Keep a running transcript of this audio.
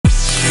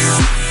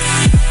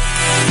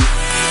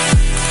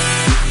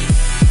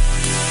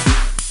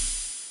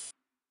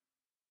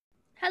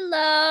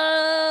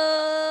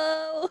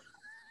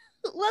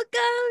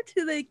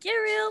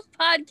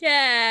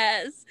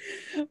podcast,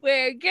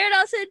 where Garrett,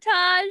 Elsa, and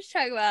Taj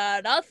talk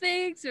about all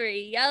things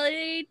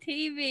reality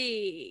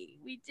TV.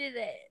 We did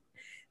it.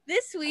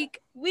 This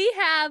week, we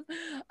have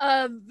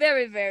a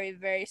very, very,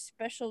 very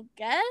special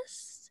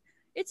guest.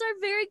 It's our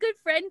very good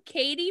friend,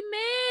 Katie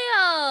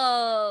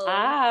Mail.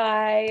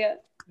 Hi.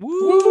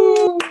 Woo!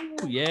 Woo!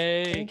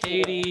 Yay, Thank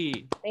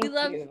Katie. Thank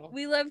you.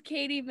 We love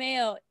Katie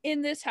Mail.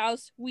 In this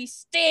house, we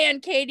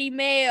stand Katie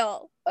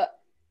Mail.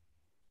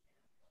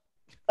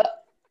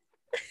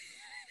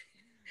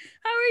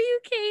 How are you,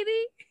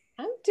 Katie?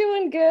 I'm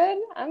doing good.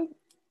 I'm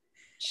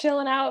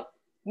chilling out,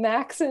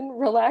 maxing,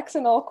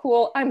 relaxing, all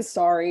cool. I'm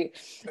sorry.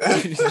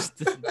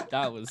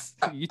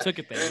 You took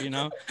it there, you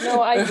know?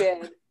 No, I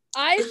did.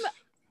 I'm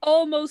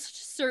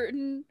almost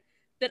certain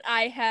that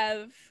I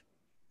have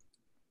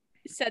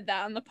said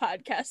that on the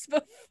podcast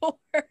before.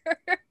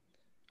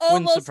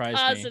 Almost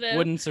positive.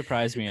 Wouldn't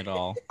surprise me at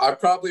all. I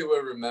probably would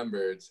have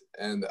remembered,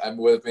 and I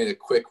would have made a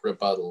quick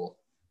rebuttal.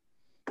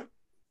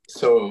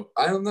 So,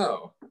 I don't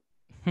know.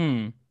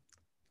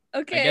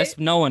 Okay. I guess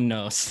no one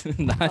knows.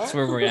 That's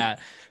where we're at.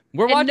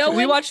 We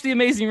watched The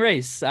Amazing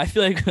Race. I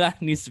feel like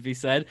that needs to be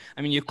said.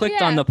 I mean, you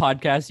clicked on the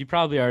podcast. You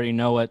probably already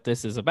know what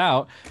this is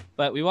about.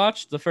 But we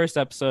watched the first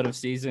episode of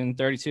season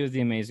 32 of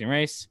The Amazing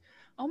Race.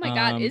 Oh my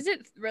God. Is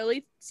it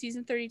really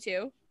season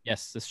 32?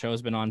 Yes. This show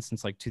has been on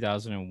since like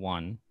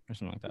 2001 or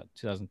something like that.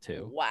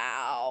 2002.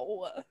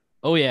 Wow.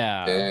 Oh,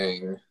 yeah.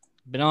 Dang.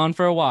 Been on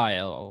for a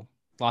while.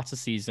 Lots of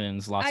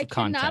seasons, lots of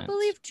content. I cannot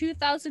believe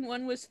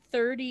 2001 was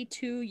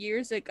 32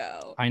 years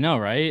ago. I know,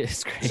 right?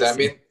 It's crazy.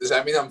 Does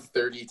that mean I'm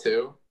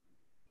 32?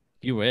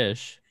 You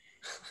wish.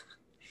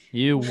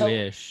 You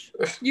wish.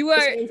 You are.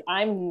 This means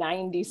I'm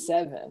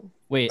 97.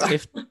 Wait,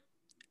 if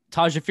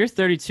you're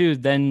 32,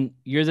 then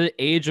you're the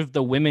age of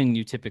the women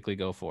you typically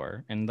go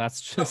for, and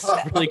that's just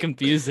really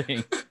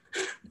confusing.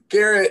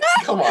 Garrett,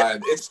 come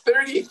on. It's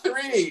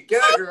 33.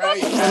 Get it right,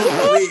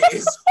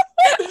 please.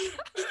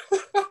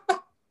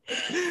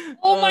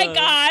 Oh my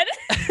God.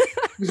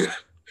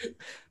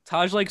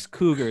 Taj likes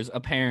cougars,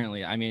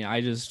 apparently. I mean,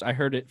 I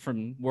heard it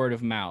from word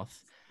of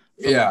mouth.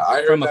 I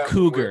heard from that a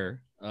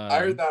cougar. I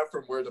heard that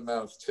from word of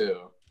mouth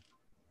too.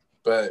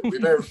 But we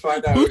better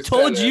find out who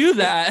told you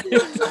that.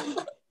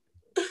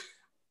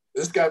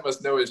 This guy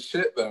must know his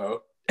shit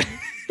though.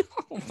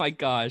 Oh my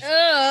gosh.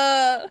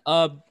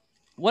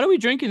 What are we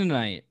drinking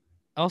tonight?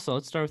 Also,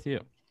 let's start with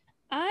you.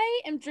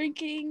 I am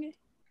drinking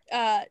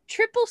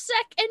triple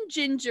sec and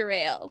ginger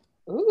ale.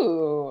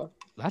 Ooh.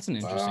 That's an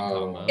interesting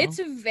combo. It's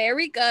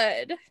very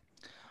good.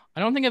 I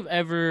don't think I've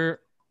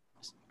ever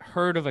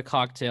heard of a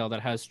cocktail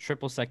that has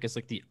triple sec as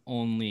like the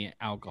only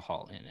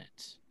alcohol in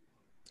it.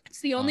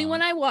 It's the only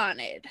one I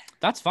wanted.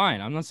 That's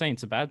fine. I'm not saying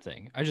it's a bad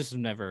thing. I just have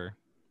never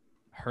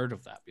heard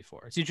of that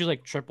before. It's usually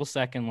like triple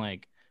sec and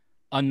like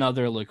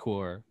another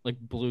liqueur, like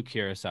blue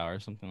curacao or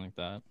something like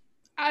that.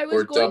 I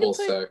was going double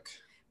to put sec.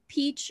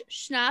 Peach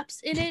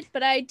schnapps in it,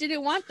 but I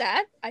didn't want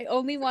that. I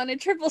only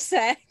wanted triple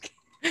sec.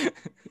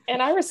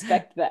 And I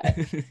respect that.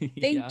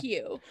 Thank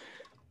you.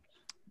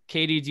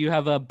 Katie, do you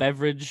have a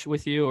beverage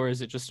with you, or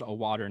is it just a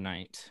water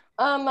night?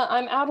 I'm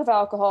out of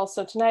alcohol,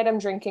 so tonight I'm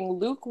drinking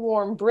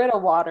lukewarm Brita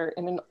water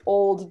in an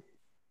old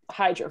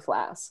Hydro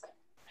flask.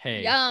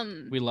 Hey,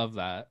 yum. We love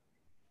that.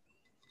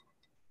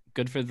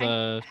 Good for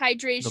the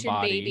hydration,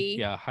 body. baby.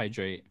 Yeah,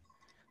 hydrate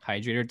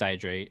or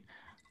dihydrate.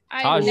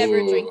 I never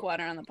drink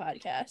water on the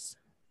podcast.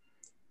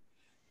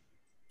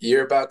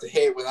 You're about to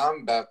hate what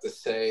I'm about to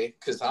say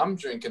because I'm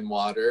drinking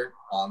water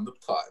on the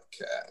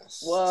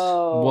podcast.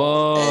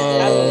 Whoa.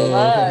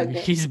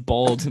 He's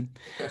bold.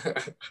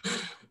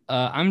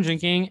 I'm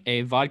drinking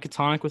a vodka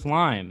tonic with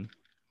lime.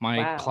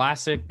 My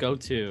classic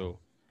go-to.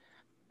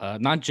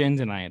 Not gin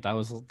tonight. That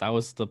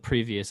was the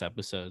previous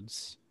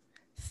episode's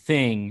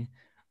thing.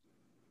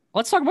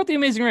 Let's talk about The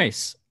Amazing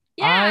Race.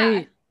 Yeah.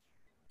 I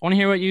want to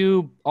hear what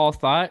you all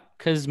thought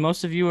because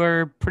most of you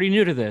are pretty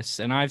new to this,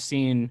 and I've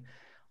seen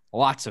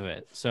lots of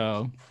it.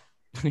 So,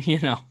 you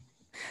know.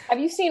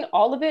 Have you seen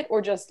all of it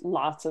or just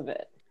lots of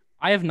it?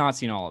 I have not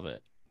seen all of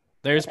it.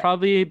 There's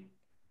probably,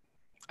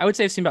 I would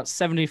say I've seen about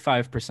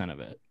 75% of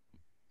it.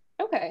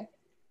 Okay.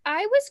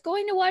 I was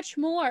going to watch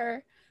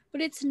more, but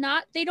it's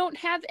not, they don't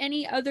have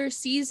any other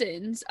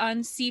seasons on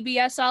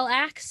CBS All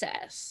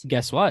Access.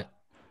 Guess what?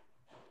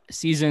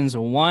 Seasons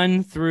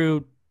 1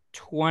 through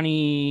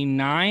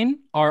 29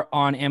 are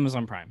on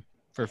Amazon Prime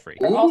for free.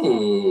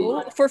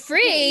 Ooh. For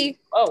free?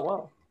 Oh,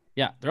 whoa.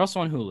 Yeah, they're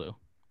also on Hulu.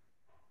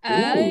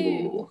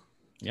 Ooh.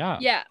 Yeah.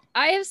 Yeah,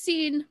 I have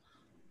seen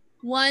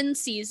one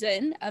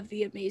season of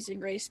The Amazing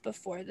Race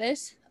before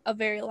this, a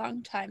very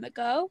long time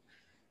ago.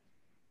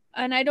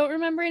 And I don't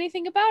remember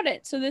anything about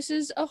it. So this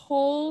is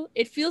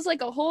it feels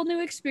like a whole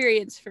new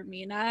experience for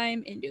me, and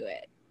I'm into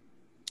it.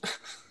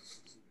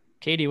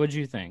 Katie, what did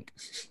you think?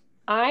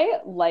 I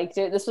liked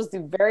it. This was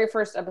the very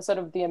first episode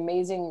of The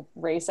Amazing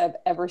Race I've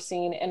ever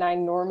seen, and I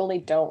normally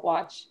don't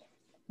watch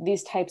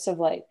these types of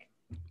like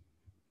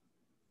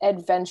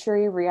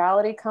adventure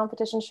reality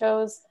competition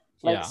shows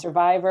like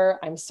Survivor.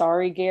 I'm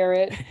sorry,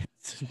 Garrett.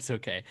 It's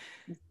okay.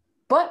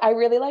 But I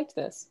really liked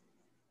this.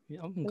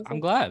 I'm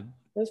glad.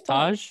 was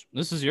fun. Taj,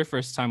 this is your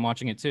first time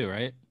watching it too,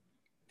 right?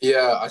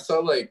 Yeah, I saw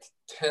like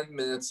 10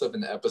 minutes of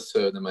an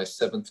episode in my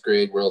 7th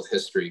grade world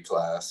history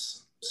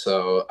class.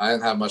 So I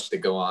didn't have much to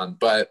go on.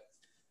 But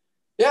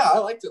yeah, I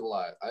liked it a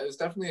lot. It was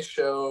definitely a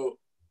show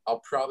I'll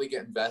probably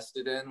get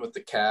invested in with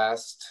the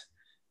cast.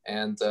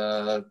 And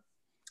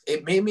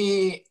it made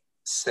me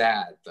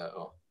sad,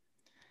 though,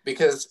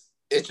 because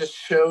it just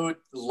showed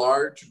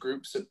large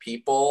groups of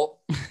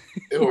people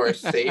who are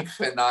safe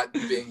and not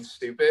being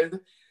stupid.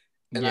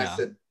 And I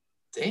said,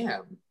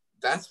 damn,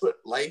 that's what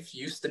life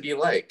used to be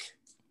like.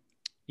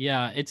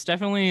 Yeah, it's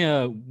definitely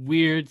a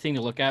weird thing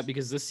to look at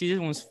because this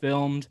season was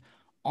filmed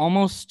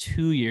almost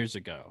 2 years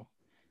ago,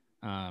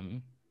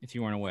 if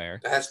you weren't aware.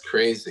 That's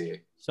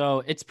crazy.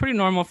 So it's pretty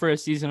normal for a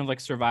season of like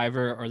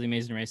Survivor or The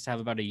Amazing Race to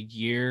have about a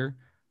year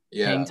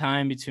hang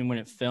time between when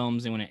it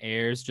films and when it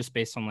airs, just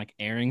based on like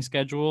airing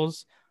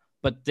schedules.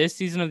 But this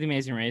season of The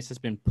Amazing Race has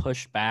been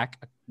pushed back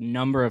a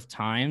number of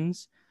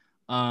times.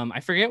 I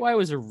forget why it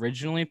was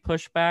originally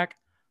pushed back,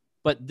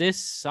 but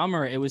this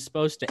summer it was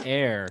supposed to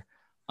air.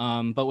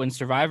 But when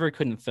Survivor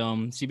couldn't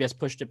film, CBS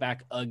pushed it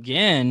back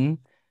again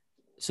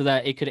so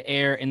that it could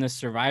air in the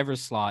Survivor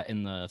slot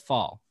in the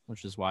fall,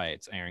 which is why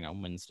it's airing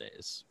on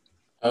Wednesdays.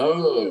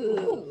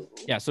 Oh.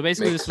 Yeah, so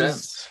basically Makes this sense.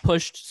 was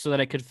pushed so that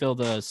it could fill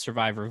the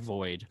Survivor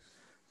void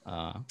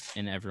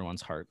in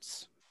everyone's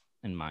hearts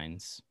and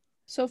minds.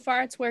 So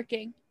far, it's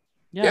working.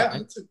 Yeah,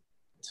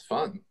 it's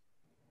fun.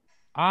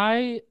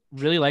 I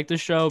really like the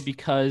show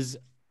because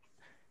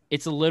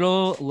it's a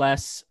little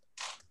less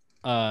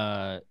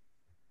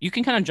you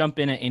can kind of jump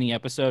in at any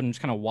episode and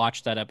just kind of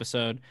watch that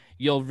episode.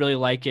 You'll really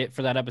like it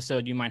for that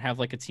episode. You might have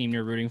like a team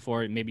you're rooting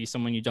for, maybe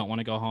someone you don't want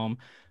to go home.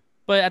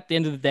 But at the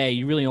end of the day,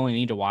 you really only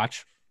need to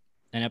watch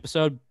an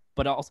episode.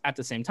 But also at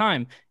the same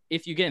time,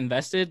 if you get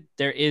invested,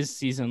 there is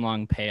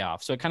season-long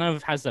payoff. So it kind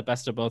of has the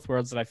best of both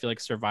worlds that I feel like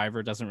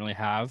Survivor doesn't really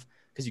have,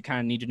 because you kind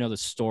of need to know the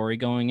story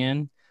going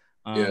in.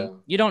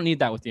 You don't need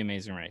that with The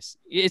Amazing Race.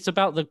 It's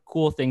about the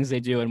cool things they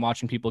do and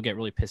watching people get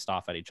really pissed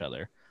off at each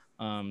other.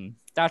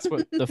 That's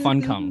what the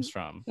fun comes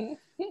from.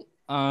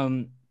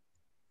 I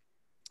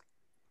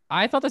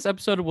thought this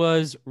episode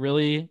was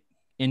really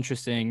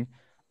interesting.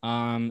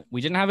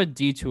 We didn't have a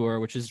detour,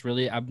 which is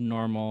really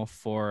abnormal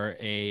for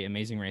a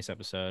Amazing Race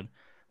episode.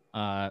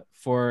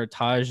 For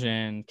Taj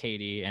and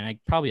Katie, and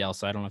probably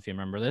Elsa. I don't know if you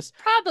remember this.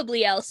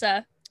 Probably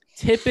Elsa.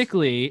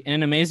 Typically, in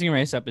an Amazing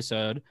Race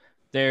episode,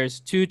 there's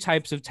 2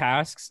 types of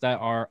tasks that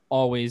are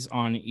always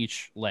on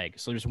each leg.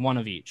 So there's one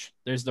of each.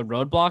 There's the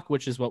roadblock,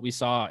 which is what we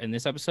saw in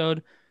this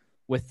episode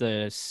with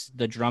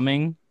the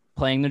drumming,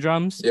 playing the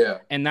drums. Yeah.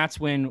 And that's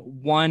when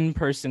one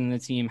person in the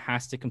team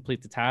has to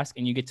complete the task,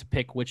 and you get to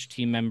pick which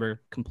team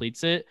member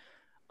completes it.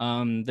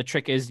 The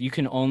trick is you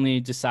can only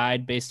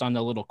decide based on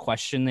the little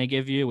question they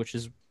give you, which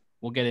is,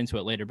 we'll get into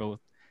it later, but with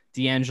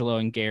D'Angelo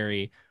and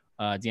Gary,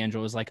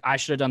 D'Angelo was like, I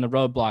should have done the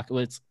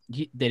roadblock.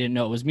 They didn't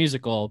know it was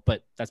musical,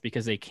 but that's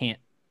because they can't.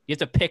 You have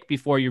to pick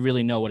before you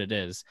really know what it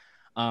is.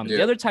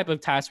 The other type of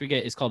task we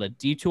get is called a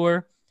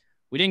detour.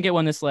 We didn't get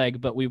one this leg,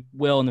 but we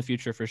will in the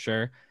future for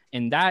sure.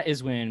 And that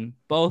is when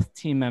both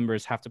team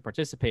members have to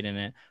participate in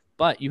it,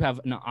 but you have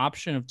an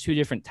option of 2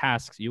 different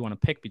tasks you want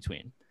to pick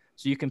between.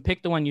 So you can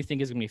pick the one you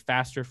think is going to be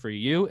faster for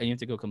you, and you have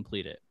to go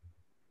complete it.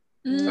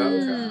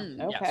 Okay.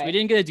 Yeah, so we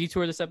didn't get a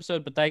detour this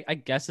episode, but I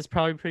guess it's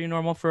probably pretty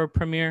normal for a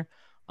premiere.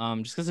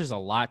 Just because there's a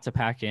lot to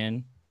pack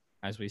in,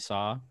 as we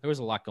saw. There was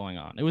a lot going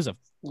on. It was a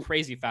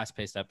crazy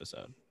fast-paced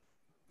episode.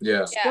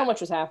 Yeah. So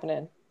much was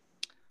happening.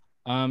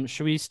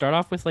 Should we start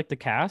off with like the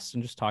cast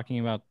and just talking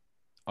about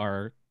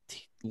our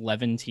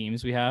 11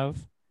 teams we have?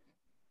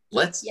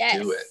 Let's do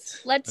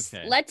it.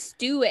 Let's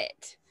do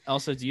it.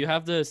 Also, do you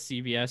have the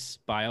CBS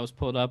bios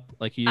pulled up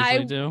like you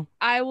usually do?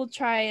 I will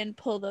try and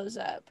pull those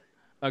up.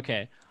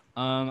 Okay.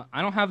 I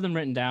don't have them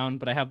written down,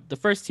 but I have the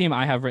first team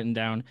I have written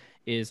down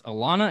is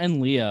Alana and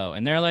Leo,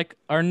 and they're like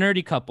our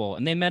nerdy couple,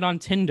 and they met on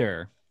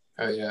Tinder.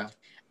 Oh yeah.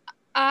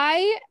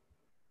 I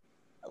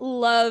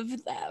love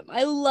them.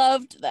 I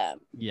loved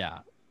them. Yeah.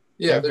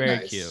 Yeah, they're very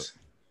nice. cute.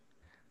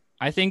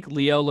 I think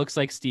Leo looks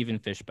like Steven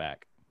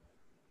Fishback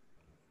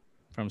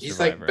from He's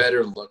Survivor. like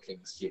better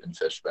looking Steven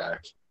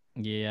Fishback.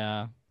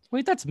 Yeah.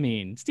 Wait, that's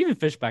mean. Steven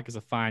Fishback is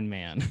a fine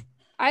man.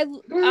 I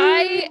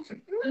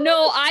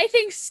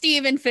think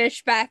Steven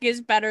Fishback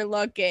is better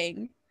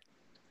looking.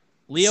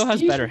 Leo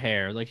has better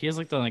hair. Like he has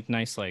like the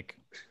nice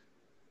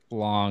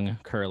long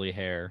curly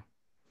hair.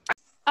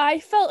 I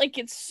felt like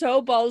it's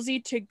so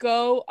ballsy to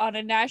go on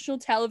a national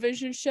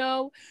television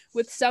show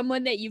with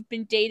someone that you've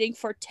been dating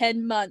for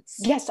 10 months.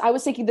 Yes, I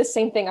was thinking the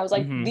same thing. I was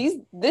like,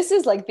 this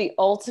is like the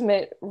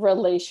ultimate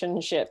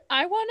relationship.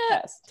 I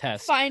want to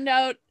find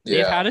out.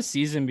 They've had a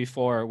season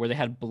before where they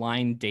had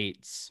blind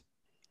dates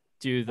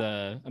do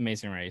the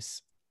Amazing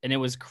Race, and it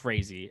was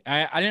crazy.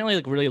 I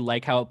didn't really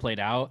like how it played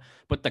out,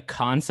 but the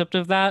concept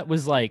of that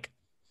was like,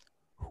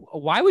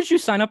 why would you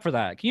sign up for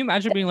that? Can you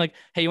imagine being like,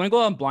 hey, you want to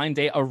go on a blind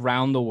date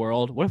around the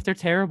world? What if they're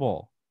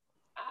terrible?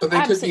 But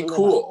they could be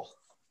cool.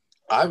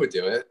 I would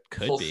do it.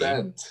 Could Full be.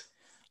 send.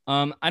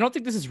 I don't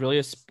think this is really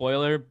a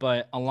spoiler,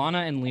 but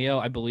Alana and Leo,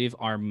 I believe,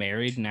 are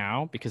married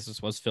now because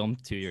this was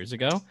filmed 2 years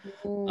ago.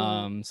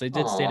 So they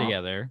did stay Aw.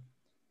 together.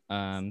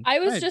 I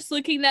was just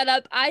looking that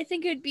up. I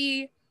think it'd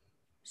be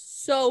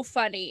so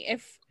funny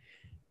if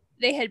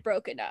they had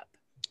broken up.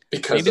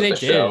 Because maybe of they the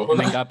did show. and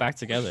then got back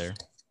together.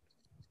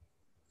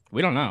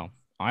 We don't know.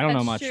 I don't know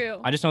That's much.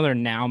 true. I just know they're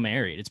now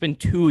married. It's been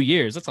 2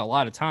 years. That's a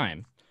lot of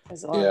time.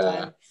 That's a long Yeah.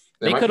 time.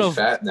 They They might be could've-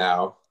 fat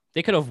now.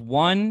 They could have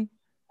won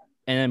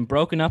and then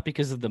broken up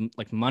because of the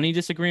money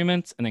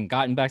disagreements, and then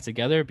gotten back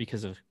together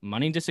because of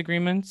money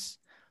disagreements.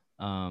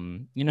 You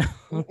know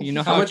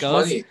How how it much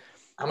goes. money?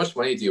 How much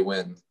money do you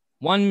win?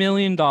 $1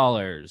 million.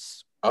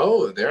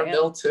 Oh, they're a Damn.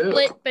 mill too.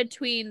 Split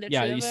between the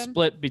Yeah, two you of them.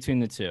 split between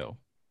the two.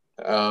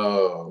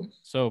 Oh,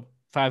 So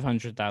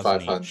 500,000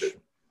 500. each.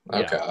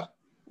 Okay.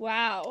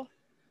 Wow.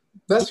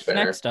 That's fair.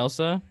 Next,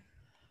 Elsa.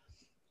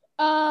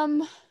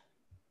 Well,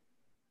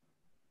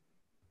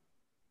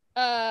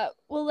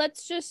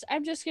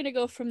 I'm just gonna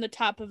go from the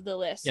top of the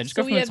list. Yeah, just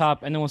So go from we the have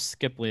top, and then we'll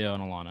skip Leo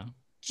and Alana.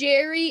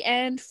 Jerry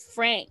and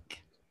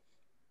Frank.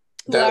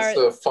 Who That's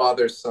are the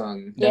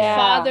father-son. the Yeah.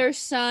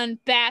 father-son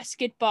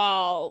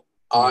basketball.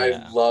 I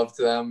Yeah. loved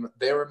them.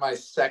 They were my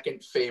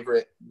second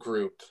favorite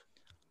group.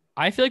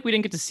 I feel like we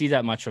didn't get to see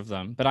that much of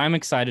them, but I'm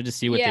excited to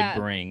see what Yeah. they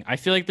bring. I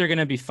feel like they're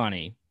gonna be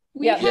funny.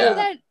 We Yeah. had Yeah.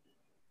 that.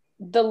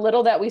 The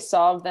little that we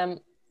saw of them,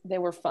 they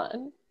were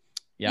fun.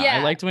 Yeah, Yeah.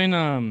 I liked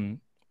when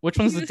which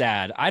one's the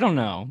dad? I don't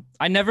know.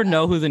 I never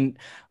know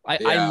I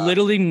Yeah.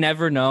 literally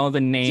never know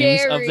the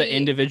names of the Jerry.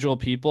 individual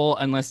people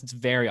unless it's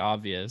very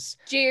obvious.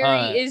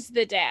 Jerry is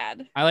the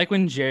dad. I like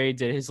when Jerry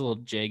did his little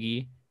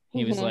jiggy.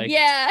 He was Mhm. like,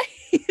 Yeah,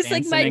 he's like,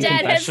 dancing my in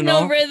dad has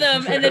no confessional.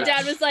 rhythm, and the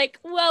dad was like,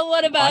 well,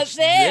 what about watch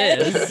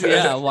this? this.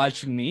 Yeah,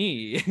 watch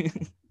me.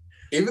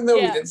 Even though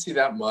Yeah. we didn't see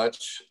that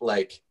much,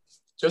 like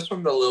just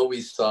from the little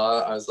we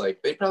saw, I was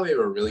like, they probably have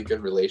a really good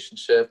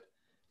relationship.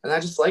 And I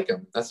just like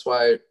them. That's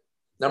why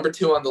number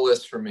 2 on the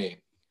list for me.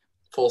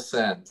 Full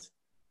send.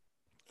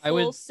 I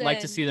would Full like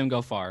to send. see them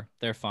go far.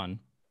 They're fun.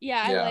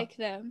 Yeah, I Yeah. like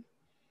them.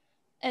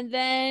 And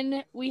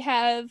then we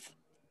have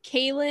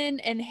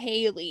Kaylin and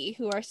Haley,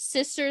 who are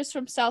sisters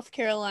from South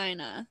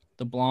Carolina,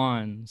 The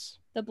blondes.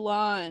 the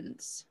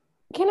blondes.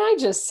 Can I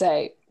just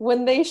say,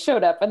 when they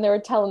showed up and they were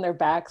telling their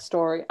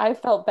backstory, I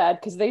felt bad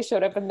because they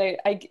showed up and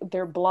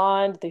they're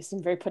blonde, they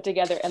seem very put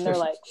together, and they're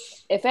like,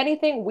 if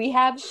anything, we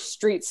have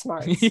street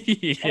smarts.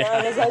 And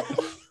I was like,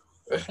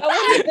 that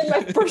would have been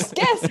my first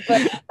guess,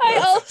 but I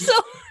also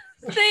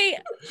they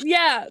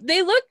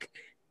look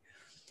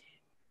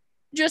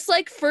just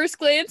like first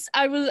glance.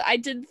 I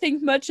didn't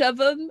think much of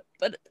them,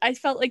 but I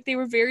felt like they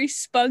were very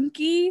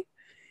spunky.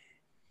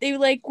 They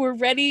were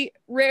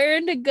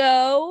raring to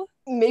go.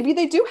 maybe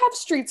they do have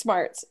street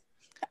smarts.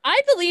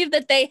 I believe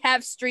that they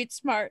have street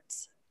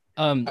smarts.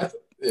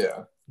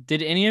 Yeah.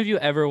 Did any of you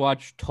ever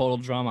watch Total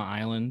Drama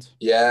Island?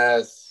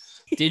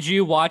 Yes. Did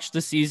you watch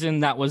the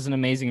season that was an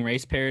Amazing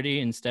Race parody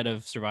instead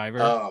of Survivor?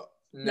 Oh,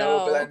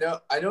 no, but No.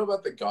 I know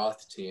about the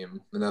goth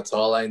team, and that's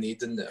all I need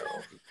to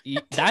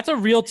know. That's a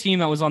real team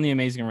that was on the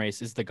Amazing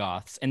Race, is the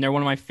Goths, and they're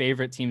one of my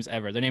favorite teams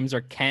ever. Their names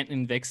are Kent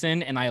and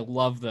Vixen, and I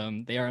love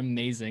them. They are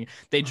amazing.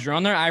 They drew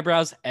on their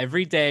eyebrows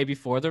every day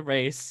before the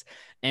race,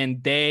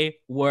 and they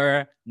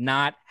were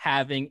not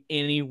having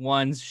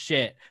anyone's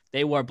shit.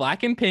 They wore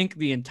black and pink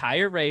the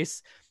entire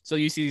race. So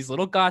you see these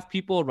little goth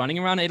people running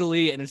around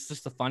Italy, and it's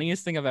just the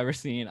funniest thing I've ever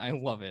seen. I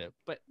love it.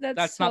 But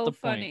that's so not the point.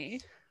 funny.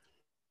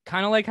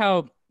 Kind of like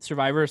how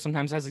Survivor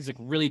sometimes has these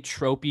really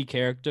tropey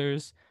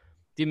characters.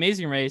 The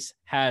Amazing Race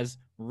has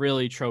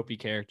really tropey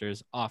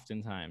characters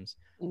oftentimes.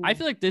 I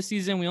feel like this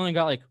season we only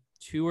got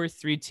 2 or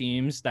 3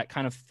 teams that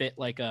kind of fit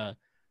a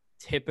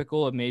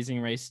typical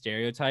Amazing Race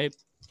stereotype.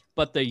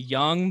 But the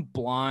young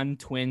blonde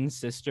twin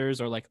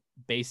sisters, or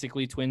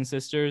basically twin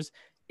sisters,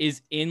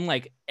 is in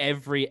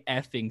every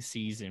effing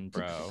season,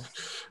 bro.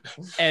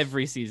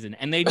 Every season.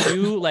 And they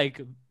do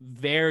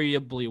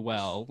variably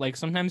well.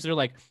 Sometimes they're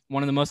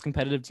one of the most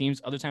competitive teams.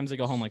 Other times they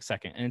go home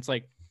second. And it's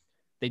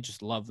they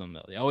just love them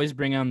though. They always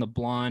bring on the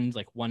blonde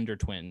Wonder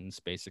Twins,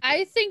 basically.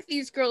 I think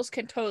these girls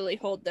can totally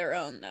hold their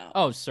own though.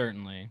 Oh,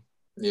 certainly.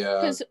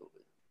 Yeah.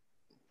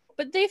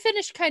 But they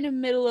finished kind of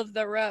middle of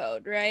the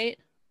road, right?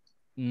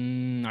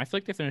 I feel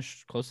like they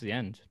finished close to the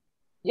end.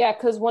 Yeah,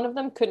 because one of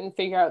them couldn't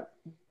figure out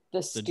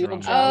the steel drum.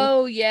 drum.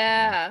 Oh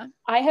yeah.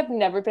 I have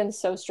never been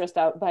so stressed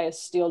out by a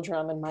steel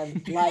drum in my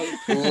life.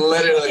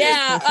 Literally.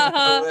 Yeah,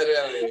 uh-huh.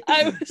 Literally.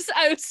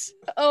 I was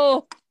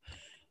oh.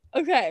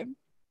 Okay.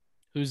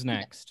 Who's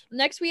next?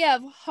 Next we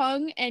have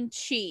Hung and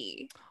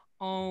Chi.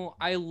 Oh,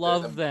 I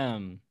love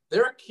them.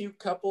 They're a cute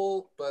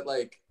couple, but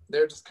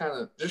they're just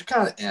kind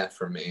of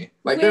for me.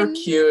 They're When-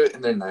 cute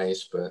and they're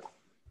nice, but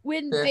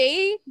When Yeah.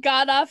 they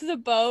got off the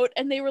boat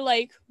and they were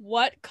like,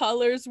 what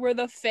colors were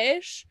the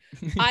fish?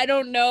 I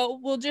don't know.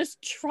 We'll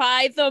just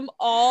try them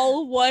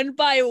all one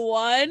by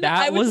one.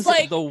 That I was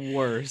like, the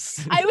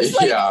worst. I was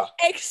like, yeah.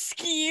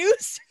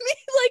 excuse me?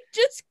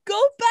 Just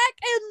go back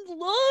and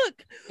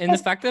look. And the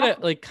fact that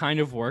it kind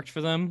of worked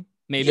for them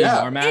made me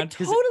Yeah. more mad It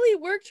totally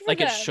worked for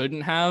them. it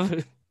shouldn't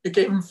have. It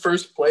gave him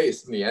first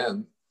place in the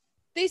end.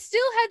 They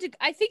still had to.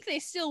 I think they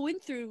still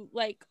went through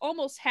like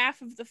almost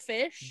half of the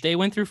fish. They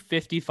went through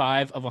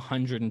 55 of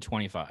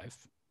 125.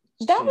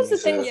 That was the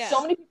thing. Yeah.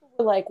 So many people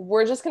were like,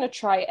 we're just going to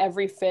try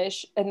every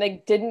fish. And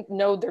they didn't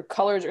know their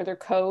colors or their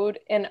code.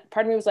 And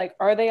part of me was like,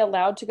 are they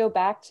allowed to go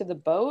back to the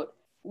boat?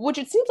 Which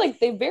it seems like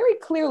they very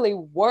clearly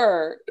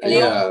were. And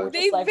Yeah.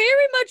 They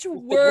very much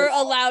were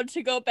allowed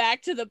to go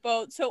back to the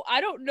boat. So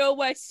I don't know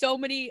why so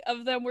many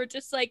of them were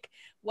just like,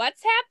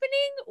 what's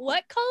happening?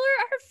 What color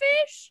are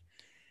fish?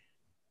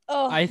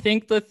 Oh. I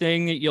think the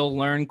thing that you'll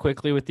learn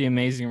quickly with The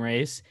Amazing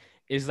Race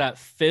is that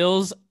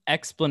Phil's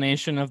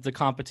explanation of the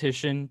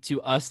competition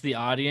to us, the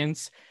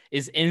audience,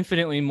 is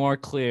infinitely more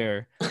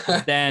clear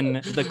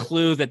than the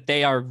clue that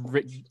they are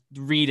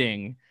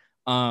reading.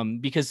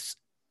 Because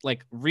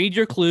like read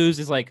your clues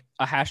is like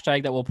a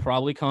hashtag that will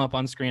probably come up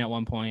on screen at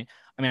one point.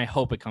 I mean, I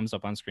hope it comes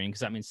up on screen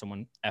because that means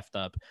someone effed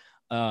up.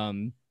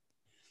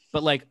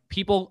 But like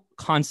people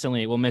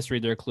constantly will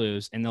misread their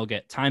clues and they'll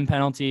get time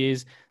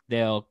penalties.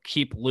 They'll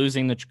keep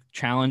losing the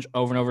challenge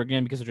over and over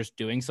again because they're just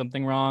doing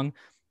something wrong.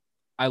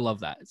 I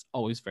love that. It's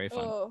always very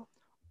fun. Oh.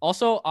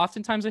 Also,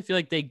 oftentimes I feel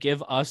like they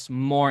give us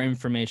more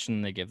information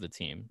than they give the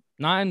team.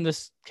 Not in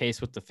this case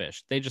with the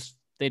fish. They just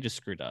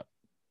screwed up.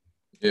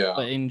 Yeah.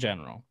 But in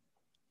general.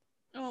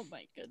 Oh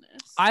my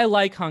goodness. I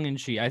like Hung and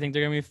Chi. I think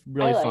they're gonna be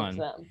really fun.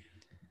 Them.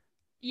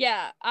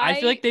 Yeah. I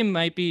feel like they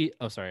might be.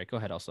 Oh, sorry. Go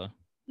ahead, Elsa.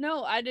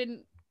 No, I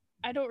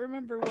don't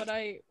remember what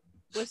I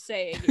was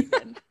saying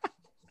even.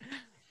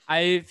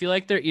 I feel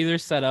like they're either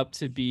set up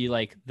to be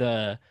like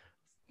the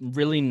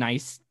really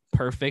nice,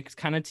 perfect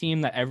kind of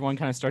team that everyone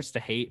kind of starts to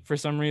hate for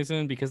some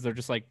reason because they're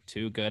just like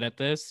too good at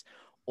this,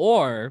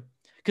 or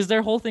because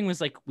their whole thing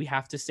was like, we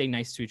have to stay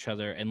nice to each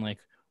other and like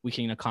we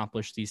can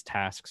accomplish these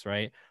tasks,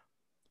 right?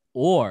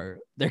 Or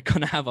they're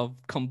gonna have a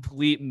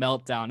complete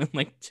meltdown in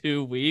like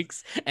 2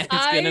 weeks and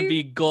it's gonna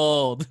be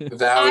gold.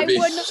 That would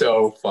be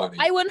so funny.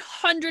 I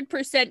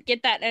 100%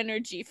 get that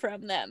energy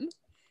from them.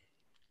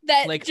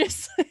 That like,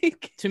 just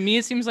like to me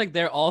it seems like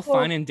they're all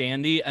fine and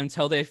dandy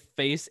until they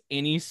face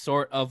any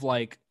sort of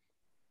like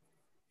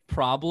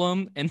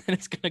problem, and then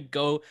it's gonna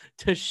go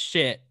to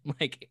shit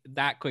like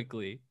that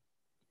quickly.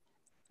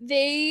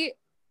 They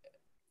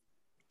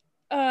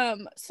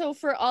so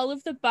for all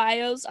of the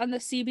bios on the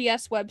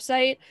CBS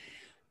website,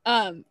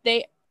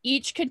 they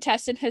each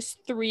contestant has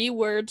 3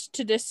 words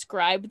to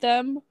describe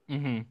them.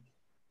 Mm-hmm.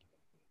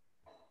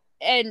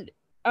 And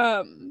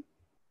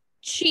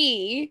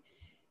Chi,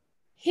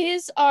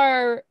 his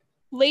are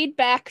laid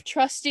back,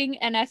 trusting,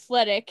 and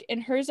athletic,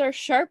 and hers are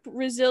sharp,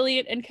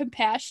 resilient, and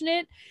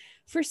compassionate.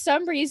 For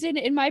some reason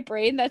in my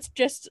brain, that's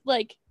just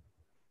like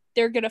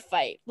they're gonna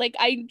fight. Like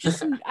I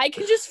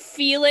can just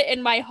feel it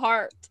in my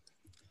heart.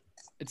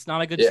 It's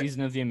not a good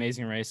season of The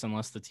Amazing Race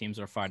unless the teams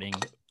are fighting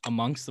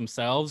amongst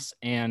themselves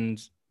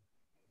and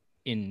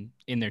in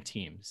their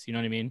teams. You know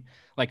what I mean?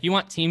 Like you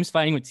want teams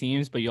fighting with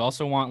teams, but you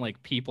also want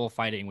like people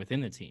fighting within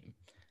the team.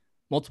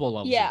 Multiple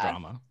levels of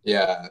drama.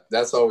 Yeah,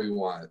 that's all we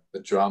want. The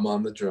drama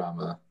on the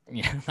drama.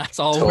 Yeah, that's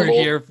all we're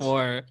here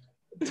for.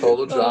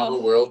 Total Drama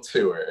World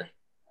Tour.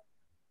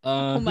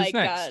 Oh my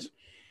God.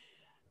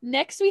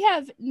 Next we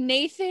have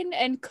Nathan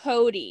and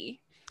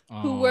Cody,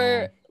 who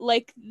were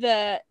like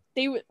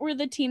they were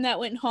the team that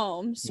went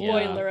home.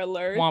 Spoiler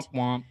alert. Womp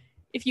womp.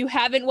 If you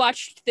haven't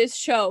watched this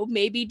show,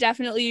 maybe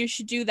definitely you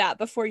should do that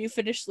before you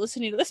finish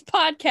listening to this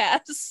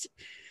podcast.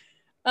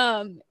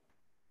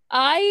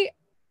 I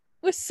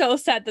was so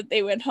sad that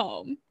they went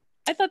home.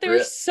 I thought they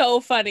were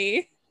so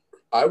funny.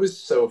 I was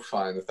so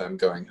fine with them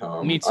going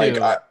home. Me too.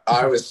 Like,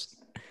 I was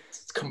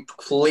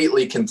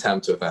completely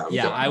content with them.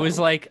 Yeah, I was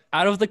like,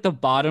 out of like the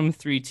bottom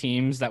 3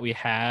 teams that we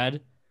had,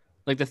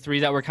 like the 3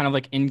 that were kind of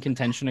like in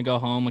contention to go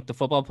home, like the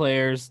football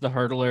players, the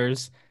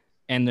hurdlers,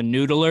 and the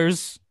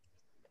noodlers.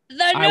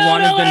 I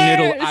wanted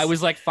the noodle. I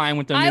was like fine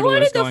with the noodlers going home. I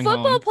wanted the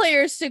football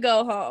players to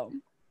go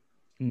home.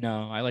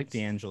 No, I like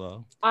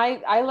D'Angelo.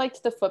 I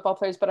liked the football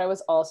players, but I was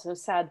also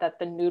sad that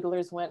the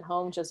noodlers went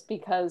home just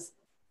because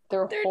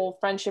their whole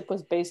friendship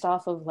was based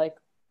off of like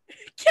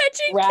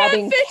catching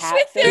catfish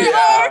with their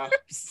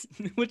arms,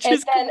 which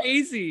is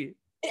crazy.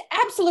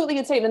 Absolutely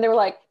insane. And they were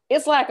like,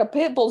 it's like a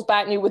pit bull's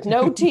biting you with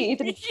no teeth.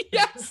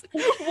 Yes.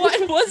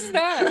 What was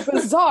that?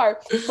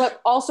 Bizarre. But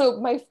also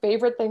my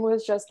favorite thing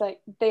was just like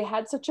they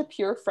had such a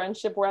pure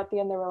friendship where at the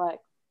end they were like,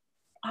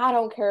 I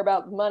don't care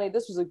about the money.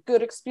 This was a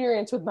good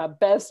experience with my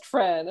best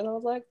friend. And I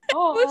was like,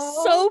 oh, it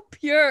was so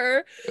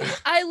pure.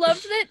 I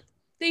loved that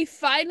they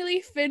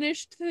finally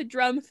finished the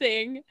drum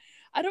thing.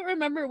 I don't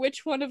remember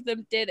which one of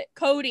them did it.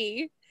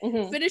 Cody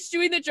finished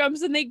doing the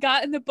drums and they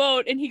got in the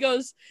boat and he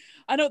goes,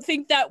 I don't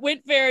think that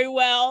went very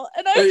well.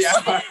 And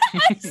I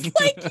was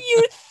like,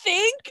 you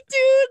think,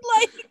 dude?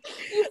 Like,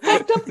 you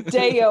fucked up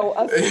Deo.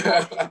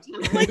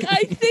 Like,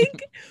 I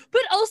think,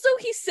 but also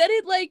he said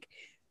it like,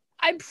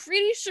 I'm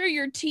pretty sure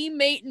your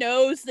teammate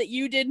knows that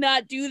you did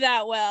not do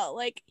that well.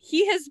 Like,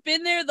 he has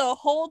been there the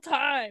whole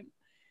time.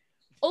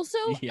 Also,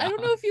 I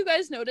don't know if you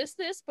guys noticed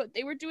this, but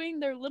they were doing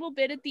their little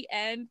bit at the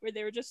end where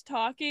they were just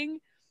talking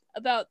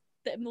about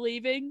them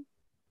leaving.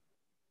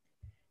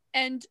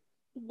 And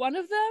one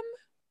of them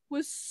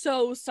was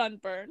so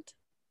sunburned.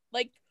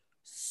 Like,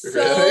 so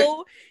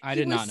Really? I he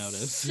did not was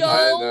notice. I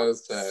didn't So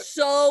notice that.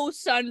 so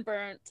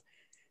sunburnt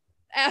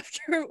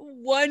after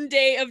one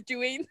day of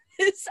doing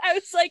this. I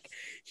was like,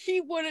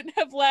 he wouldn't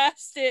have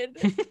lasted.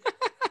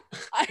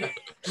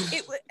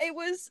 It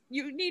was,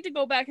 you need to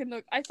go back and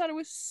look. I thought it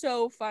was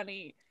so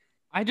funny.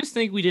 I just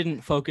think we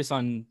didn't focus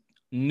on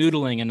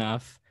noodling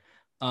enough.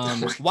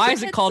 Why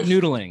is it called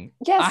noodling?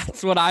 Yes.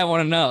 That's what I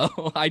want to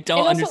know. I don't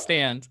And also-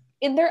 understand.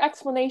 In their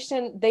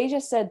explanation, they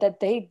just said that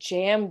they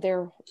jammed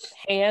their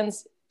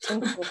hands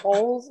into the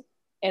holes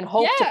and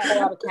hope to Yeah.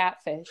 pull out a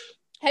catfish.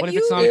 What if you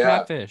it's not Yeah. a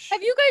catfish?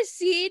 have you guys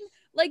seen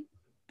like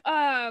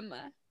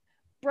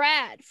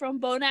Brad from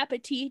Bon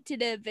Appetit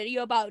did a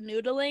video about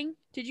noodling?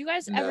 Did you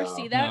guys ever No.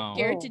 see that? No.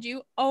 Garrett, did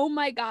you? Oh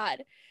my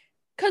god.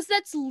 Cause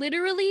that's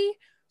literally,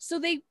 so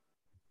they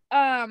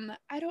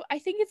I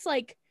think it's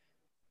like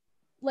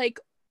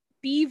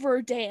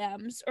beaver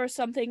dams or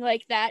something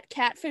like that.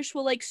 Catfish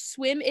will like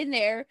swim in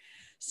there.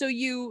 So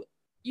you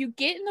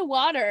get in the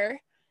water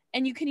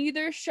and you can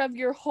either shove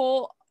your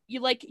whole,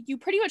 you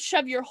pretty much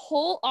shove your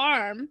whole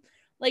arm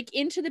like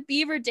into the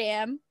beaver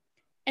dam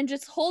and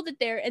just hold it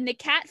there, and the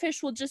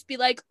catfish will just be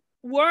like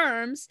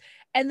worms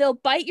and they'll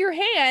bite your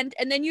hand,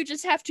 and then you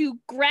just have to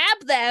grab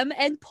them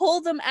and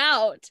pull them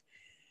out.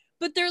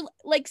 But they're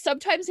like,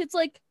 sometimes it's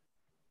like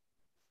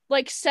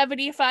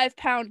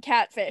 75-pound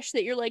catfish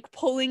that you're like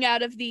pulling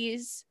out of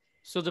these.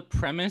 So the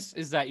premise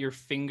is that your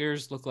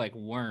fingers look like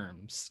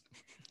worms.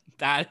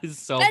 That is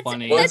so That's-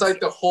 funny. Well, it's like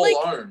the whole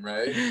like- arm,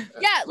 right?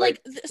 Yeah,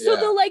 so yeah.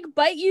 they'll like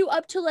bite you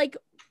up to like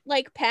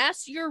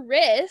past your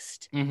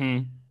wrist,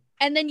 Mm-hmm.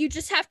 and then you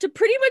just have to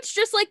pretty much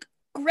just like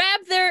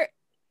grab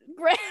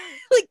What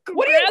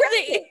are you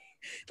grabbing?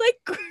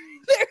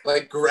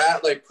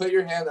 Like put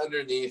your hand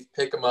underneath,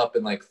 pick them up,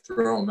 and like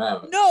throw them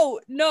out.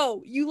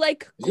 No, you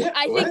like, Yeah,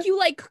 I what? think you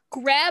like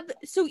grab,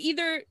 so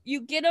either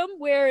you get them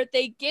where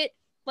they get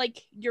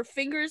like your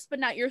fingers but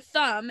not your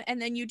thumb,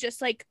 and then you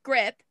just like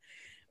grip,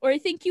 or I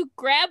think you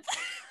grab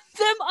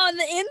them on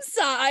the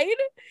inside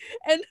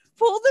and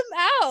pull them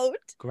out.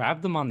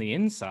 Grab them on the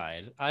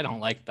inside. I don't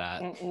like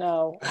that.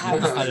 No,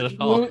 Not at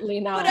all. absolutely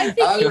not. But I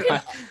think you I-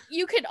 can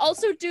you can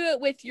also do it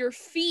with your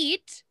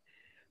feet,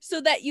 so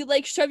that you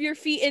like shove your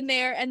feet in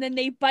there and then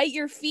they bite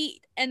your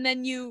feet and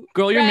then you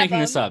Girl, you're grab making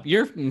this them. up.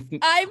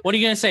 What are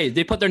you gonna say?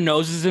 They put their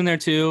noses in there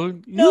too?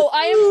 No,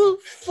 I am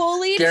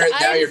fully. Garrett,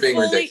 now I am you're being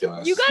fully-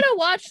 ridiculous. You gotta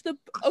watch the.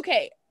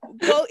 Okay,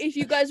 go if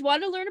you guys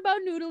want to learn about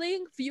noodling.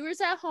 Viewers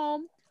at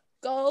home,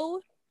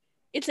 go.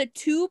 It's a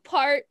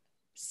 2-part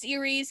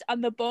series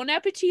on the Bon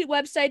Appetit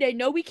website. I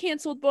know we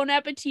canceled Bon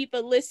Appetit,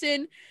 but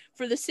listen,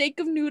 for the sake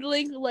of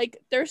noodling, like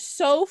they're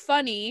so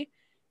funny.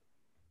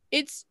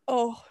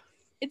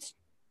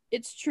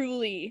 It's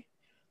truly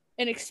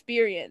an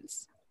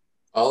experience.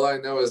 All I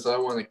know is I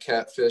want a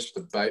catfish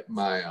to bite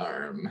my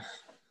arm.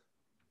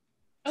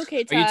 Okay,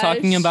 Are you Taj.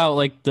 talking about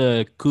like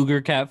the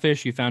cougar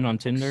catfish you found on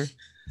Tinder?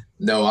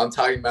 No, I'm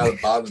talking about a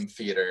bottom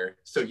feeder.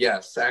 So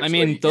yes, actually,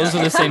 I mean, those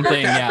are the same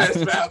thing, yeah.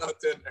 Catfish found on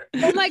Tinder.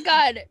 Oh my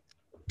god.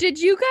 Did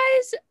you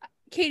guys,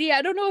 Katie,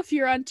 I don't know if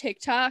you're on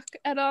TikTok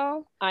at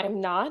all. I'm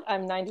not.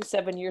 I'm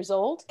 97 years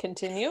old.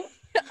 Continue.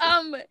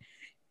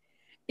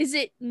 Is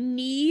it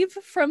Neve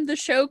from the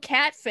show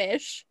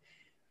Catfish?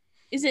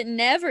 Is it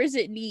Nev or is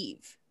it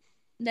Neve?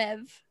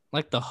 Nev.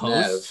 Like the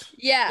host?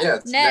 Yeah, Yeah,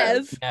 it's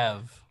Nev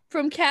Nev.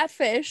 from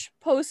Catfish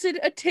posted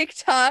a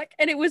TikTok,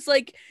 and it was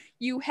like,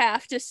 you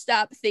have to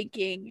stop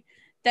thinking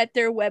that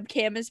their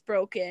webcam is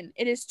broken.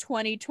 It is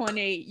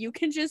 2020. You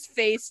can just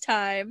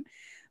FaceTime.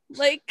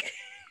 Like,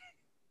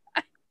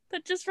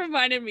 that just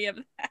reminded me of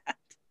that.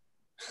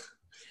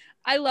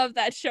 I love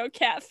that show,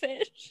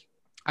 Catfish.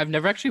 I've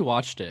never actually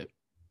watched it.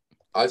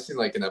 I've seen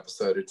like an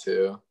episode or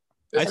two.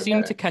 It's I've seen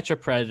okay. To Catch a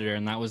Predator,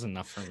 and that was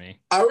enough for me.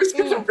 I was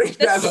gonna bring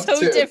that That's up so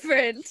too.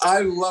 different. I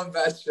love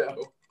that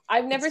show.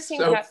 I've never It's seen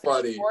so Catfish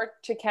funny. or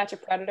To Catch a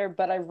Predator,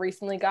 but I've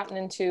recently gotten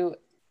into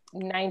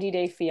 90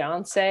 Day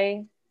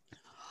Fiance.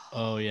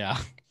 Oh yeah.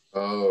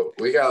 Oh,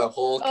 we got a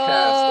whole cast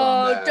Oh,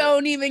 on that.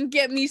 don't even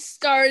get me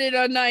started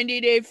on 90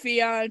 Day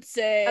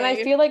Fiance. And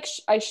I feel like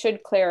I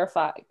should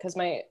clarify because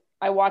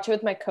I watch it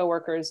with my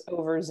coworkers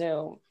over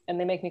Zoom, and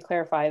they make me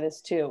clarify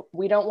this too.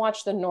 We don't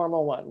watch the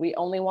normal one. We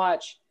only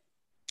watch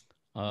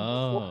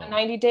Oh.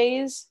 90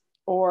 Days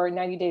or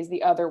 90 Days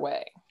the other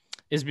way.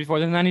 Is Before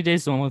the 90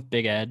 Days the one with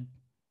Big Ed?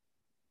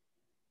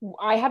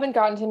 I haven't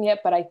gotten to him yet,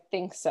 but I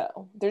think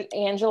so. There's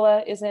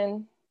Angela is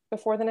in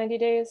Before the 90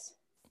 Days.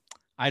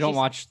 I don't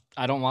watch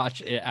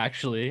it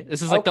actually.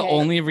 This is like the Okay.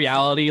 only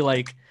reality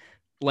like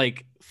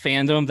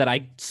fandom that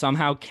I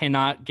somehow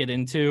cannot get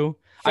into.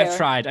 Fair.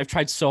 I've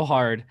tried so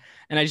hard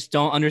and I just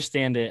don't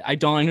understand it. I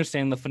don't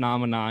understand the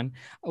phenomenon.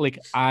 Like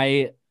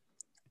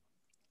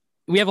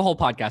we have a whole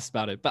podcast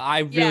about it, but I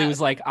really Yeah.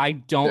 was like, I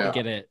don't Yeah.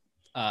 get it.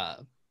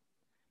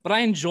 But I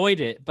enjoyed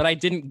it, but I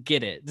didn't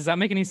get it. Does that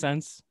make any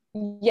sense?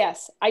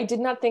 Yes, I did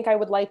not think I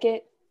would like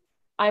it.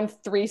 I'm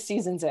 3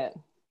 seasons in.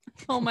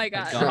 oh my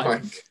god. God. Oh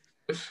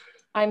my-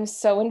 I'm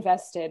so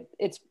invested.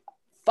 It's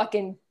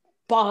fucking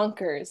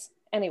bonkers.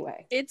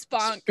 Anyway. It's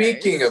bonkers.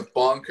 Speaking of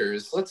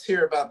bonkers, let's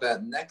hear about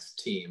that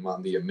next team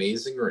on The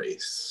Amazing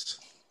Race.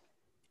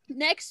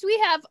 Next we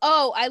have,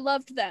 I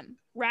loved them.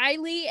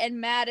 Riley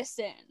and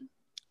Madison.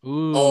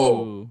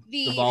 Ooh.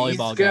 The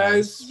volleyball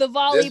guys. The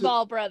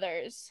volleyball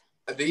brothers.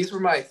 These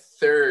were my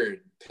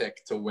third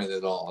pick to win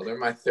it all. They're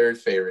my third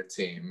favorite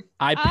team.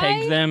 I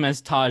pegged them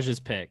as Taj's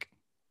pick.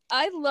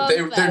 I love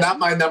them. They're not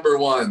my number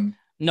one.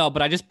 No,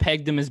 but I just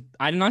pegged them as,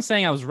 I'm not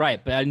saying I was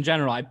right, but in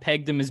general, I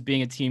pegged them as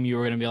being a team you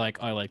were going to be like,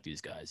 oh, I like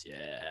these guys.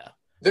 Yeah.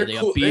 They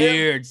cool. Got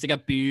beards. They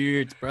got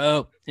beards,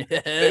 bro.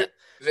 They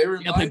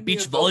remind play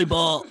beach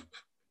volleyball.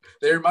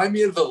 They remind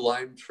me of the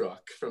lime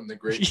truck from the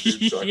Great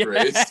Food Truck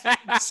Race.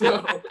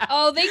 So.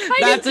 Oh, they kind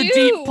That's of do. A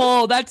deep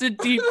pull. That's a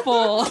deep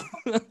pull.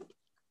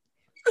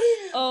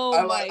 Oh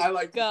I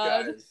like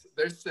God. These guys.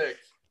 They're sick.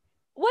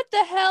 What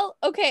the hell?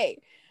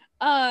 Okay.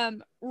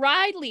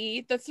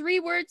 Riley, the 3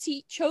 words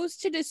he chose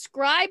to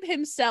describe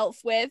himself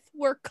with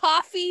were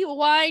coffee,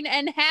 wine,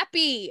 and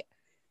happy.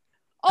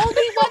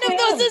 Only one of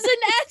those is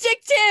an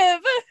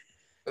adjective.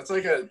 That's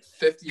like a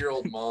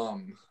 50-year-old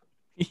mom.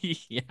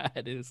 Yeah,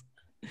 it is.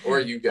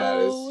 Or you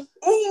guys.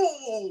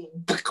 Oh.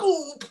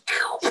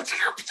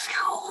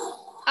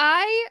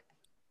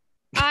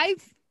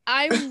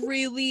 I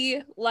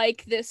really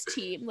like this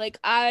team. Like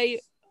I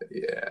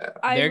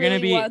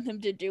really want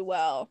them to do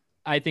well.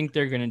 I think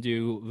they're gonna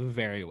do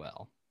very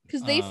well.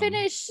 Because they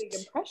finished big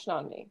impression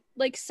on me.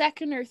 Like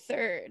 2nd or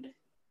 3rd.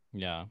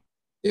 Yeah.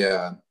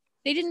 Yeah.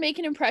 They didn't make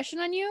an impression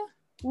on you?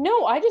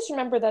 No, I just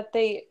remember that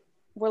they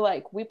were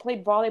like, we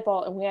played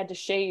volleyball and we had to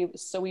shave,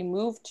 so we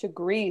moved to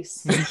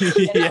Greece and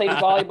played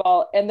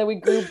volleyball, and then we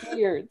grew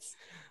beards.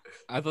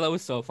 I thought that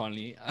was so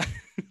funny.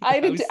 I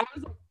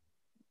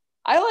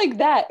like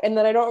that, and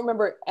then I don't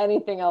remember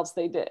anything else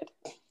they did.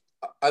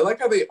 I like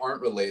how they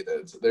aren't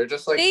related. They're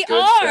just like they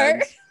good are.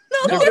 friends.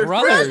 No, they're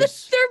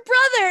brothers. They're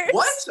brothers.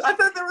 What? I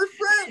thought they were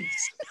friends.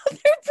 No,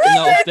 they're brothers.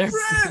 No, they're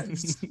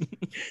friends.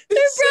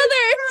 They're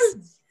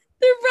brothers.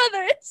 They're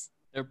brothers.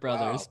 They're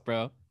brothers,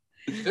 bro.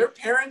 Their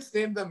parents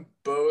named them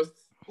both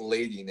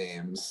lady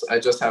names. I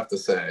just have to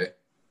say.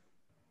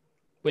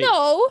 Wait.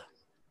 No.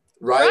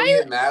 Riley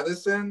and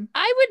Madison?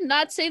 I would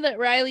not say that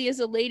Riley is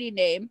a lady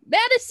name.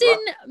 Madison,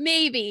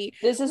 maybe.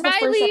 This is the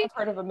Riley, first time I've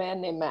heard of a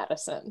man named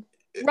Madison.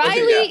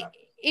 Riley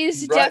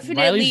is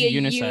definitely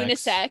Riley's a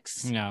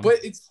unisex. Yeah. But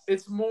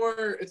it's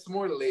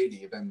more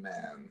lady than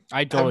man.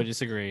 I totally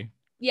disagree.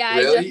 Yeah,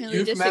 Really? I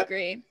definitely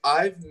disagree.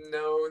 I've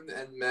known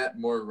and met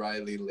more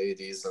Riley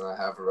ladies than I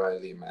have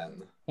Riley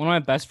men. One of my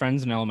best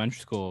friends in elementary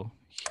school,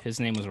 his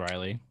name was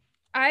Riley.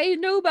 I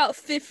know about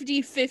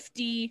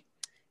 50-50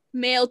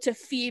 male to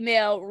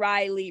female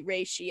Riley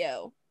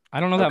ratio. I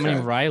don't know that many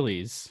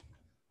Rileys.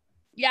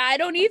 Yeah, I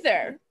don't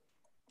either.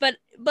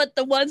 But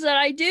the ones that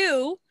I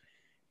do,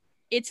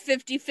 it's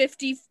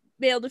 50-50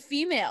 male to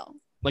female.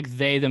 Like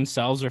they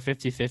themselves are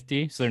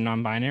 50-50, so they're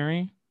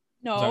non-binary?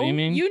 No. Is that what you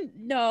mean?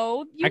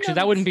 Actually,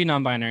 that wouldn't be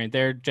non-binary.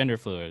 They're gender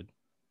fluid.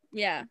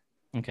 Yeah.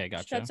 Okay,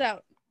 gotcha. Shuts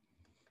out.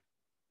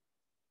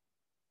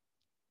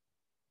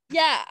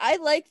 Yeah, I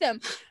like them.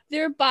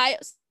 Their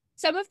bios,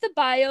 some of the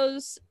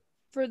bios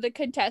for the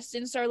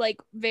contestants are like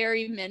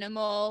very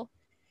minimal.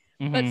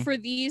 Mm-hmm. But for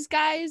these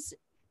guys,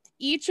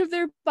 each of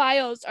their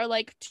bios are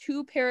like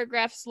 2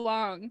 paragraphs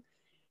long.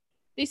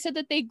 They said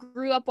that they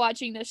grew up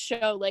watching this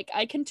show. Like,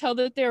 I can tell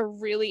that they're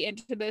really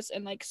into this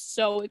and like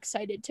so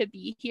excited to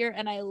be here.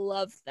 And I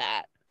love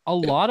that. A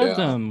lot of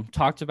them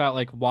talked about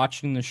like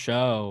watching the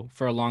show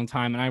for a long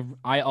time. And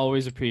I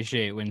always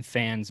appreciate when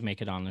fans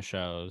make it on the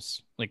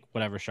shows, like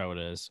whatever show it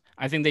is.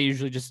 I think they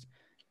usually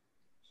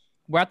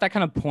we're at that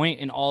kind of point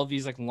in all of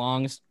these like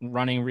long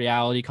running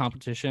reality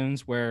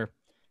competitions where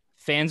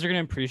fans are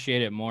going to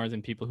appreciate it more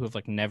than people who have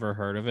like never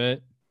heard of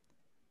it.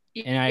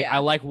 And I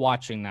like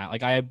watching that.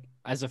 Like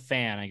as a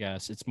fan, I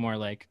guess it's more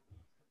like,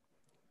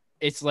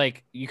 it's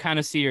like you kind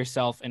of see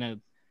yourself in a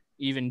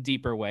even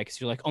deeper way because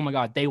you're like, oh my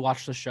God, they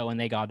watched the show and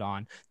they got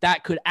on.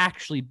 That could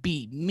actually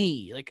be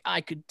me. Like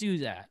I could do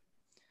that.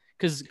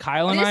 Because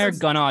Kyle and I are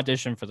gonna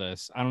audition for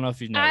this. I don't know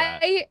if you know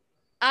that.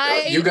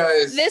 You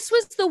guys, this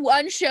was the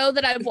one show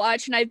that I've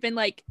watched and I've been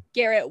like,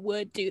 Garrett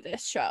would do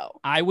this show.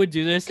 I would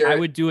do this. Garrett, I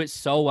would do it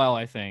so well,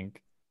 I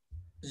think.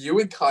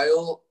 You and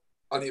Kyle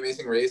on The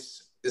Amazing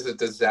Race is a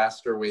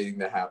disaster waiting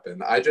to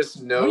happen. I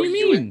just know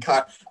you and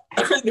Kyle.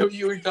 I know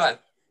you and Kyle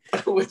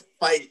would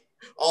fight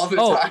all the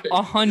time.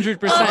 100%.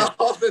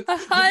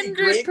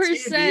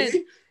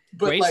 100%.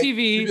 Great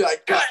TV. You'd be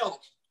like,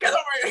 Kyle, get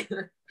over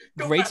here.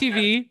 Great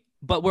TV.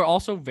 But we're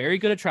also very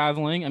good at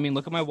traveling. I mean,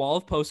 look at my wall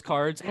of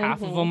postcards.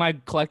 Half of them I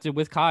collected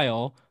with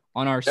Kyle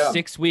on our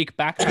 6-week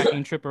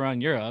backpacking trip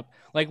around Europe.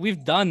 Like,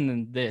 we've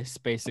done this,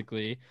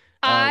 basically,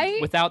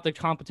 without the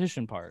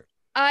competition part.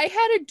 I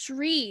had a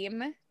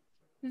dream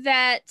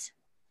that,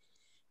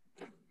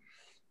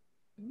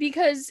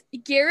 because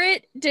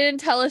Garrett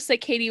didn't tell us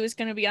that Katie was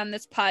going to be on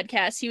this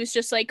podcast. He was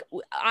just like,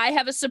 I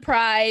have a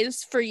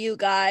surprise for you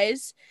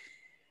guys.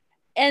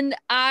 And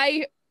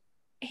I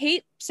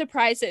hate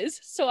surprises,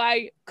 so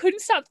I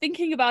couldn't stop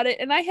thinking about it,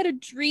 and I had a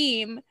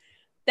dream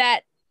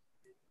that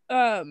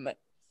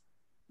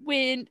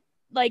when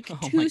like Oh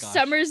my 2 gosh.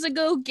 summers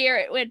ago,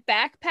 Garrett went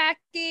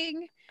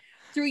backpacking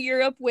through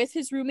Europe with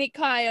his roommate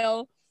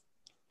Kyle,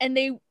 and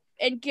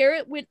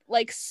Garrett went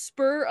like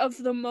spur of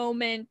the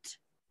moment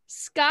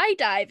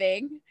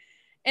skydiving.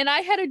 And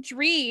I had a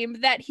dream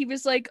that he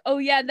was like, oh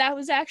yeah, that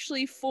was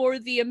actually for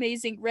The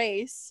Amazing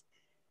Race.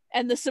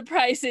 And the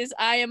surprise is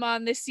I am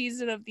on this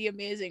season of The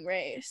Amazing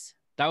Race.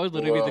 That would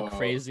literally be the Whoa.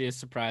 craziest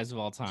surprise of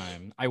all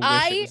time. I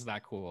wish it was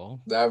that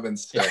cool. That would have been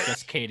sick. It's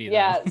just Katie, though.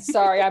 Yeah,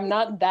 sorry, I'm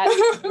not that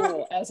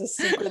cool as a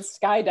secret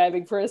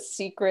skydiving for a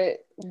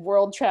secret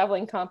world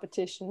traveling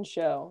competition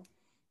show.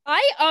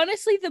 I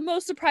honestly, the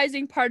most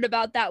surprising part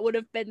about that would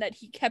have been that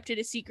he kept it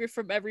a secret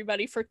from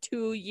everybody for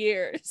 2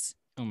 years.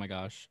 Oh my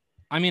gosh.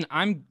 I mean,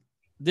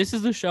 this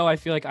is the show I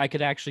feel like I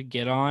could actually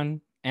get on,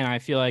 and I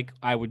feel like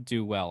I would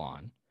do well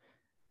on.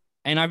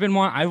 And I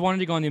wanted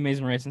to go on The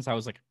Amazing Race since I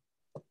was like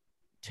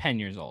 10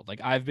 years old.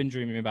 Like, I've been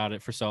dreaming about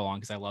it for so long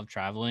because I love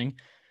traveling.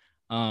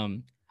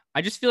 I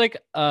just feel like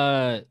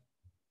a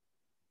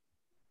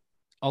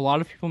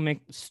lot of people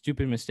make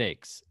stupid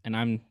mistakes, and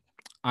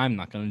I'm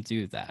not gonna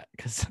do that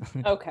because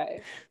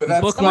Okay. But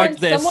that's bookmark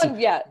this.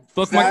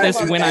 Bookmark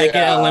this when I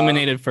get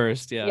eliminated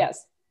first. Yeah.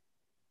 Yes.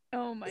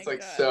 Oh my it's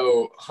like god.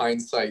 so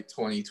hindsight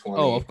 2020.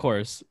 Oh, of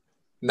course.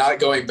 Not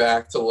going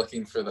back to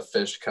looking for the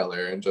fish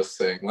color and just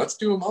saying, let's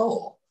do them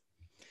all.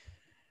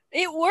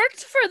 It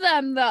worked for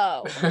them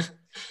though.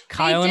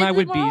 Kyle and did I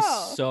would them be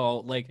all. so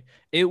like,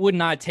 it would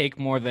not take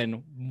more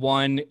than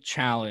one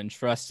challenge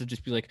for us to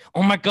just be like,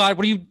 oh my god,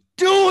 what are you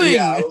doing?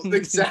 Yeah,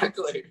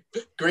 exactly.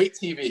 Great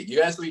TV. You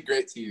guys would be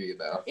great TV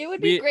though. It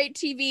would be great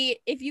TV.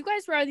 If you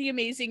guys were on The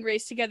Amazing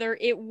Race together,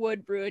 it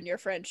would ruin your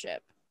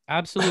friendship.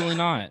 Absolutely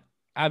not.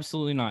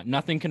 Absolutely not.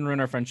 Nothing can ruin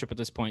our friendship at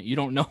this point. You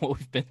don't know what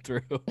we've been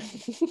through.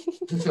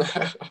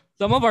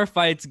 Some of our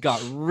fights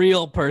got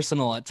real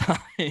personal at times.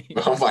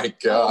 Oh my Oh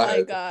god.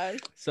 my god.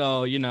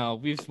 So,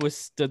 we've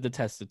withstood the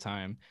test of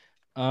time.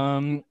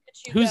 Let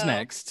you Who's go.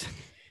 next?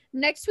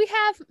 Next we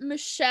have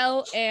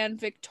Michelle and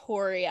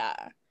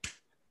Victoria.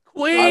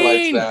 Queen! I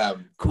like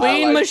them. Queen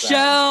I like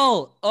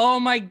Michelle! Oh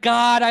my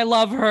god, I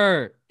love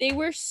her. They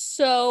were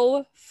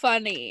so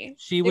funny.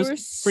 She They was were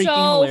freaking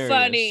so hilarious.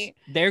 funny.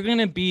 They're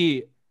gonna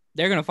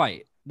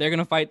fight. They're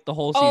gonna fight the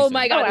whole season. Oh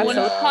my god, Oh,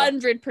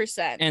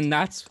 100%. And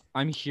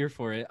I'm here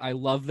for it. I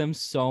love them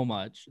so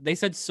much. They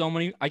said so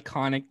many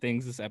iconic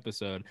things this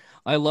episode.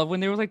 I love when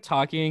they were like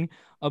talking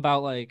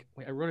about like,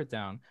 wait, I wrote it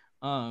down.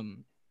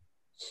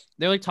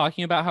 They're like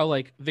talking about how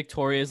like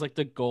Victoria is like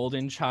the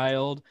golden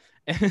child.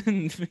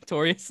 And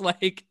Victoria's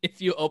like,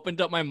 if you opened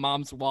up my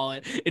mom's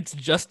wallet, it's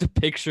just a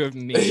picture of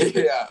me.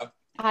 them. Yeah.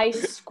 I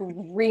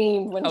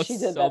screamed when That was she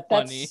did so that.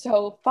 funny. That's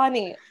so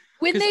funny.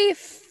 When 'Cause- they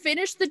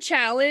finished the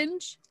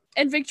challenge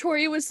and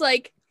Victoria was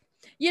like,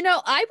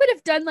 I would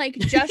have done like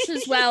just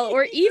as well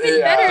or even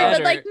Yeah. better, but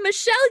Better. like,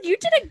 Michelle, you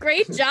did a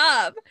great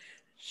job.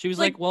 She was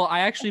Like- like, well,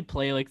 I actually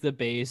play like the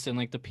bass and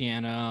like the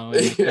piano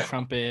and like, the Yeah.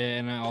 trumpet,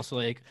 and I also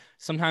like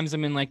sometimes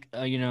I'm in like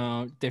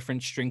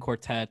different string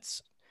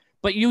quartets.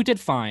 But you did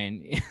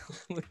fine.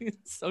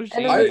 It's so And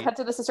shady. then we cut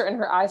to the sister and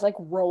her eyes like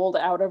rolled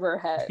out of her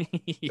head.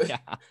 Yeah.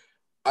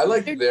 I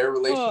like They're- their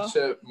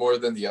relationship more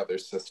than the other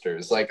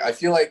sisters. Like, I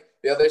feel like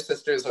the other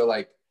sisters are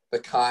like the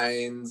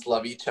kinds,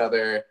 love each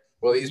other.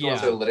 Well, these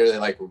ones Yeah. are literally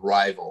like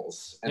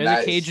rivals. And They're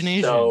the that is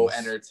Cajun so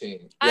Asians.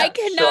 entertaining. I Yeah,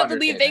 cannot so believe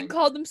they entertaining.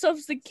 called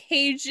themselves the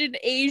Cajun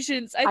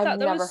Asians. I I've thought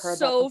that never was heard that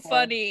so before.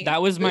 funny.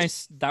 That was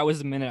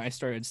the minute I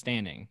started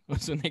standing.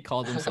 Was when they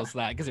called themselves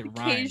that because it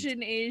rhymed.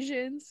 Cajun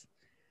Asians.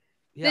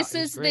 Yeah, This it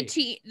was is the great.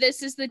 team.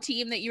 This is the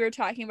team that you were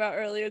talking about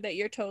earlier that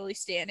you're totally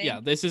standing. Yeah,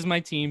 this is my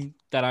team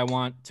that I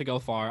want to go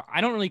far. I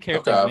don't really care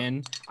if they Okay.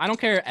 win. I don't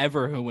care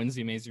ever who wins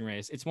the Amazing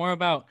Race. It's more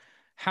about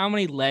how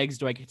many legs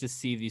do I get to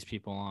see these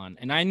people on.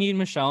 And I need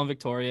Michelle and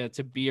Victoria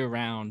to be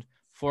around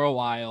for a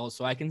while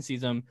so I can see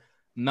them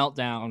melt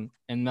down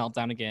and melt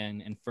down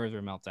again and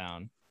further melt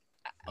down.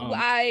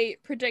 I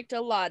predict a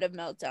lot of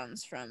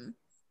meltdowns from.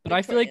 But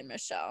I feel Victoria like and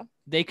Michelle.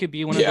 they could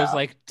be one of Yeah. those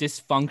like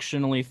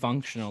dysfunctionally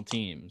functional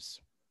teams.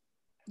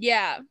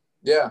 Yeah.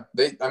 Yeah,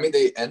 they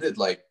ended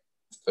like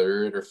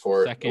third or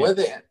fourth. Second. What did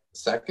they end?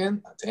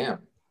 Second? Oh, damn.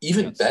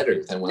 Even That's better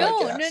second. than what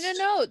No, I no, guessed.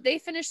 no. They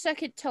finished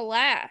second to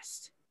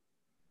last.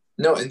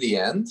 No, in the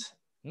end?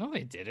 No,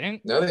 they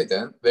didn't. No, they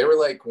didn't. They were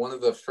like one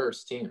of the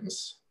first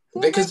teams. Who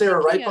am I Because they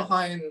were right thinking of?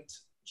 behind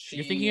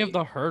You're thinking of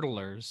the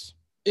hurdlers.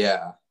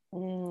 Yeah.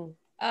 Mm,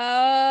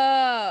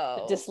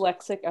 Oh.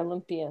 dyslexic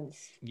Olympians.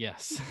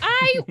 Yes.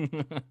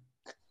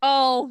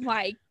 Oh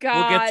my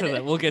god.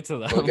 We'll get to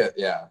them. We'll get,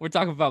 yeah. We're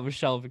talking about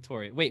Michelle and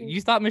Victoria. Wait,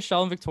 you thought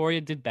Michelle and Victoria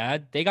did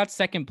bad? They got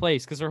second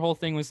place because their whole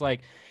thing was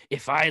like,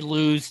 if I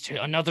lose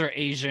to another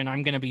Asian,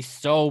 I'm gonna be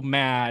so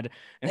mad.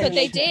 And But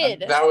they she- did.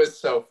 That was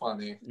so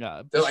funny.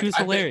 Yeah, They're but like, she was "I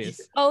bet hilarious.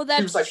 he-" Oh, that's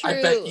He was like, true.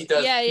 I bet he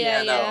does yeah,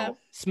 piano. yeah.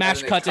 Smash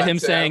And then cut to it him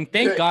cuts saying, out.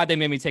 "Thank God they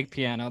made me take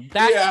piano."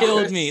 That Yeah,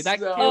 killed it me. was That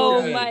so killed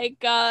Oh me. my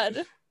god.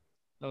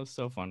 That was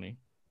so funny.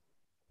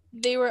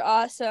 They were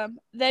awesome.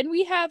 Then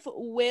we have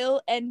Will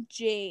and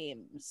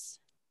James.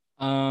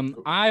 I've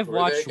Who are they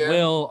watched again?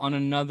 Will on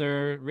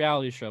another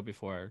reality show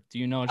before. Do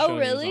you know what Oh, show he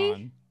really? was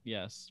on?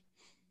 Yes.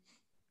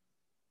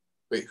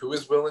 Wait, who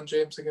is Will and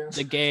James again?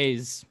 The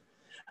gays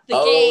The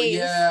Oh gays.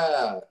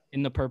 yeah,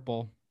 in the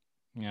purple.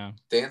 Yeah.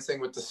 Dancing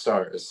with the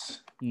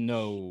Stars.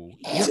 No.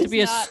 You have to be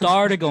a It's not.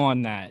 star to go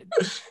on that.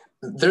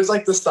 There's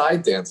like the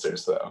side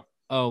dancers though.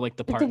 Oh, like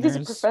the I think he's a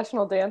partners?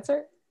 professional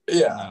dancer.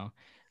 Yeah. No.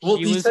 Well,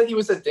 He he was- said he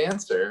was a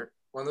dancer.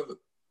 One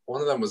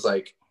of them was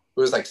like, it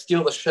was like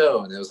steal the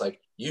show, and it was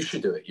like, you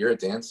should do it. You're a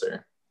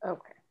dancer.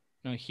 Okay.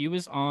 No, he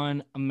was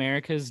on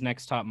America's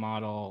Next Top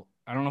Model.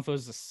 I don't know if it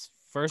was the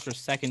first or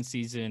second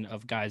season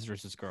of Guys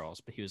versus Girls,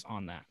 but he was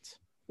on that.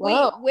 Wait,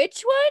 Whoa.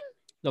 which one?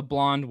 The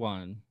blonde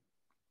one.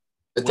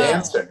 The Wow.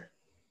 dancer.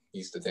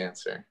 He's the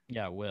dancer.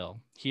 Yeah,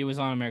 Will. He was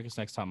on America's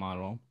Next Top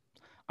Model.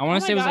 I want Oh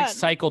to my say it was like God.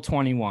 Cycle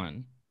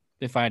 21,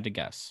 if I had to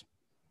guess.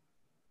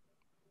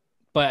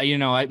 But, you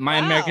know, my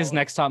Wow. America's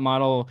Next Top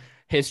Model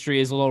history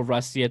is a little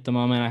rusty at the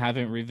moment. I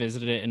haven't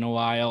revisited it in a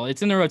while.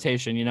 It's in the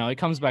rotation, you know. It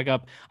comes back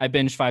up. I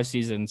binged 5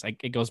 seasons.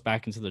 It goes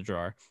back into the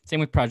drawer. Same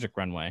with Project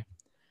Runway.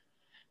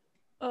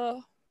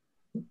 Oh,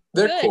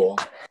 They're Good. cool.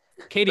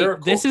 Katie, They're a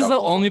cool this is the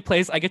couple. only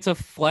place I get to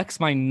flex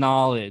my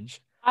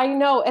knowledge. I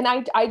know, and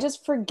I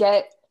just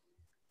forget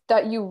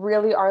that you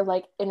really are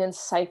like an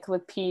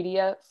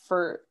encyclopedia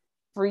for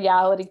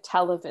reality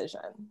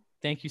television.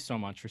 Thank you so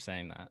much for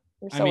saying that.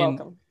 You're I so mean,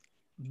 welcome.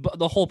 But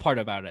the whole part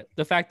about it,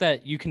 the fact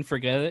that you can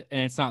forget it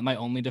and it's not my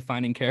only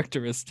defining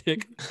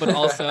characteristic, but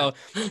also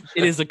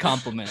it is a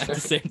compliment at the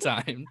same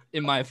time,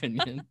 in my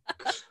opinion.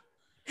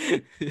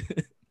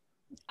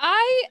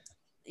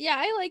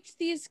 I liked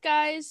these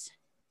guys.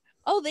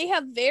 Oh, they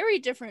have very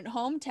different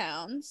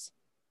hometowns.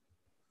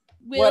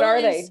 What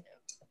are they?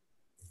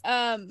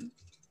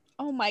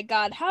 Oh my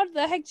God, how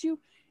the heck do you?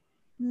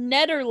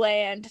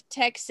 Nederland,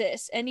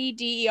 Texas,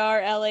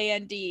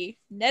 Nederland,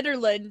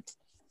 Nederland,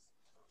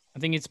 I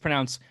think it's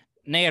pronounced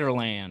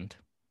Nederland.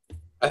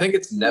 I think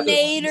it's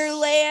Netherlands.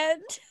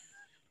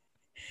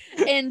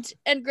 Nederland,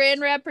 and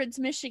Grand Rapids,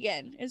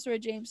 Michigan is where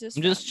James is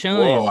I'm from. just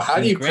chilling. Whoa, how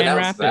do in you Grand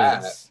pronounce that?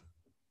 Rapids.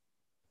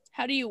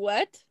 How do you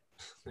what?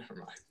 Never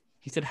mind.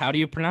 He said, "How do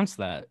you pronounce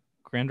that?"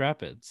 Grand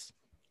Rapids.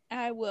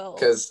 I will.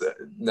 Because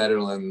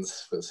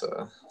Netherlands was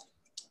a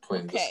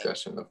point of Okay.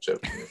 discussion of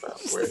joking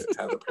about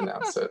how to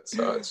pronounce it.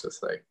 So it's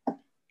just like,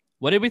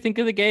 What did we think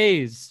of the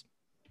gays?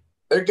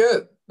 they're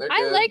good. They're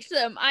I good. liked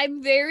them.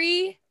 I'm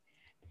very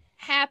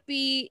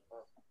happy.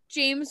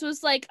 James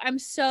was like, I'm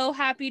so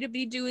happy to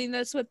be doing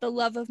this with the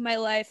love of my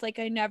life. Like,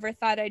 I never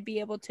thought I'd be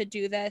able to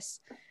do this.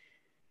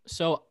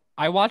 So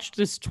I watched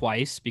this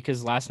twice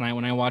because last night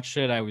when I watched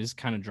it, I was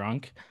kind of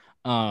drunk.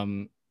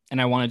 And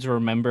I wanted to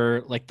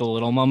remember like the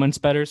little moments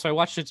better. So I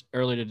watched it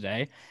earlier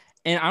today.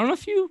 And I don't know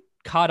if you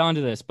caught on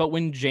to this, but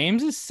when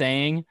James is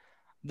saying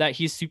that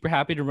he's super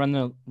happy to run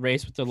the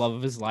race with the love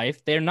of his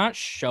life, they're not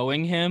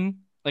showing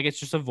him like it's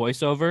just a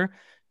voiceover.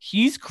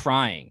 He's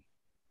crying.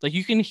 Like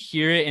you can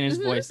hear it in his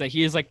Mhm. voice that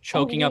he is like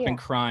choking up yeah. and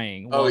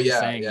crying while Oh he's yeah,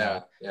 saying yeah,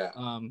 that.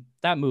 yeah,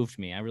 That moved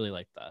me. I really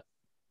liked that.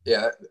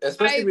 yeah.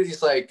 Especially I- when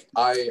he's like,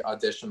 I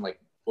auditioned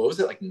like, what was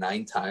it, like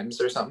 9 times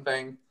or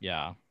something,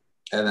 Yeah.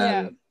 and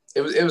then it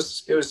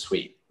was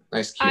sweet,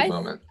 nice cute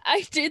moment.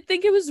 I did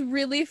think it was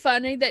really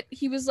funny that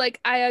he was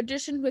like, I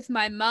auditioned with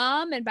my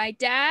mom and my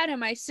dad and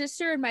my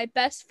sister and my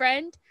best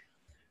friend.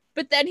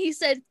 But then he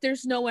said,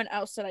 there's no one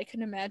else that I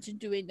can imagine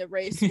doing the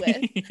race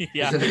with.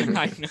 Yeah,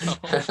 I know.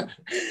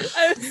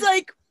 I was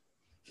like,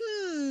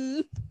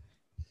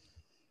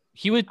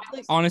 He would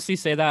Like- honestly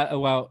say that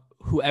about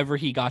whoever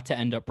he got to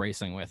end up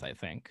racing with, I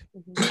think.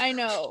 I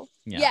know.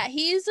 Yeah. Yeah,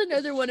 he's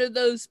another one of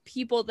those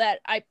people that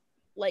I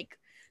like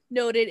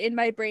noted in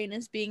my brain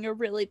as being a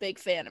really big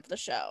fan of the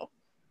show,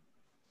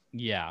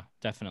 Yeah,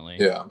 definitely.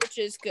 Yeah. which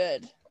is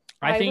good.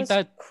 I think was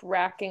that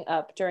cracking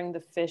up during the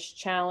fish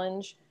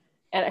challenge,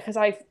 and because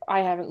I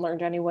haven't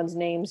learned anyone's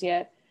names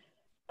yet,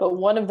 but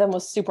one of them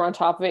was super on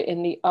top of it,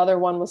 and the other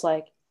one was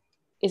like,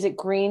 "Is it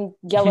green,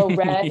 yellow,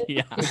 red,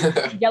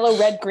 yeah. yellow,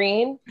 red,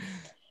 green?"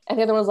 And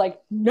the other one was like,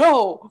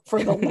 "No,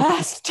 for the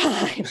last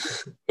time."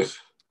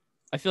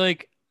 I feel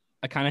like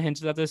I kind of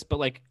hinted at this, but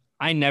like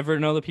I never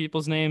know the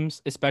people's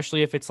names,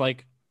 especially if it's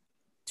like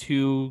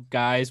two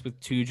guys with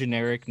two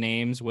generic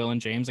names, Will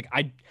and James.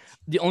 Like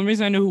the only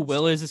reason I know who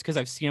Will is because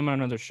I've seen him on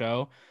another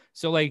show.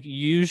 So like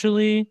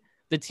usually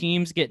the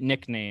teams get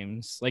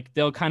nicknames. Like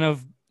they'll kind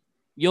of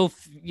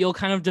you'll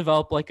kind of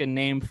develop like a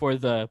name for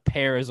the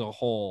pair as a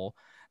whole.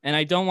 And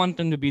I don't want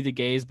them to be the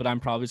gays, but I'm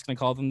probably just gonna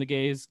call them the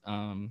gays.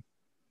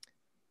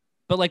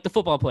 But like the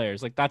football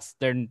players, like that's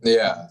their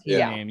Yeah, team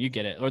yeah. name. You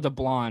get it. Or the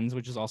Blondes,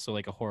 which is also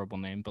like a horrible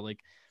name, but like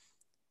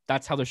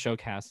that's how the show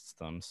casts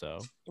them. So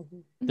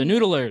the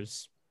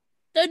Noodlers.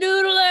 The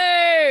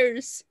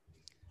Noodlers.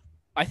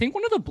 I think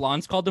one of the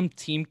blondes called them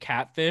Team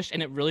Catfish,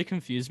 and it really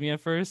confused me at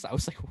first. I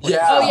was like, what?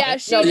 Yeah. Oh yeah,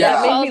 she No, did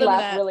that call made me them laugh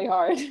that. really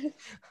hard.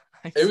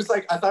 It was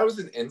like, I thought it was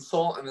an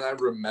insult, and then I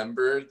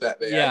remembered that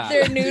they Yeah.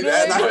 They're actually do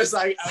that, and I noodlers? was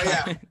like, oh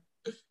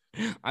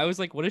yeah. I was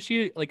like, what is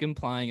she like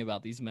implying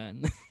about these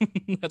men?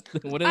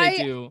 What do I-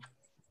 they do?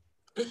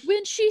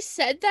 When she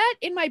said that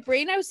in my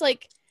brain, I was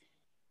like,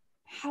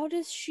 how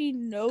does she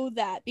know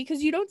that?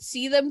 Because you don't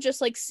see them just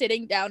like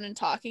sitting down and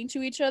talking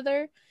to each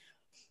other.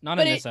 Not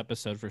but in it- this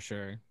episode for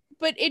sure.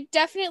 but it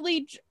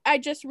definitely, I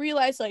just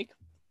realized like,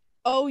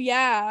 oh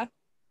yeah,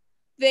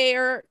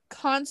 they're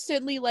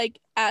constantly like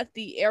at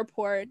the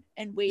airport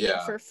and waiting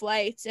for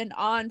flights and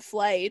on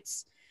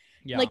flights.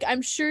 Yeah. Like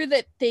I'm sure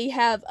that they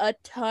have a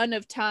ton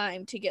of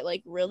time to get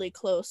like really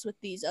close with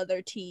these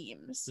other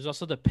teams. There's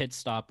also the pit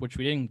stop, which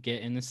we didn't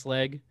get in this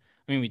leg.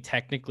 I mean,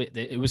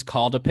 it was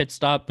called a pit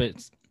stop, but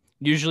it's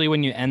usually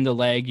when you end the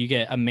leg, you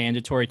get a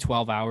mandatory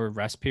 12-hour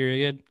rest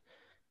period.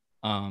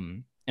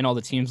 And all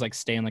the teams like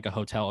stay in like a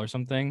hotel or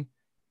something.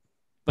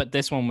 But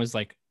this one was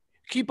like,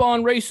 keep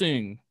on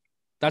racing.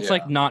 That's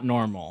like not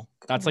normal.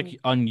 That's like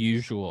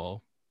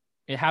unusual.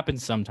 It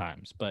happens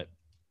sometimes, but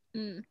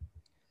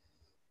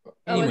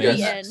anyway, at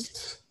the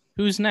end.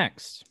 Who's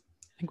next?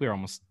 I think we're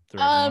almost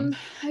through.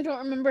 I don't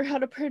remember how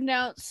to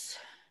pronounce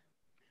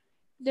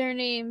their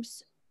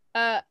names.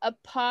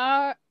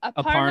 Aparna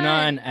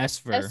and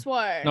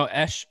Esvar. No,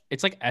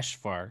 it's like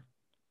Eshvar.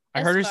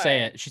 I heard her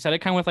say it. She said it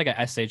kind of with like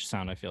a SH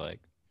sound, I feel like.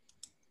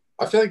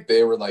 I feel like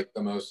they were like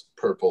the most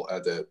purple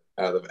edit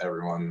out of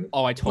everyone.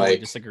 Oh, I totally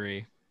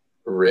disagree.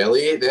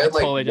 Really? They had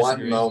like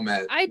one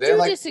moment. I do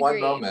disagree.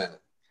 One moment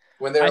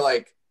when they're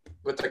like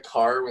with the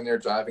car when they're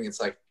driving.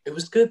 It's like it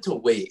was good to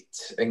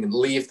wait and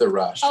leave the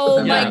rush. Oh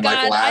but then my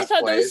god! I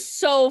thought that was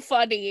so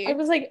funny. I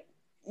was like,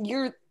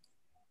 your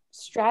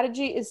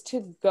strategy is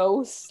to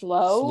go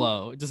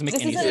slow. It doesn't make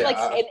any sense. This isn't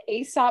like an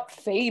Aesop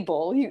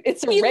fable.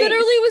 It's a race. He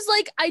literally was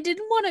like, I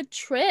didn't want to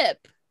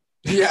trip.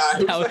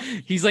 Yeah.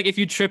 He's like, if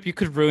you trip, you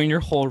could ruin your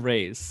whole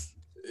race.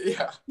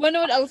 Yeah. Well,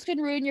 no one else can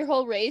ruin your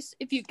whole race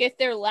if you get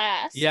there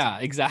last. Yeah,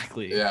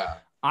 exactly. Yeah.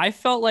 I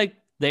felt like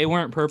they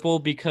weren't purple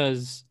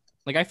because,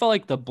 like, I felt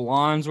like the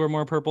blondes were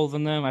more purple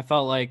than them. I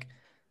felt like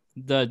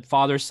the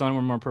father-son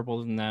were more purple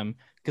than them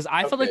because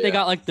I felt like they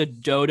got like the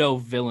Dodo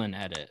villain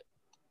edit.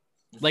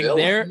 Like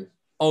they're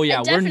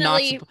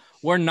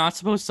we're not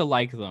supposed to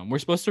like them. We're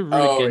supposed to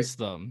root against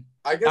them.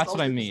 I guess that's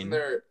what I mean. In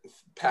their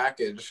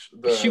package,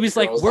 she was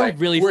like, "We're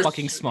really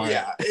fucking smart."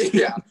 Yeah.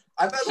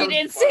 I thought she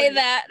didn't say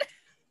that.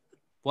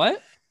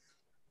 What?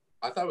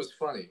 I thought it was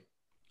funny.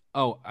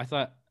 Oh, I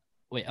thought.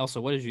 Wait, Elsa,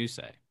 what did you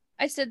say?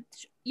 I said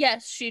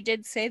yes. She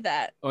did say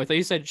that. Oh, I thought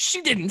you said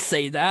she didn't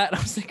say that. I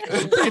was like,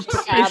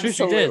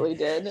 absolutely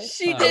did.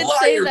 She did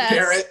say that.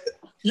 Parrot.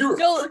 You're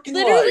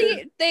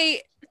literally liar.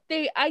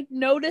 I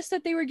noticed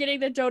that they were getting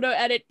the Dodo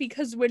edit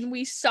because when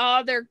we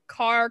saw their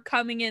car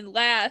coming in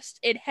last,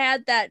 it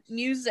had that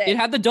music. It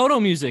had the Dodo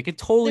music. It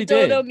totally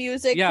did. Dodo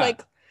music, yeah.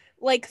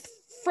 like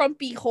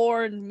frumpy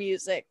horn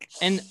music.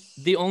 And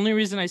the only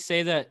reason I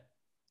say that,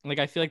 like,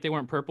 I feel like they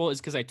weren't purple is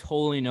because I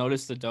totally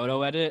noticed the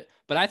Dodo edit,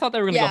 but I thought they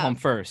were going to go home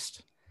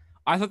first.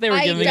 I thought they were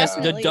giving us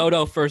the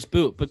Dodo first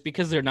boot, but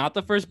because they're not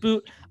the first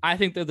boot, I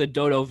think they're the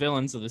Dodo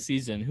villains of the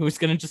season who's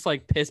going to just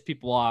like piss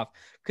people off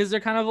because they're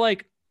kind of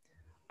like,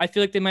 I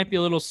feel like they might be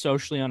a little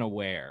socially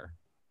unaware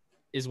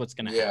is what's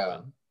going to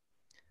happen.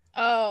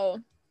 Oh.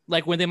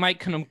 Like when they might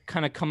kind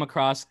of come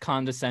across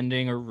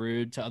condescending or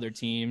rude to other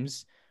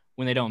teams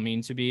when they don't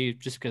mean to be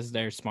just because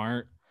they're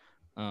smart.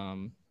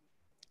 I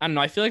don't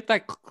know. I feel like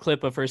that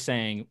clip of her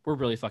saying we're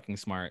really fucking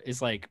smart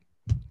is like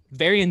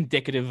very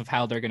indicative of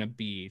how they're going to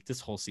be this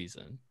whole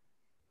season.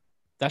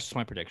 That's just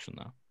my prediction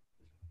though.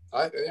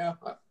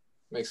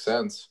 Makes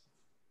sense.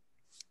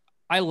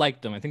 I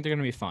liked them. I think they're going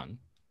to be fun.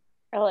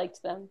 I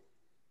liked them.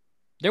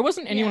 There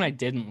wasn't anyone I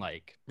didn't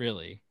like,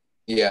 really.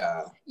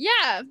 Yeah.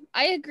 Yeah,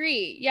 I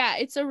agree. Yeah,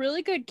 it's a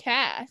really good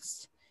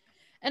cast.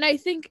 And I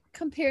think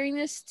comparing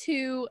this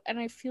to, and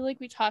I feel like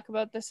we talk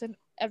about this in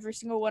every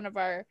single one of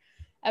our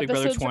episodes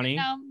Big Brother 20? Right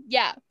now.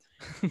 Yeah.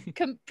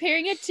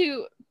 Comparing it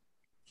to,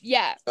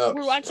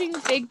 we're watching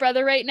Big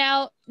Brother right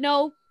now.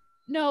 No,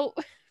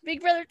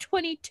 Big Brother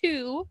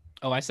 22.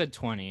 Oh, I said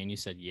 20 and you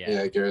said yeah.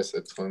 Yeah, Garrett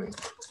said 20.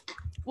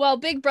 Well,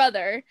 Big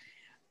Brother,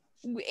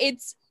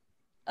 it's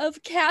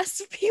of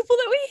cast of people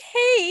that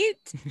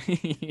we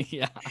hate.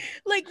 Yeah.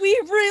 Like we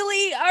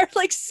really are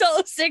like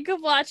so sick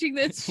of watching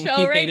this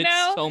show right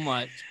now. So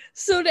much.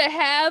 So to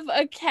have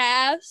a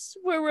cast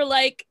where we're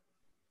like,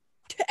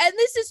 and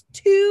this is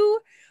two,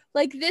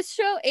 like this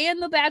show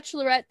and The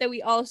Bachelorette that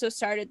we also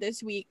started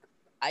this week.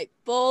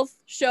 Both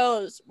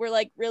shows we're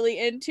like really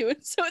into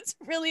it. So it's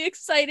really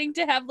exciting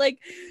to have like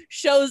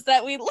shows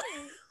that we like.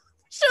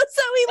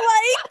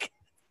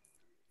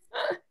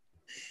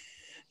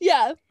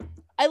 Yeah.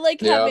 I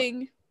like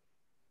having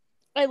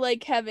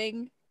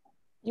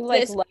you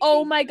like this.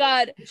 Oh my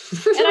god.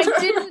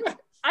 And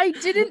I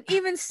didn't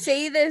even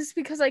say this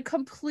because I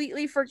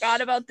completely forgot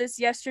about this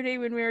yesterday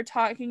when we were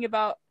talking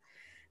about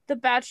The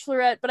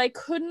Bachelorette, but I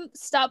couldn't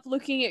stop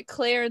looking at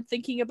Claire and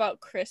thinking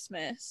about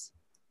Christmas.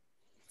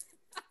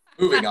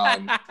 Moving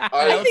on.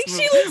 I think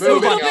she looks a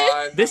little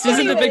bit. This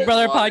isn't the Big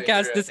Brother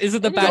podcast. This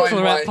isn't the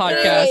Bachelorette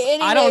podcast. Anyway,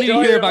 I don't need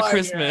to hear about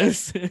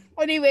Christmas.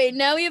 Anyway,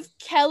 now we have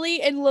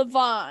Kelly and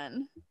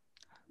Levon.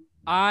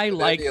 I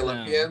like the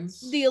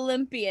Olympians. The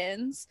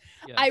Olympians.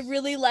 Yes. I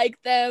really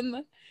like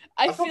them.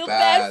 I feel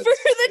bad for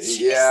her that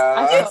she's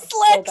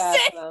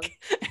dyslexic.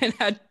 And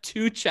had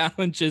 2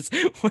 challenges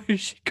where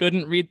she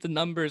couldn't read the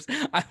numbers.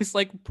 I was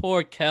like,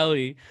 poor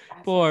Kelly.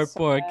 Poor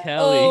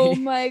Kelly. Oh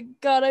my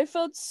god, I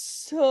felt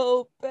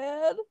so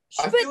bad.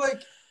 I feel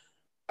like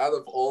out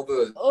of all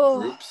the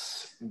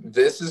groups,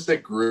 this is the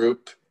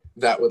group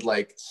that would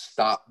like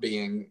stop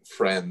being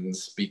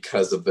friends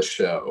because of the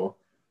show.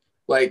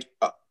 Like,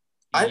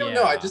 I don't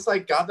know. I just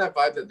like got that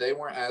vibe that they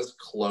weren't as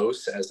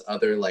close as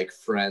other like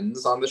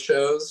friends on the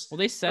shows. Well,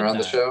 they said on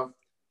the show.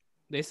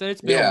 They said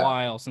it's been a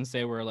while since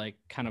they were like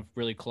kind of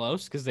really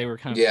close because they were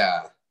kind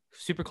of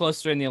super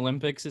close during the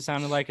Olympics, it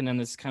sounded like, and then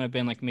it's kind of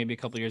been like maybe a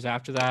couple years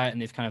after that,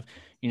 and they've kind of,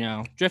 you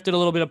know, drifted a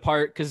little bit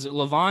apart because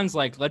Lavon's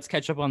like, let's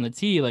catch up on the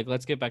tea, like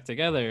let's get back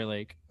together,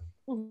 like.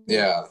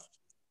 Yeah.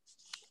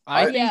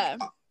 I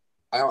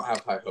don't have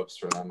high hopes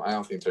for them. I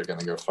don't think they're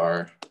gonna go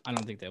far. I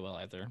don't think they will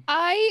either.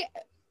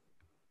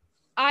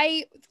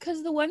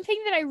 Because the one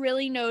thing that I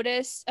really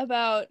noticed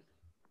about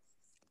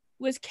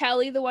was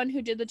Kelly, the one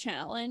who did the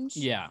challenge.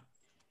 Yeah.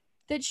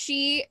 That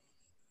she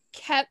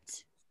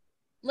kept,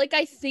 like,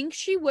 I think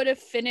she would have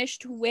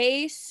finished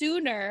way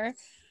sooner,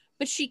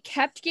 but she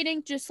kept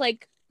getting just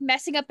like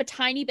messing up a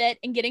tiny bit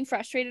and getting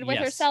frustrated with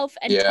herself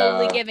and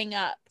totally giving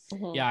up.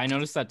 Yeah, I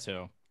noticed that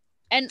too.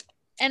 And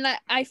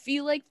I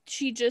feel like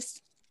she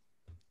just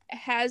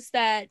has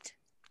that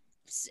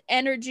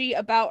energy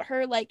about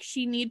her, like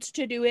she needs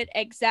to do it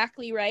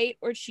exactly right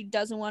or she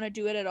doesn't want to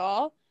do it at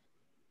all.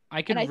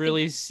 I could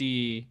really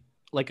see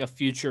like a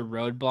future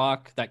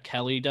roadblock that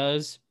Kelly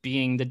does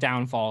being the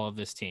downfall of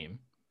this team.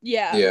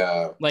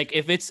 Yeah. Like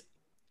if it's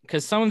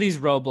because some of these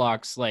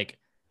roadblocks like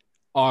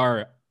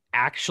are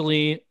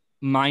actually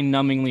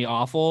mind-numbingly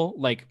awful.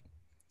 Like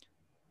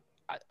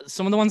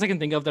some of the ones I can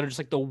think of that are just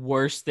like the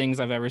worst things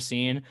I've ever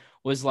seen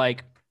was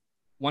like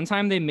one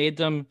time they made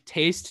them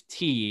taste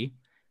tea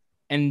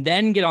and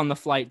then get on the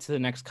flight to the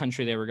next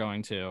country they were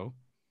going to.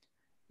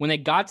 When they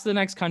got to the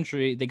next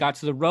country, they got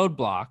to the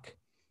roadblock,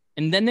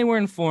 and then they were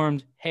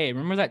informed, hey,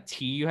 remember that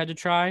tea you had to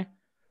try?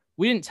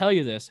 We didn't tell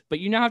you this, but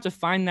you now have to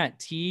find that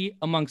tea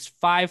amongst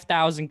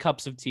 5,000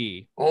 cups of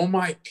tea. Oh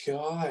my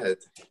God.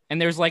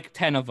 And there's like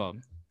 10 of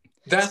them.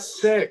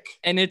 That's sick.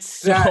 And it's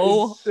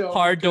so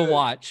hard to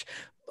watch.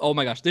 Oh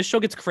my gosh, this show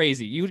gets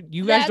crazy. You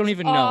guys don't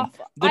even know.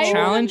 The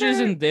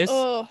challenges in this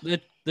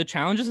the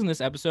challenges in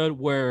this episode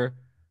were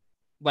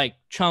like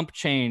chump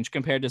change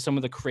compared to some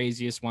of the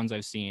craziest ones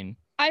I've seen.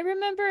 I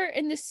remember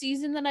in the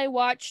season that I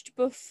watched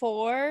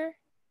before,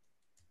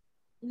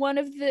 one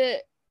of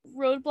the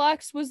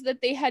roadblocks was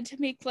that they had to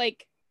make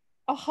like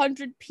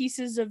 100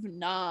 pieces of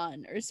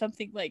naan or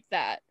something like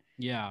that.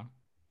 Yeah.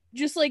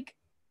 Just like,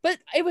 but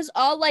it was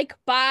all like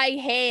by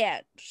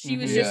hand. She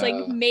was just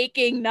like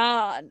making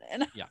naan,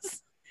 and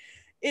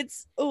it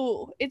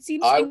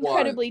seems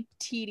incredibly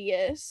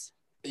tedious.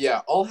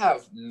 Yeah, I'll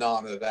have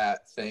none of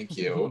that. Thank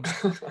you.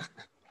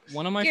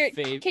 One of my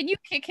favorite. Can you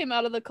kick him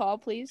out of the call,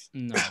 please?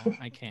 No,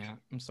 I can't.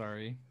 I'm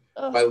sorry.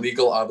 By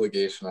legal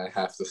obligation, I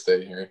have to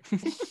stay here.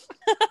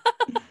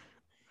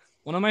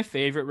 One of my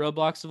favorite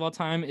roadblocks of all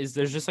time is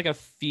there's just like a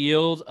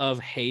field of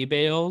hay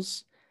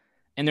bales,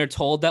 and they're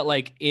told that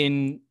like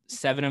in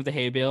 7 of the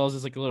hay bales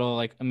is like a little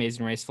like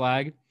Amazing Race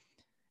flag,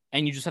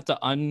 and you just have to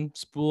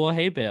unspool a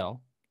hay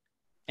bale.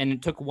 And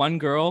it took one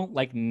girl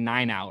like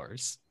 9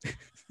 hours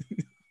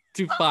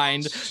to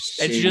find,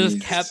 and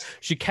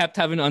she kept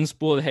having to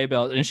unspool the hay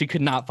bale, and she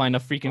could not find a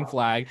freaking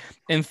flag.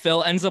 And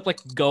Phil ends up like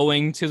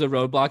going to the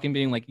roadblock and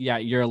being like, "Yeah,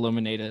 you're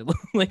eliminated.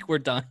 Like we're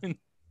done."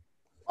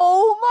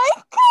 Oh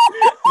my God!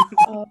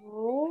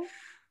 Oh,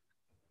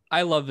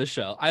 I love the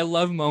show. I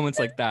love moments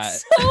like that.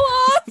 So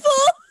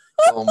awful.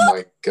 Oh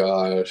my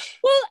gosh.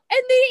 Well,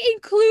 and they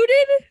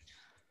included.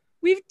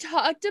 We've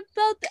talked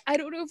about. I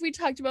don't know if we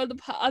talked about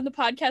on the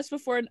podcast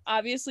before, and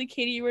obviously,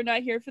 Katie, you were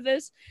not here for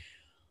this.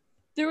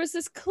 There was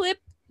this clip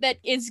that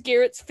is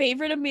Garrett's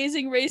favorite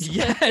Amazing Race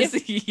clip. Yes.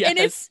 And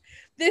it's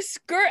this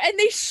skirt, and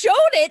they showed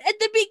it at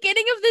the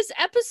beginning of this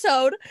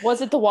episode.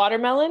 Was it the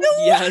watermelon?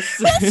 Yes.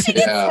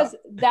 Because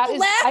that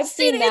is, I've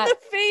seen that in the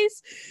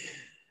face.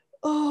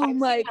 Oh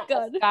my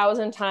God.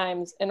 1,000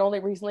 times, and only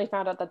recently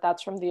found out that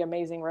that's from The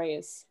Amazing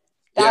Race.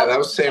 That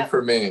was same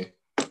for me.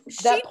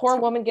 That poor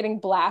woman getting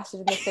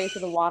blasted in the face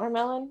with a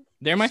watermelon.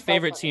 They're my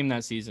favorite team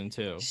that season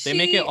too. They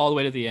make it all the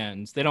way to the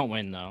end. They don't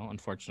win though,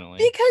 unfortunately.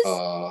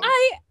 Because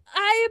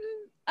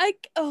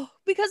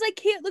because I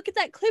can't look at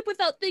that clip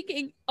without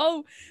thinking,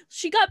 oh,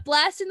 she got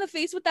blasted in the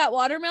face with that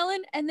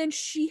watermelon, and then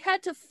she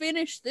had to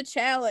finish the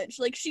challenge.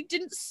 Like she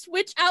didn't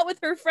switch out with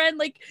her friend.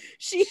 Like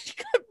she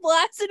got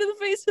blasted in the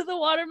face with a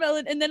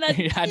watermelon, and then I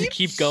had to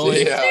keep going.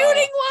 Shooting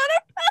watermelon.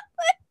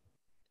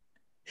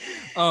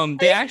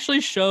 They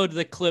actually showed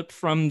the clip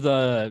from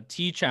the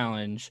tea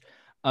challenge.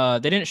 They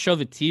didn't show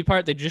the tea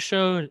part. They just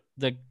showed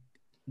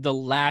the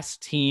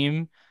last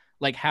team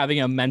like having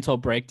a mental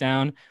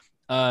breakdown.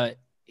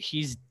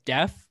 He's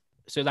deaf,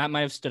 so that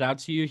might have stood out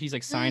to you. He's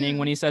like signing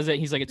when he says it.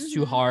 He's like, "It's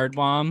too hard,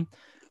 Mom."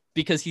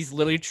 because he's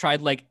literally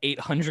tried like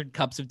 800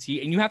 cups of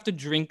tea, and you have to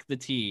drink the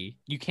tea.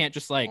 You can't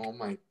just like Oh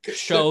my God.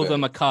 show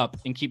them a cup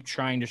and keep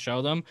trying to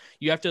show them.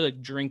 You have to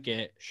like drink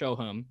it, show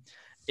him.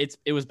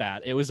 It was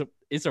bad.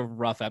 It's a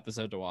rough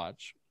episode to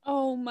watch.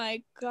 Oh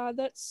my God,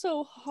 that's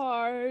so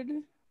hard.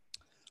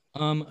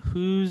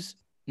 Who's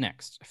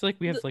next? I feel like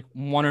we have like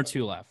one or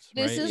two left.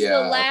 This right? is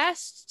Yeah. the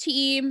last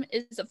team.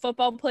 Is the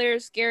football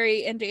players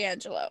Gary and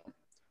D'Angelo.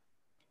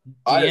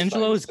 I have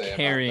D'Angelo is something to say about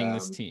carrying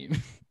this them.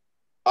 team.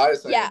 I have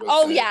something Yeah. to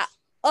Oh say. yeah.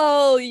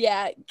 Oh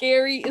yeah.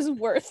 Gary is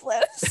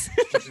worthless.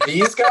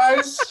 These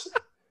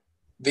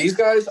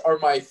guys are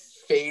my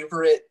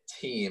favorite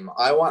team.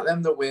 I want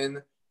them to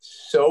win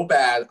so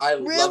bad. I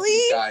love Really?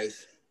 these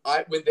guys.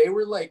 When they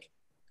were like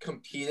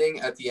competing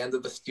at the end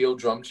of the Steel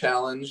Drum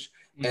Challenge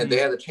and they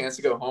had a chance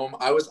to go home,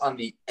 I was on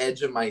the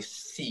edge of my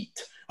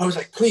seat. I was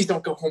like, please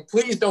don't go home.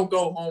 Please don't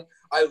go home.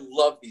 I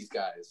love these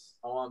guys.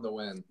 I want them to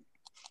win.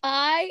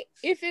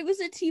 If it was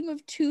a team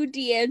of two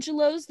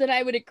D'Angelos, then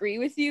I would agree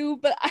with you,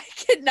 but I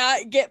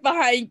cannot get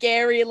behind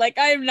Gary. Like,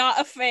 I am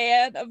not a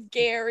fan of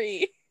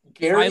Gary.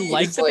 Gary I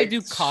like is that they like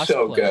do so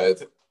cosplay.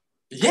 good.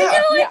 Yeah. I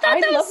know, Yeah, I thought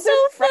I that love was their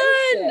so fun.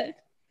 friendship.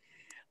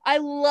 I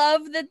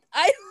love that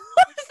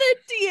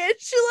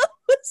D'Angelo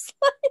was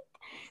like,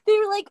 they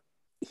were like,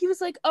 he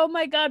was like, oh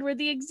my God, we're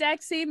the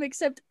exact same,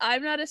 except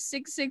I'm not a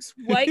 6'6"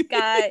 white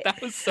guy.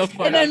 That was so And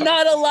funny. I'm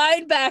not a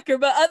linebacker,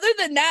 but other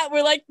than that,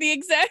 we're like the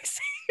exact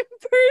same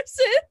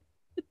person.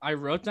 I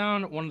wrote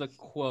down one of the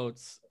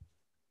quotes.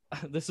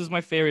 This is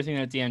my favorite thing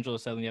that D'Angelo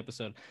said in the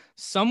episode.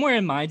 Somewhere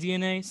in my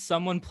DNA,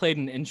 someone played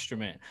an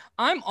instrument.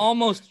 I'm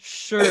almost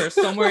sure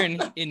somewhere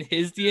in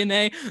his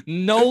DNA,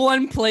 no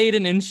one played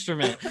an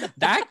instrument.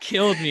 That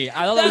killed me.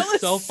 I thought that was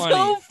so funny.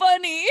 So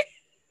funny.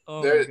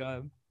 Oh They're- my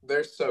God.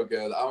 They're so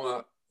good. I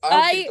don't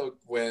think they'll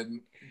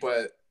win,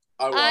 but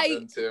I want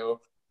them to.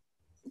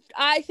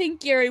 I think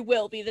Gary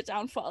will be the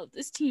downfall of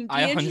this team.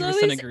 I D'Angelo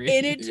 100% is agree.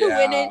 in it to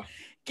win it.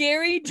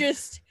 Gary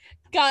just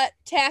got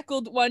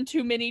tackled one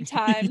too many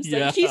times.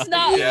 Yeah. Like, he's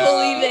not Yeah.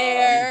 fully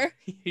there.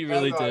 He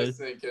really That's what I did. was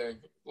thinking.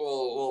 A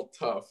little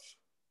tough.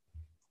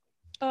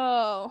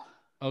 Oh.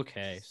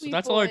 Okay, so Sweet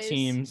that's all our boys.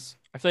 teams.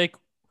 I feel like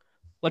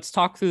let's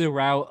talk through the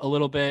route a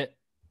little bit.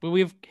 But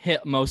we've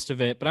hit most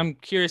of it. But I'm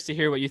curious to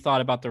hear what you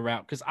thought about the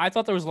route, because I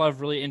thought there was a lot of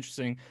really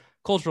interesting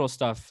cultural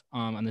stuff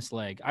on this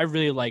leg. I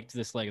really liked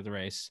this leg of the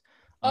race.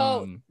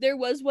 There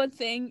was one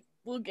thing.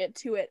 We'll get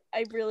to it.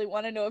 I really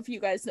want to know if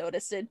you guys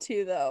noticed it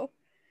too, though.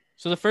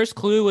 So the first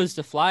clue was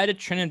to fly to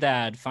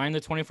Trinidad, find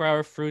the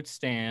 24-hour fruit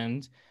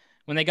stand.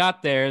 When they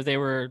got there,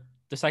 the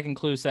second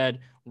clue said,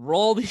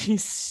 roll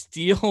these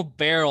steel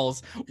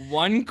barrels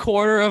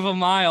 1/4 of a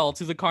mile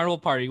to the carnival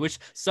party, which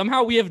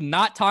somehow we have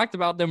not talked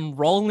about them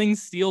rolling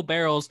steel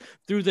barrels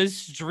through the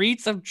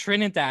streets of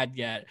Trinidad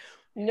yet.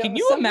 No, Can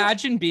you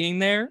imagine being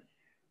there?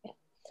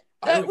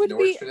 I That don't would even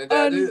know be where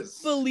Trinidad is.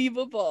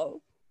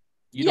 unbelievable.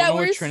 You don't know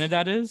where where's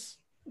Trinidad is?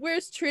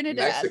 Where's Trinidad?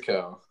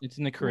 Mexico. It's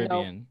in the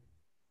Caribbean.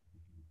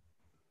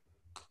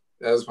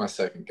 That was my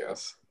second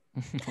guess.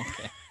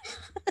 Okay.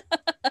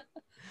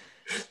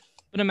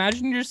 But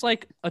imagine you're just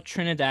like a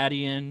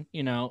Trinidadian,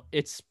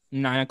 it's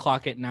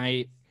 9:00 at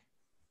night.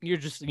 You're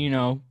just,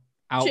 out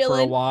for a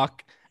Chilling.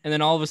 walk. And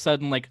then all of a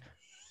sudden, like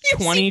You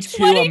see 22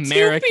 22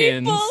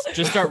 Americans people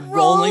just start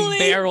rolling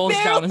barrels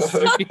down the down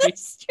street. the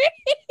street.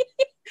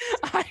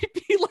 I'd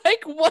be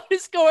like, what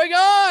is going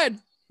on?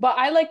 But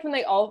I liked when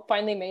they all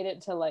finally made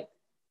it to like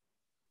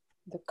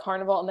the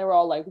carnival and they were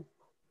all like,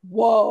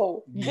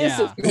 whoa, this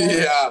Yeah. is cool.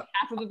 Yeah.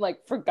 Half of them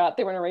like forgot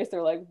they were in a race. They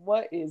were like,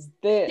 what is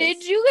this?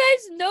 Did you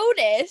guys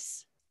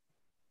notice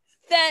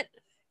that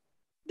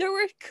there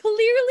were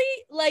clearly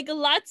like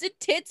lots of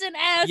tits and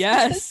ass?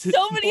 Yes. because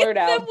so many Blurred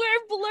of them out.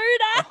 were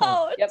blurred Uh-huh.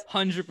 out. Yep.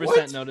 100%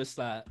 What? noticed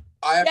that.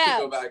 I have Yeah.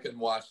 to go back and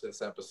watch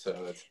this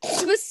episode.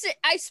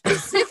 I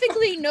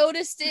specifically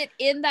noticed it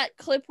in that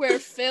clip where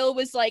Phil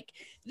was like,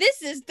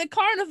 "This is the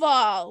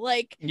carnival."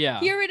 Like,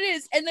 Yeah. here it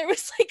is, and there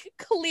was like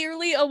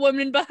clearly a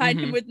woman behind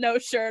him Mhm. with no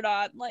shirt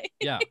on. Like,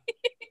 Yeah.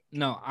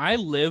 No, I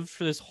lived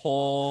for this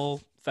whole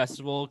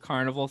festival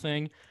carnival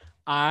thing.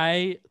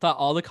 I thought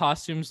all the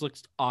costumes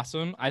looked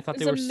awesome. I thought it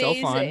they was were so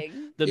fun.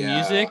 amazing. The Yeah.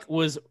 music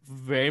was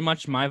very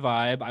much my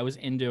vibe. I was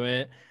into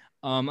it.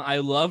 I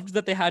loved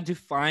that they had to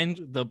find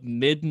the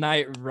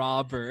midnight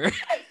robber.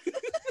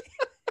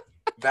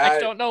 I That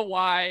don't know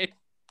why.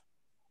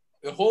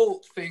 the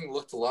whole thing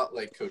looked a lot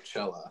like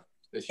Coachella,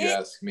 if you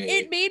ask me.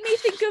 It made me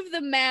think of the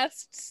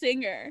Masked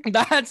Singer.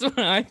 That's what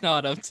I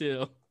thought of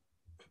too.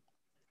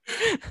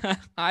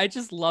 I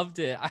just loved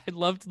it. I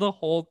loved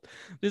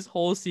this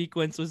whole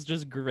sequence was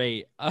just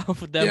great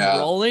of them Yeah.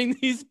 rolling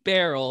these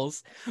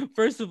barrels.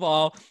 First of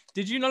all,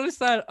 did you notice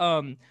that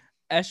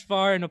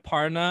Eshvar and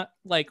Aparna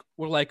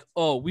were like,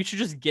 oh, we should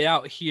just get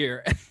out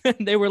here.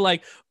 And they were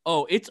like,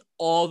 oh, it's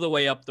all the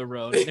way up the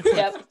road. And they were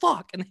like, Yep.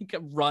 fuck. And they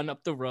could run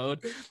up the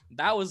road.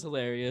 That was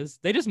hilarious.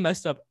 They just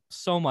messed up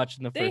so much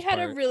in the They first had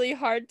part. a really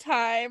hard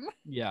time.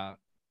 Yeah.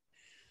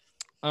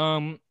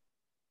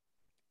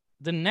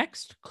 The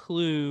next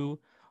clue.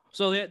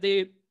 So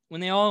they when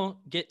they all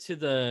get to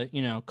the,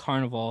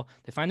 carnival,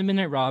 they find a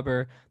midnight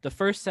robber. The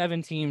first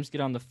 7 teams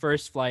get on the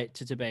first flight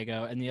to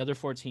Tobago, and the other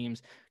 4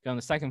 teams get on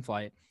the second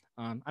flight.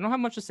 I don't have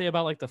much to say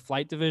about like the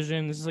flight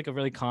division. This is like a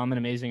really common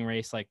Amazing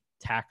Race like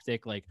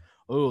tactic. Like,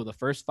 oh, the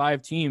first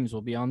 5 teams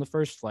will be on the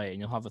first flight, and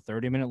you'll have a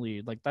 30-minute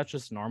lead. Like that's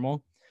just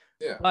normal.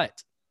 Yeah.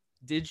 But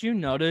did you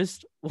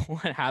notice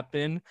what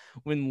happened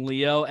when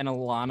Leo and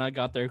Alana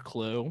got their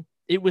clue?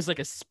 It was like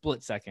a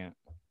split second.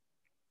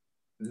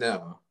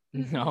 No.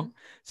 No.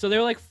 So they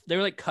were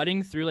like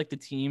cutting through like the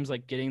teams,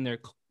 like getting their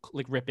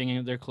like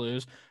ripping their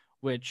clues,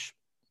 which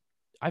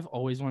I've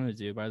always wanted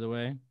to do, by the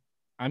way.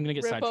 I'm gonna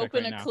get sidetracked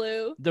right now.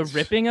 Clue. The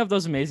ripping of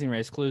those Amazing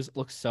Race clues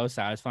looks so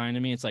satisfying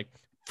to me. It's like,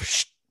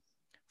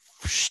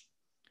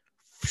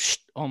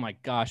 oh my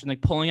gosh, and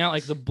like pulling out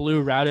like the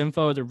blue route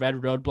info, or the red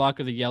roadblock,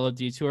 or the yellow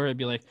detour. It'd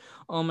be like,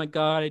 oh my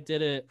god, I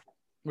did it.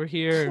 We're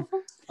here.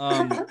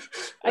 I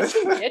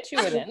can get you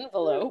an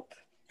envelope.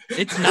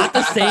 It's not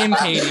the same,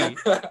 Katie.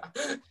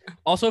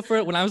 Also,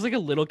 for when I was like a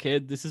little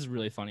kid, this is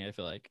really funny. I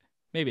feel like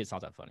maybe it's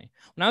not that funny.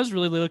 When I was a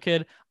really little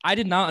kid, I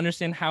did not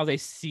understand how they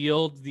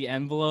sealed the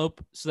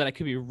envelope so that it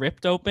could be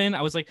ripped open.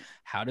 I was like,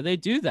 how do they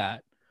do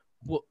that?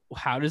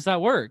 How does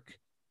that work?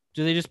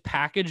 Do they just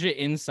package it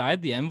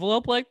inside the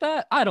envelope like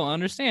that? I don't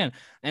understand.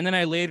 And then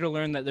I later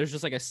learned that there's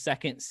just like a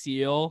second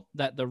seal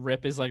that the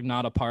rip is like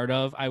not a part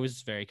of. I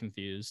was very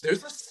confused.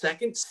 There's a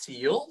second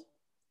seal?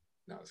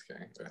 No, I was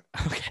kidding.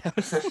 Okay.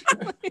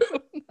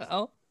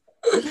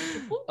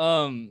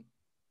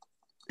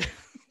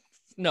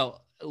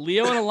 No,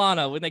 Leo and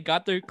Alana, when they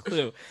got their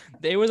clue,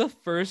 they were the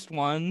first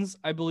ones,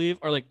 I believe,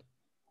 or like,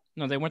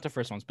 no, they weren't the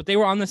first ones, but they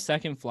were on the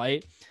second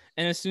flight.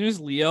 And as soon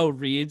as Leo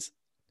reads,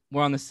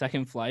 we're on the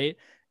second flight,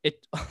 I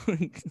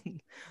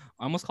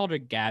almost called her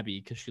Gabby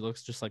because she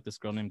looks just like this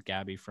girl named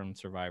Gabby from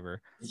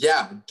Survivor.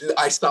 Yeah,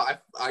 I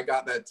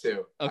got that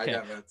too. Okay. I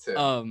got that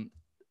too.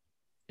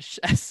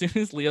 As soon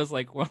as Leo's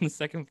like, we're on the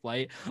second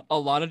flight,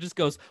 Alana just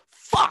goes,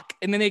 fuck,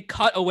 and then they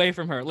cut away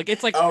from her. Like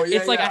it's like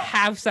a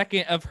half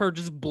second of her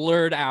just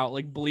blurred out,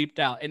 like bleeped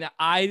out. And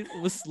I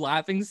was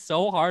laughing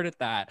so hard at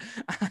that.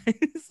 I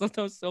thought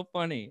that was so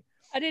funny.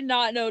 I did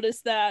not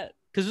notice that.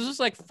 Because this was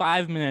like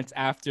 5 minutes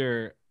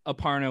after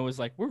Aparna was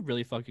like, we're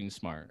really fucking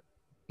smart.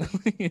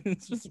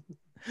 It's just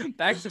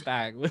back to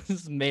back.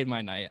 This made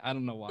my night. I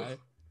don't know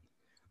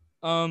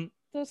why.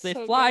 They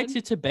fly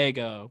to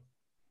Tobago.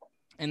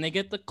 And they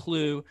get the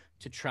clue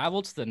to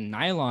travel to the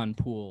nylon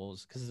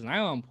pools, because the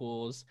nylon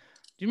pools.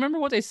 Do you remember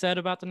what they said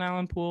about the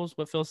nylon pools?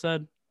 What Phil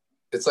said?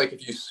 It's like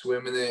if you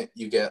swim in it,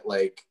 you get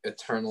like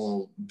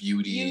eternal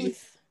beauty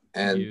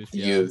and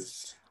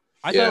youth.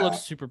 I thought it looked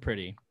super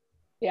pretty.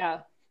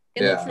 Yeah.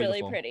 It looks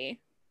really pretty.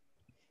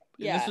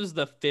 Yeah. This was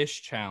the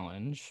fish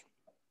challenge.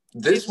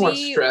 This one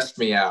stressed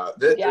me out.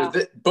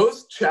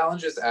 Both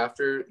challenges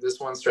after this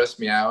one stressed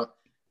me out.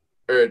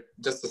 Or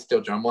just the steel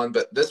drum one,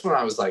 but this one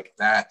I was like,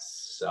 that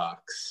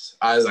sucks.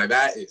 I was like,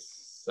 that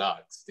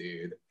sucks,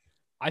 dude.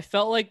 I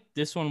felt like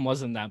this one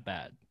wasn't that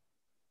bad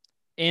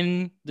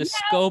in the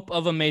scope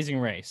of Amazing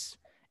Race.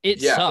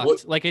 It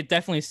sucked. Like it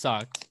definitely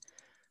sucked,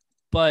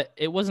 but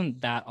it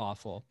wasn't that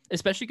awful,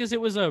 especially because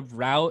it was a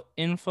route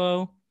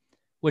info,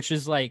 which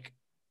is like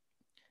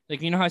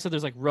you know how I said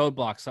there's like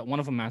roadblocks that one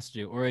of them has to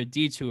do, or a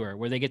detour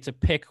where they get to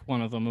pick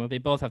one of them, or they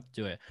both have to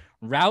do it.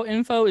 Route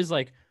info is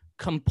like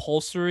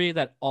compulsory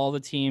that all the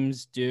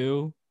teams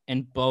do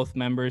and both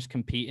members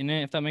compete in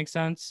it, if that makes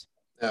sense.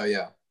 Oh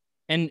yeah.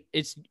 And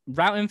it's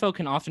route info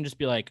can often just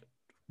be like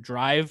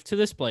drive to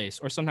this place,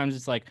 or sometimes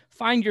it's like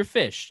find your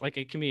fish. Like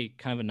it can be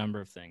kind of a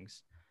number of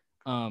things.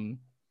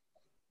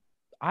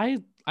 I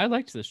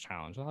liked this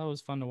challenge. I thought it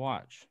was fun to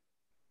watch.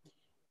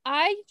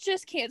 I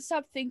just can't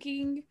stop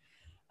thinking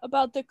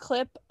about the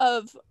clip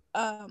of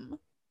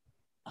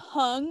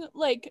Hung,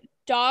 like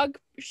dog,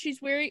 she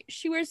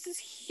wears this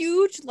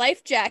huge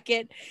life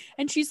jacket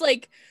and she's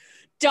like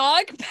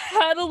dog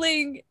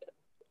paddling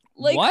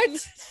like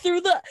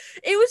through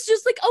it was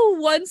just like a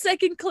 1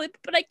 second clip,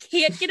 but I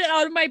can't get it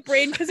out of my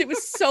brain because it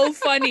was so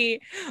funny.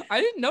 I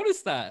didn't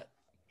notice that.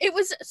 It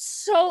was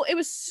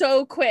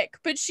so quick,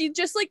 but she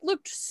just like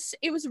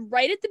it was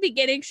right at the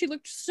beginning. She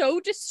looked so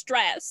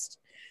distressed.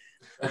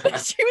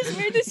 She was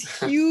wearing this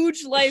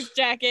huge life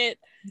jacket.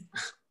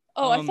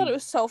 Oh, I thought it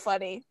was so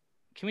funny.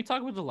 Can we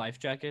talk about the life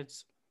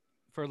jackets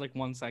for like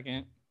 1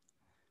 second?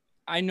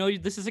 I know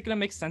this isn't going to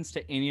make sense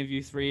to any of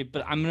you three,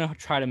 but I'm going to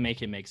try to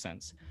make it make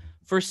sense.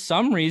 For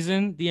some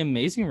reason, the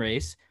Amazing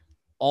Race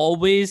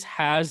always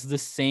has the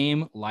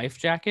same life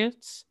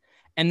jackets,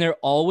 and they're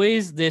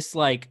always this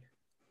like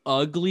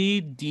ugly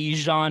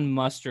Dijon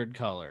mustard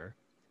color.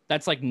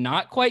 That's like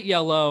not quite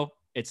yellow.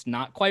 It's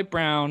not quite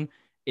brown.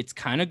 It's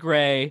kind of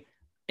gray,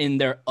 and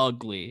they're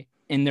ugly,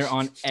 and they're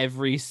on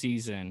every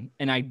season,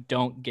 and I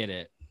don't get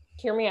it.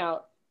 Hear me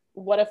out.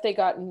 what if they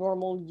got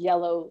normal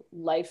yellow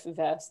life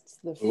vests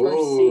the first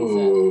season,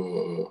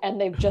 Ooh.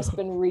 and they've just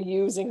been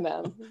reusing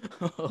them?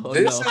 Oh,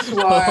 This no. is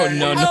why. Oh,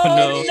 no, no,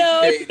 Oh,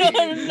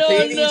 no. no.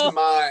 Katie's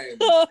mind.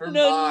 Oh, Her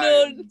no,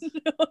 mind.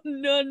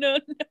 no.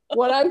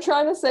 What I'm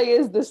trying to say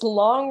is this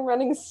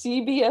long-running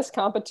CBS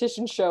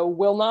competition show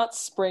will not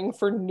spring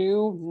for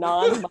new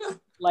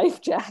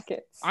non-life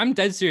jackets. I'm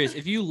dead serious.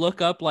 If you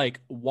look up like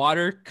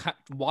water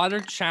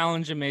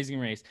challenge Amazing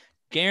Race,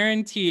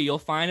 guarantee you'll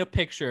find a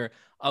picture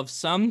of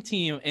some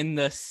team in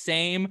the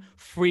same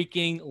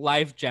freaking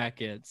life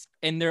jackets,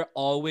 and they're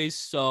always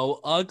so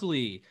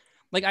ugly.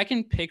 Like I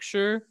can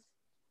picture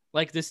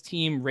like this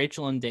team,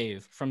 Rachel and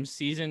Dave from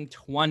season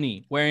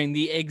 20, wearing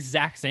the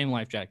exact same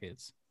life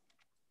jackets.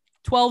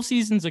 12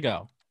 seasons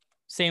ago,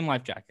 same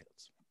life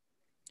jackets.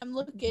 I'm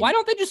looking. Why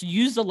don't they just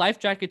use the life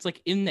jackets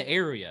like in the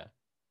area?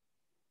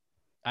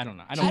 I don't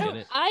know. I don't get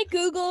it.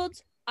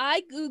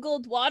 I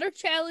googled water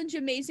challenge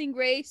Amazing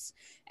Race,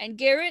 and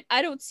Garrett,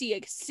 I don't see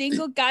a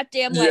single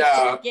goddamn life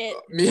jacket.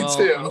 Me Well,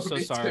 too. I'm so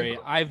Me sorry.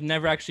 too. I've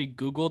never actually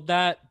Googled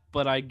that,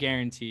 but I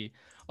guarantee.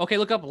 Okay,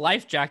 look up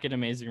life jacket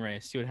Amazing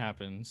Race. See what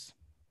happens.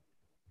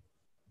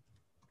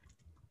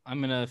 I'm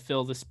going to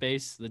fill the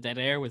space, the dead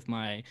air, with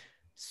my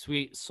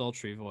sweet,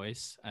 sultry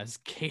voice as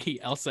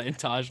Katie, Elsa, and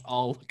Taj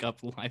all look up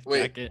life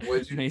jacket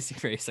Amazing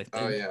Race, I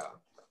think. Oh, yeah.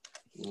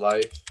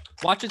 Life.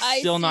 Watch it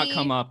still not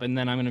come up, and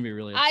then I'm going to be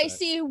really upset. I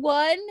see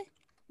one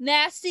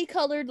nasty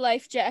colored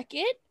life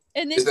jacket,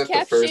 and Is this that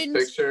the first caption,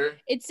 picture?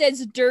 it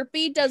says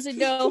Derpy doesn't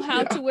know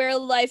how to wear a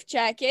life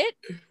jacket.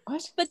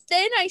 What? But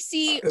then I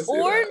see I see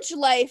orange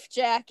life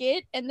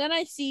jacket, and then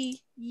I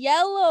see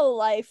yellow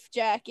life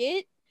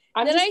jacket.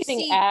 I'm Then just I getting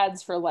see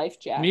ads for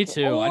life jackets. Me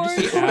too. I just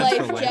Orange see ads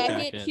for life life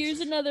jacket. jackets. Here's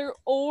another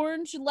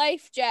orange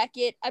life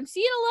jacket. I'm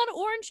seeing a lot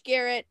of orange,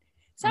 Garrett.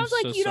 Sounds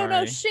I'm like so you don't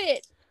know sorry.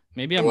 shit.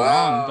 Maybe I'm Wow.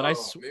 wrong, but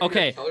Maybe you're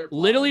okay. colorblind.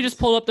 Literally just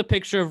pulled up the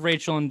picture of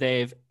Rachel and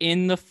Dave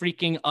in the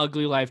freaking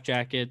ugly life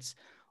jackets.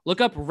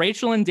 Look up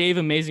Rachel and Dave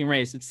Amazing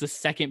Race. It's the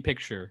second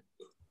picture.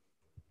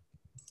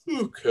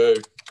 Okay.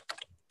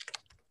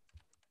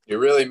 You're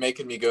really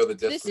making me go the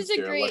distance This is a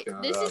here, great. looking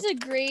it This up. is a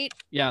great.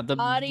 Yeah, the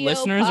Audio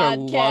listeners are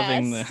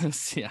loving podcast.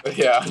 this. Yeah.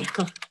 Yeah.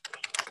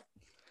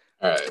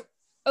 All right.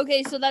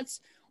 Okay, so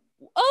that's.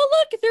 Oh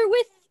look, they're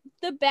with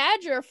the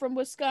Badger from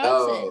Wisconsin.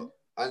 Oh,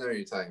 I know what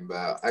you're talking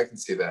about. I can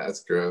see that.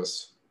 That's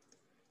gross.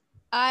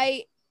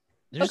 I.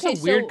 There's just Okay,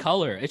 a weird so-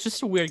 color. It's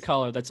just a weird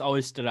color that's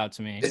always stood out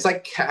to me. It's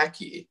like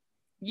khaki.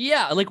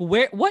 Yeah, like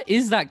what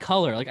is that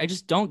color? Like I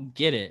just don't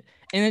get it.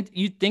 And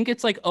you think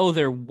it's like, oh,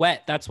 they're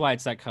wet. That's why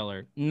it's that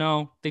color.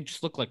 No, they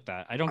just look like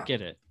that. I don't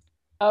get it.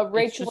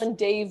 Rachel just- and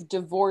Dave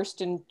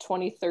divorced in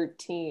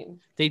 2013.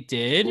 They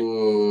did.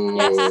 Ooh.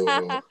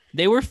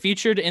 They were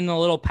featured in the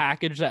little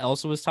package that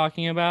Elsa was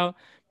talking about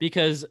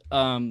because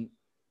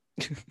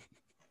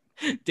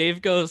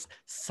Dave goes,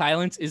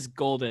 silence is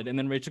golden. And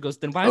then Rachel goes,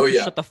 then why don't you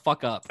shut the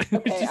fuck up? Okay,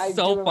 Which I is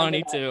do so remember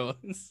funny that. too.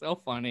 It's so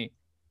funny.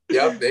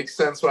 Yep, makes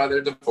sense why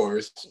they're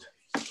divorced.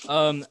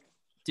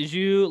 Did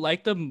you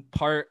like the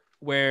part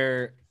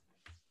where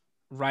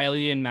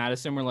Riley and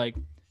Madison were like,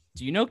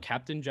 do you know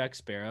Captain Jack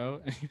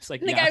Sparrow? And he was like,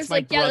 The yeah, guy that's was my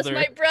like, "Yeah, that's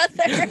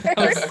brother." my brother." That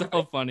was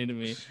so funny to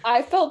me.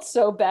 I felt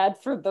so bad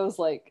for those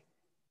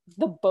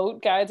the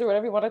boat guides or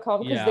whatever you want to call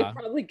them because Yeah. they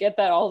probably get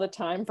that all the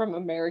time from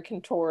American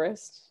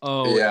tourists.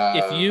 Oh, Yeah.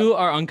 if you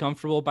are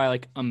uncomfortable by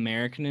like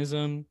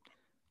Americanism,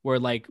 where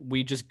like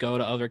we just go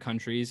to other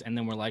countries and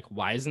then we're like,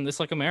 why isn't this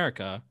like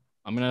America?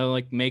 I'm gonna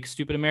like make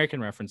stupid American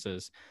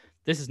references.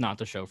 This is not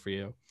the show for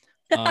you.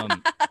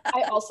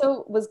 I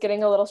also was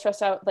getting a little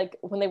stressed out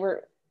when they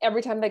were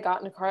every time they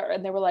got in a car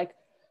and they were like,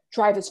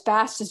 drive as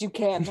fast as you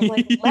can. I'm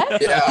like,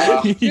 let's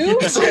Yeah. do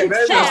Okay,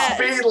 there's a Yeah.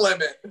 speed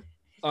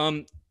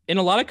limit. In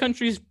a lot of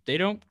countries, they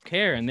don't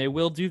care and they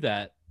will do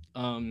that.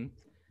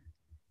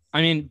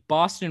 I mean,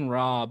 Boston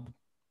Rob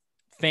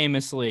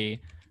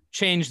famously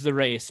changed the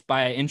race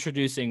by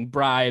introducing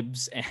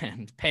bribes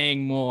and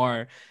paying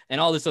more and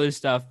all this other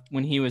stuff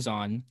when he was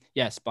on.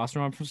 Yes,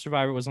 Boston Rob from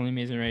Survivor was on The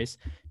Amazing Race.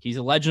 He's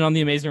a legend on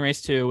The Amazing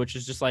Race too, which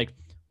is just like,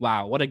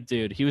 wow, what a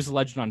dude. He was a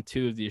legend on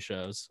 2 of these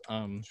shows.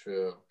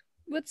 True.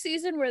 What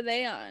season were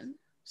they on?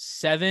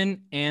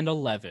 7 and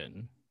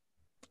 11.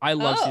 I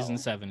love Oh. season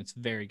 7. It's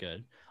very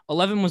good.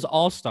 11 was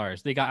All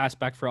Stars. They got asked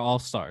back for All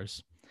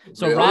Stars.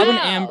 So Really?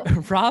 Wow.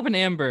 Rob and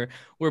Amber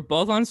were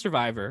both on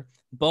Survivor.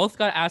 Both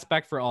got asked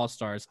back for All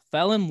Stars.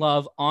 Fell in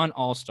love on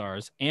All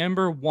Stars.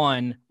 Amber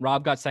won.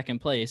 Rob got second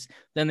place.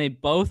 Then they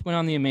both went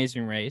on The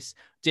Amazing Race.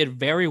 Did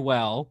very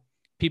well.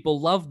 People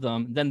loved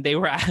them. Then they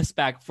were asked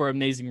back for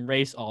Amazing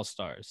Race All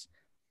Stars.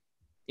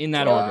 In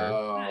that order.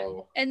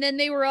 Wow. And then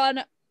they were on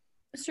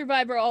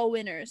Survivor All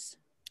Winners.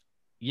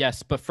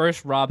 Yes, but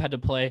first Rob had to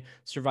play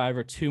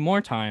Survivor 2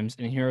 more times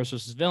in Heroes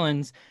vs.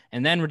 Villains,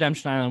 and then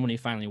Redemption Island when he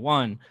finally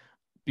won,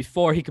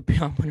 before he could be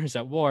on Winners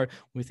at War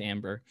with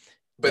Amber.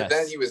 But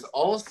then he was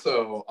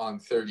also on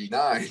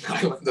 39,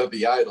 Island of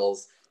the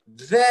Idols.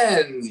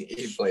 Then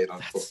he played on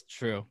That's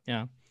true.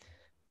 Yeah.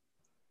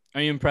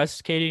 Are you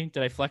impressed, Katie?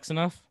 Did I flex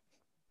enough?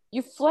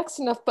 You flex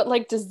enough, but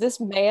does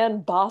this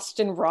man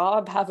Boston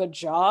Rob have a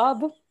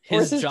job?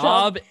 His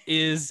job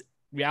is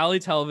reality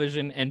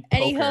television and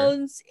poker. And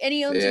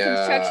he owns a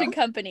construction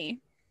company.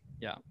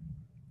 Yeah.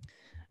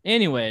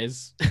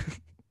 Anyways,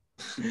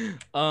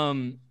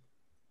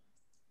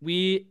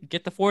 we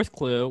get the fourth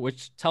clue,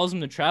 which tells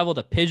him to travel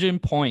to Pigeon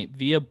Point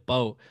via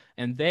boat.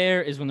 And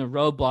there is when the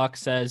roadblock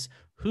says,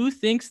 who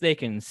thinks they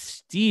can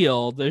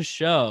steal the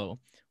show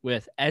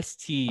with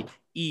STEEL?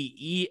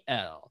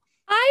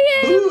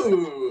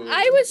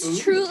 I was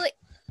truly...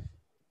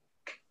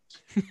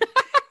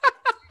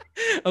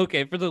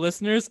 Okay, for the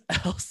listeners,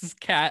 Elsa's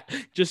cat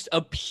just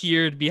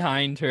appeared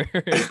behind her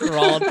and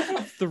crawled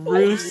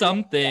through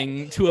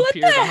something to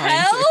appear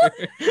behind her.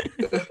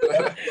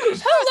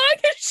 How long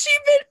has she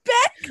been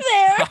back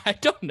there? I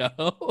don't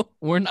know.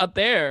 We're not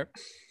there.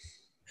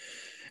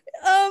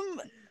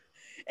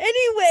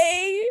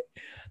 Anyway,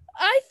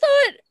 I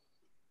thought...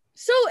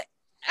 So,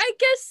 I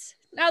guess,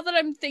 now that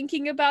I'm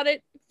thinking about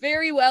it,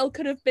 very well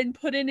could have been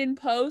put in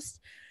post.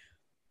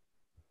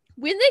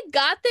 When they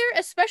got there,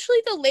 especially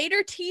the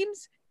later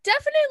teams,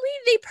 definitely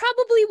they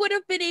probably would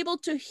have been able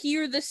to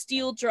hear the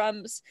steel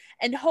drums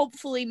and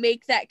hopefully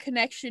make that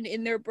connection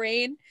in their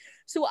brain.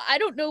 So I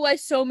don't know why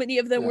so many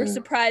of them were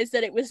surprised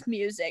that it was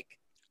music.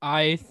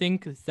 I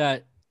think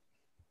that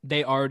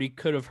they already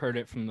could have heard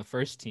it from the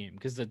first team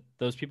because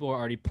those people were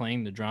already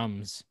playing the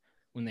drums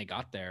when they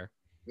got there.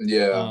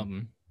 Yeah.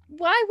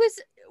 Why was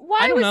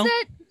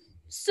that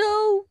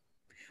so?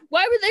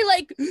 Why were they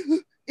like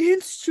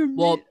instrument?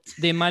 Well,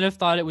 they might have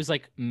thought it was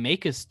like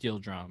make a steel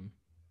drum.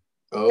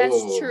 Oh.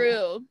 That's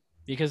true.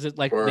 Because it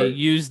like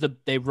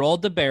they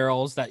rolled the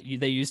barrels that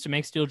they used to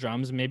make steel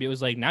drums, and maybe it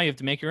was like now you have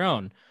to make your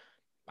own.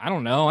 I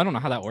don't know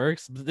how that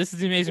works. But this is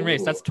the Amazing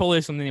Race. That's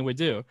totally something they would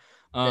do.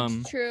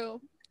 That's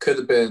true. Could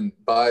have been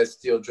buy a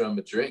steel drum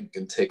a drink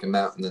and take him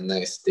out on a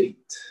nice date.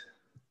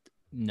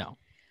 No.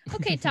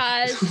 Okay,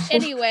 Taj.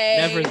 Anyway.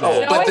 Never that.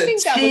 Oh, No, but I the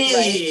think that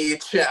was tea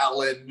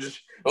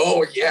challenge.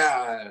 Oh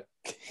yeah.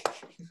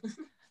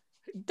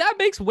 That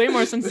makes way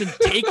more sense than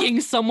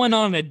taking someone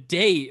on a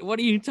date. What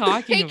are you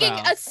talking about?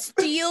 Taking a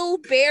steel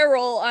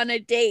barrel on a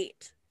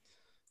date.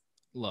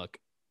 Look,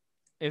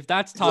 if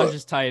that's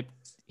Taj's type,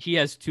 he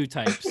has two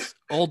types.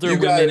 Older You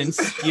women guys- and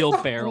steel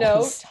barrels.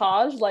 No,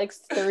 Taj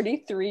likes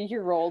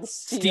 33-year-old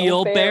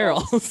steel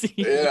barrels.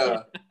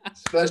 Yeah.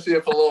 Especially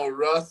if a little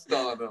rust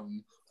on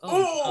them.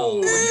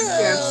 Oh, you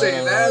can't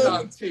say that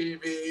on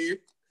TV.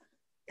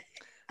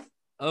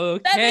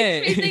 Okay. That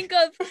makes me think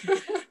of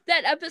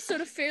that episode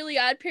of Fairly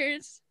Odd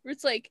Parents where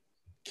it's like,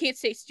 can't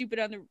say stupid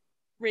on the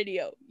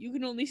radio. You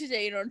can only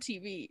say it on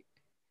TV.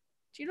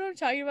 Do you know what I'm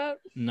talking about?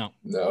 No.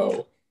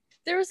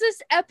 There was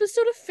this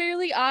episode of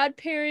Fairly Odd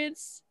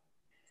Parents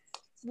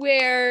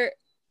where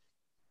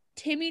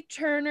Timmy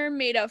Turner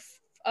made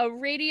a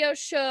radio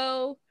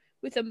show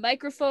with a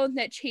microphone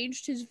that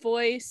changed his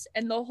voice,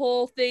 and the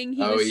whole thing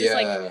he was just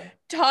like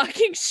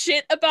talking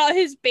shit about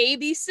his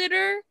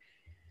babysitter.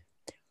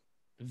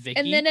 Vicky?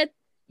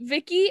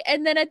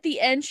 And then at the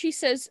end she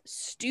says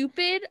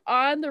stupid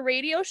on the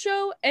radio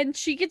show, and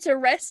she gets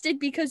arrested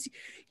because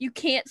you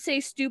can't say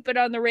stupid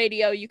on the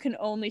radio, you can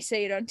only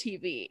say it on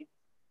TV.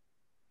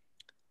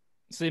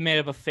 So they made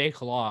up a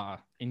fake law,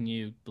 and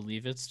you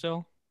believe it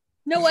still?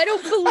 No, I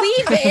don't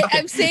believe it.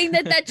 I'm saying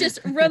that just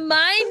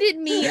reminded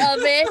me of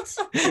it.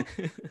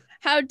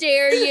 How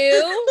dare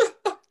you?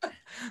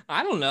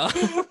 I don't know.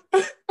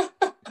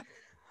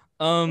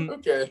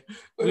 Okay.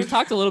 We've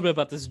talked a little bit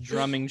about this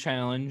drumming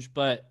challenge,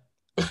 but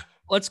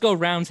let's go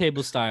round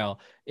table style.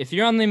 If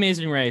you're on The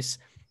Amazing Race,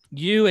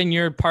 you and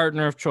your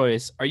partner of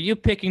choice, are you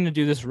picking to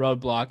do this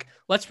roadblock?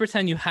 Let's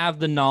pretend you have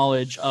the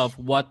knowledge of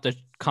what the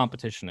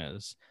competition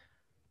is.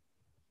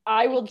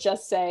 I will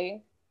just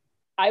say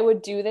I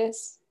would do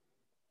this,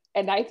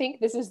 and I think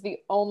this is the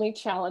only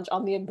challenge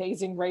on The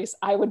Amazing Race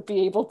I would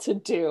be able to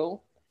do.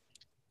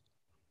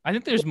 I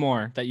think there's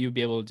more that you'd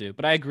be able to do,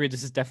 but I agree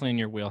this is definitely in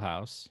your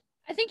wheelhouse.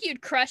 I think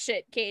you'd crush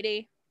it,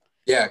 Katie.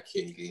 Yeah,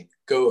 Katie.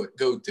 Go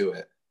do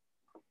it.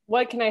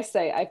 What can I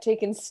say? I've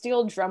taken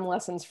steel drum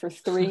lessons for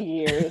 3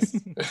 years.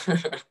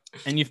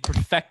 And you've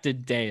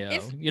perfected Deo.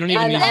 You don't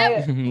and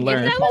even need to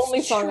learn. If that was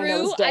Only song I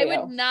know is true, I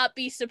Deo. would not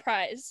be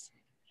surprised.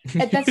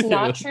 And that's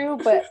not true,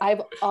 but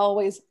I've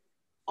always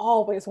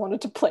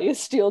wanted to play a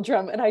steel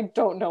drum, and I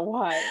don't know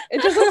why.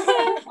 It just looks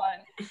so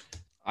fun.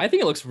 I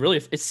think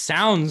it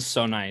sounds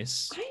so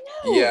nice. I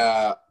know.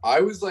 Yeah, I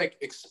was like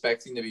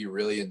expecting to be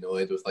really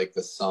annoyed with like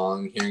the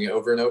song, hearing it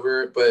over and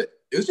over, but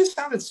it just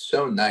sounded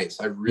so nice.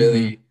 I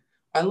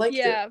liked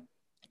it.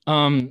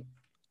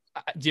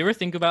 Do you ever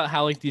think about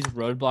how like these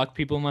roadblock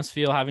people must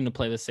feel having to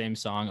play the same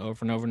song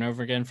over and over and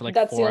over again for like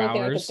That's 4 the only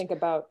thing I could hours? think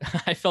about.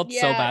 I felt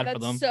so bad for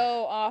that's them.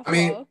 so awful. I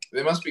mean,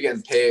 they must be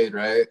getting paid,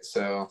 right?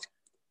 So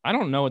I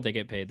don't know what they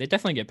get paid. They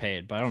definitely get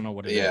paid, but I don't know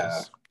what it is.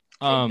 Yeah.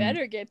 They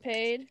better get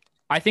paid.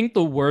 I think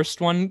the worst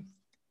one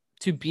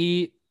to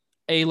be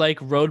a like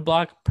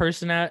roadblock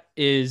person at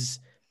is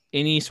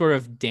any sort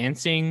of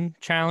dancing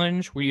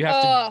challenge where you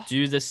have to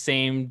do the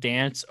same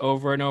dance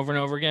over and over and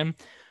over again,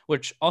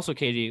 which also,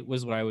 Katie,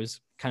 was what I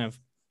was kind of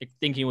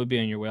thinking would be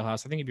in your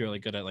wheelhouse. I think you'd be really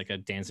good at like a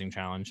dancing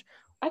challenge.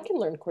 I can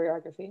learn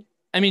choreography.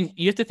 I mean,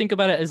 you have to think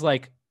about it as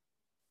like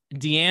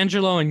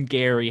D'Angelo and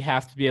Gary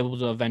have to be able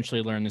to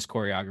eventually learn this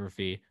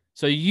choreography.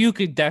 So you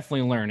could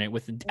definitely learn it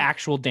with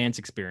actual dance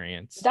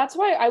experience. That's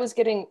why I was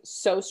getting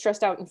so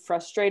stressed out and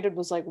frustrated,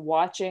 was like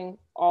watching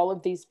all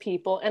of these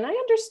people. And I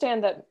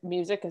understand that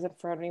music isn't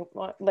for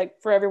anyone,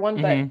 like for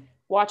everyone, but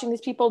watching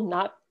these people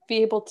not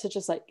be able to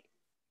just like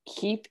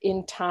keep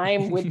in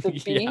time with the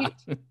beat.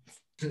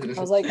 I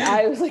was like,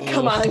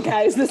 come on,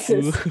 guys, this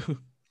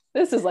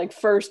is like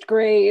first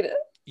grade.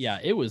 Yeah,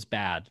 it was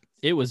bad.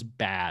 It was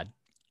bad.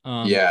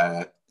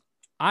 Yeah.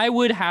 I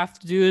would have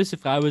to do this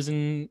if I was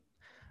in.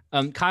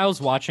 Kyle's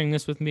watching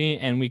this with me,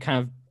 and we kind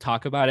of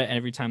talk about it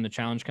every time the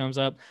challenge comes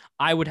up.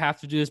 I would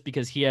have to do this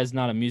because he has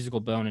not a musical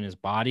bone in his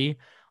body.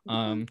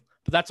 But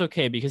that's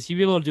okay because he'd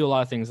be able to do a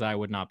lot of things that I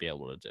would not be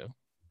able to do.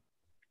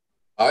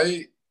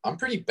 I'm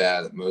pretty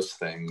bad at most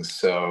things,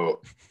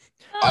 so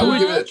I would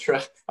give it a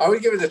try. I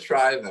would give it a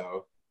try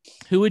though.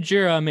 Who would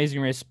your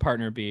Amazing Race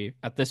partner be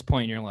at this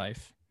point in your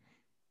life?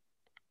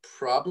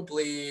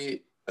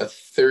 Probably a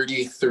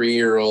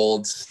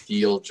 33-year-old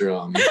steel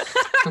drum.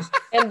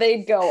 And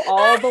they'd go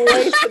all the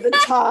way to the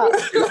top.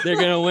 They're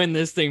gonna win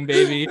this thing,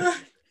 baby.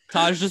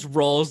 Taj just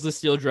rolls the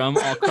steel drum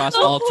across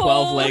all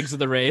 12 legs of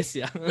the race.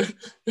 Yeah.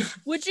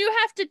 Would you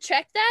have to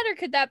check that, or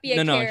could that be a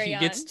carry-on? No, he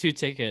gets 2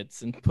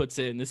 tickets and puts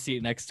it in the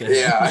seat next to him.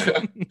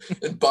 Yeah,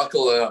 and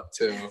buckle it up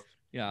too.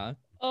 Yeah.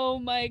 Oh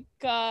my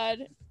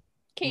God,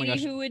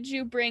 Katie, who would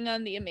you bring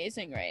on the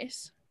Amazing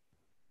Race?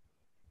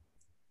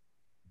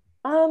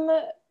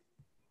 Probably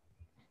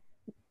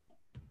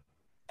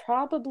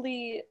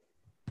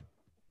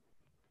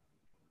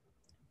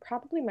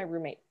my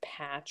roommate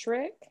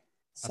Patrick.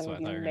 Some of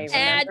you may remember.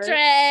 Patrick!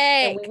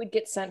 And we would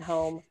get sent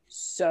home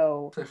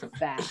so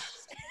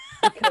fast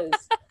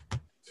because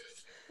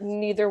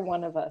neither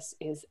one of us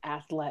is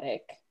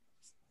athletic.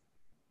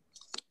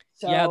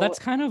 So, yeah, that's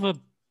kind of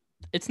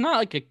it's not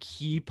like a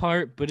key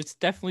part, but it's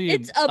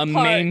definitely a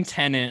main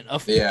tenet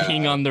of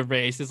being on the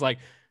race. It's like,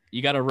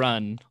 you got to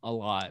run a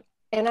lot.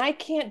 And I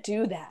can't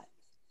do that.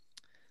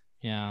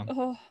 Yeah.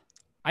 Oh.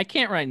 I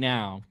can't right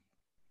now.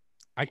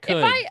 I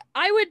could. If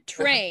I would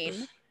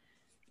train.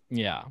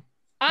 Yeah.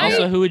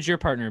 Also, who would your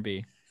partner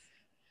be?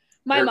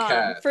 My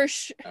mom, for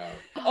sure.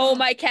 Oh,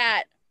 my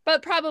cat.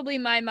 But probably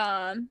my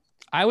mom.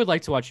 I would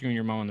like to watch you and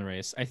your mom in the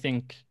race. I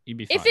think you'd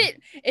be fine.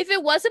 If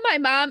it wasn't my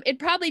mom, it'd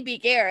probably be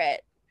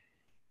Garrett.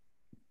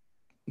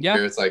 Yeah.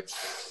 It's like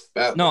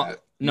No,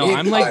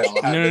 I'm like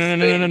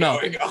no.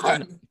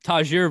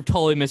 Taj, you're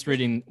totally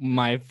misreading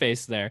my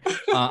face there.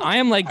 I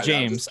am like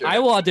James. I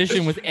will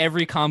audition with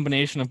every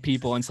combination of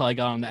people until I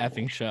got on the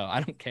effing show.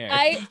 I don't care.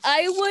 I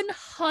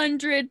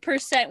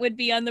 100% would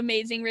be on the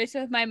Amazing Race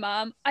with my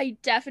mom. I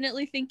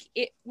definitely think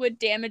it would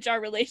damage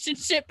our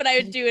relationship, but I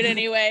would do it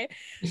anyway.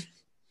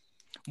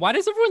 Why do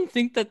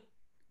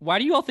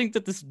you all think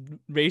that this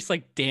race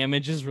like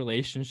damages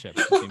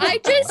relationships?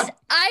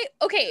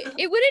 Okay,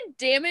 it wouldn't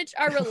damage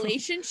our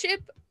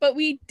relationship, but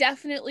we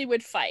definitely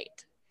would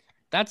fight.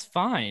 That's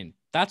fine.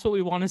 That's what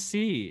we want to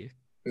see.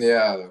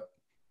 Yeah.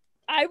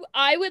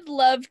 I would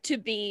love to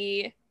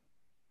be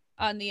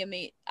on the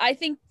Amazing. I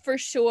think for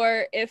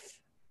sure if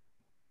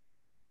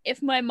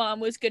my mom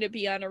was going to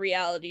be on a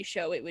reality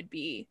show, it would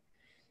be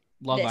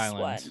Love this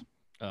Island.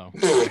 One.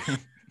 Oh.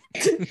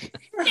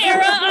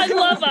 Sarah on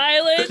Love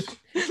Island.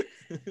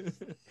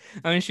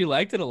 I mean, she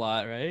liked it a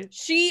lot, right?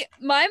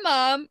 My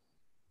mom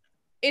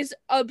was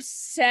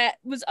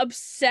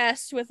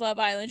obsessed with Love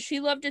Island.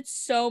 She loved it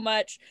so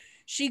much.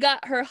 She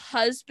got her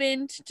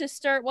husband to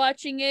start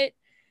watching it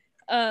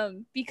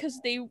because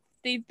they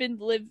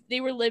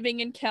were living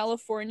in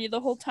California the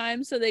whole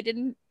time, so they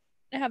didn't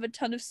have a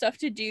ton of stuff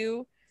to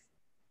do.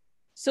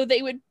 So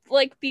they would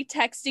like be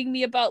texting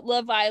me about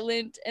Love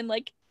Island and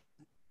like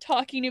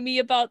talking to me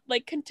about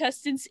like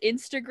contestants'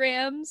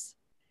 Instagrams.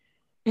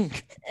 And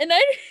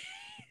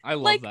I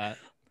love that.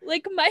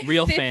 Like my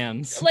real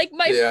fans. Like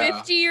my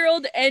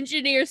 50-year-old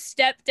engineer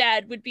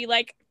stepdad would be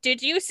like,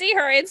 "Did you see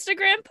her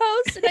Instagram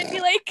post?" And I'd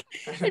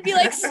be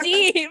like,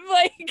 "Steve,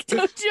 like,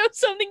 don't you have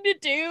something to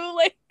do?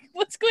 Like,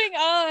 what's going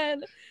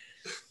on?"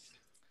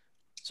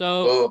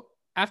 So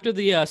after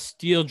the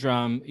steel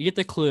drum, you get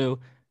the clue.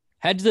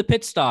 Head to the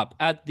pit stop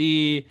at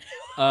the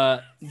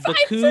Baku.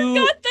 I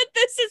forgot that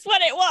this is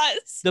what it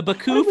was. The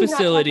Baku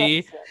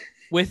facility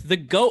with the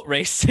goat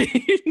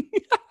racing.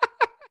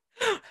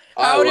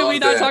 How did we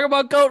not talk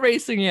about goat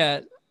racing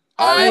yet?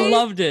 I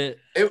loved it.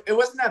 It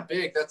wasn't that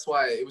big. That's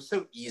why it was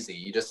so easy.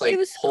 You just like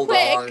hold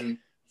quick. on.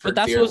 But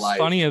that's what's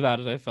funny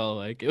about it. I felt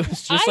like it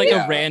was just like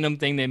a random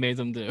thing they made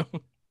them do.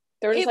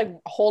 They were just like,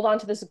 hold on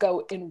to this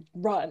goat and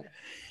run.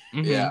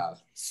 Mm-hmm. Yeah.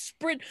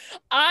 Sprint.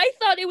 I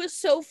thought it was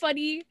so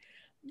funny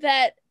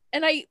that,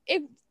 and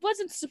it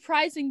wasn't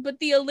surprising, but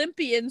the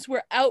Olympians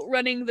were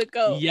outrunning the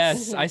goats.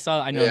 Yes, I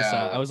noticed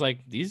that. I was like,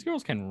 these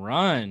girls can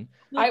run.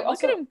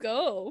 Look at them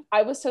go.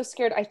 I was so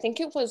scared. I think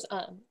it was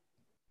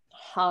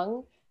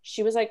Hung.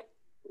 She was like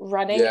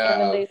running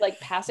and then they like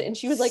pass it and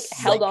she was like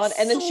held on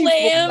and then she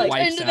slammed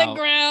like, into the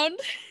ground.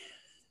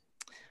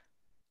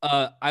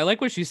 I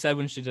like what she said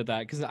when she did that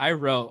because I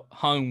wrote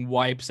Hung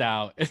wipes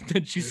out, and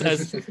then she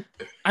says,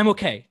 "I'm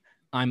okay.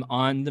 I'm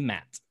on the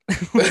mat,"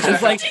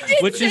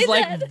 which is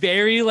like,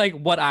 very like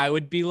what I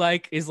would be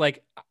like is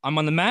like, I'm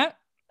on the mat.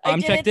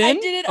 I'm checked in.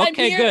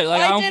 Okay, good.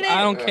 Like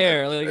I don't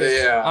care. Like,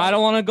 I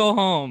don't want to go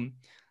home.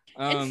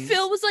 And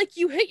Phil was like,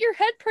 "You hit your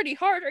head pretty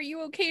hard. Are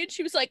you okay?" And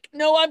she was like,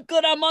 "No, I'm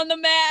good. I'm on the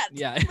mat."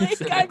 Yeah, like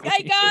exactly.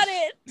 I got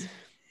it.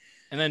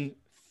 And then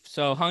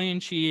so Hung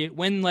and Chi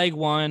win leg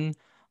one,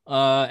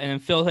 and then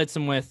Phil hits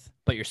him with,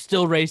 "But you're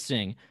still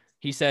racing."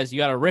 He says, "You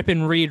got to rip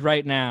and read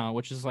right now,"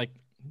 which is like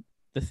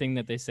the thing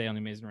that they say on The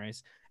Amazing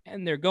Race.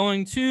 And they're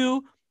going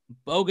to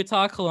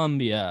Bogota,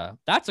 Colombia.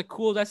 That's a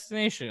cool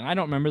destination. I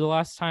don't remember the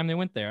last time they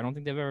went there. I don't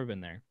think they've ever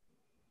been there.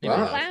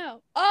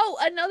 Wow. Oh,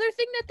 another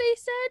thing that they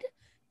said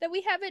that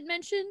we haven't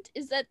mentioned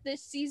is that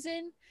this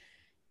season,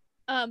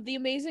 The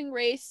Amazing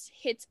Race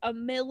hits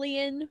 1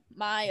 million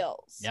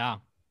miles. Yeah.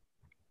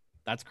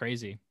 That's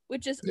crazy.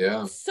 Which is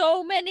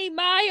so many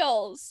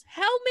miles.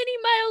 How many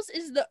miles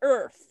is the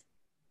Earth?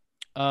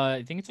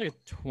 I think it's like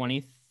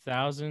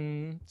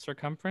 20,000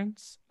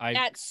 circumference.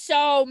 That's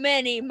so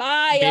many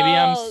miles. Maybe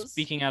I'm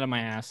speaking out of my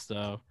ass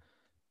though.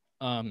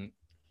 I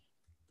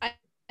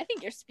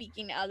think you're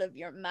speaking out of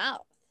your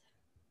mouth.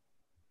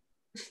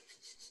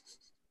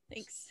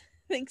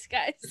 Thanks,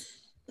 guys.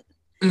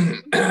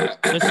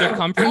 The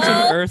circumference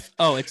of Earth.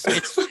 Oh, it's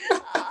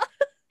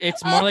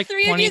more like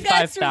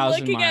 25,000 miles.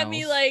 Looking at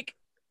me like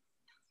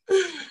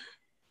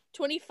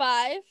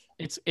 25.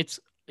 It's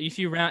if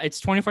you round, it's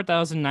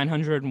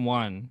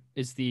 24,901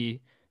 is the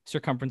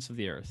circumference of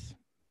the Earth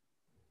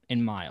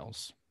in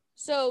miles.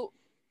 So,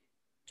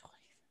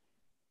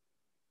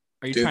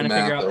 are you trying to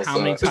figure out how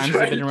many times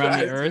they've been around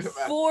the Earth?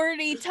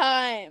 40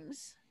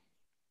 times.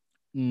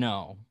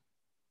 No.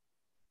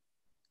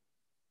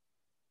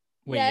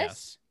 Wait,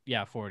 yes.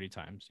 Yeah, 40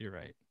 times. You're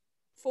right.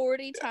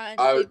 40 times.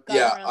 I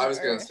was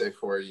going to say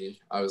 40.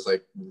 I was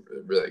like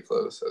really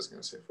close. I was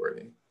going to say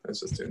 40. I was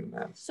just doing the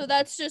math. So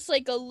that's just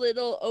like a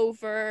little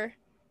over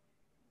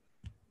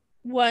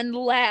 1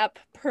 lap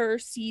per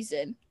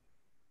season.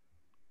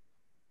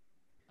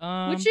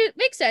 Which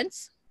makes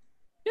sense.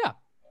 Yeah.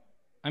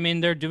 I mean,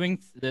 they're doing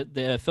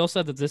the Phil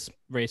said that this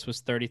race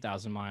was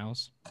 30,000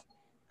 miles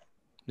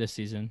this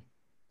season.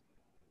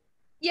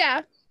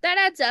 Yeah, that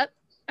adds up.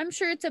 I'm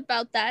sure it's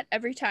about that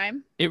every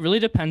time. It really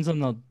depends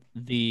on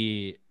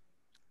the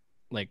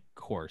like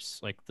course,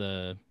 like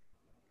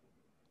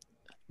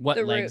what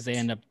the legs route. they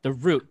end up. The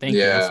route. Thank you.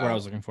 That's what I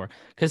was looking for.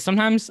 Because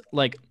sometimes,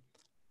 like,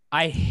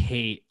 I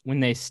hate when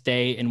they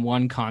stay in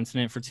one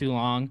continent for too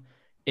long.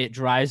 It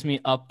drives me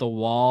up the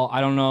wall.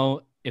 I don't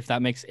know if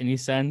that makes any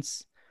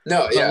sense.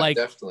 No, but, like,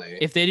 definitely.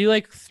 If they do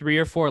like 3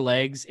 or 4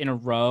 legs in a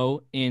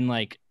row in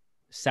like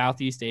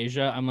Southeast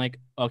Asia, I'm like,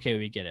 okay,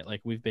 we get it. Like,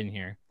 we've been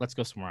here. Let's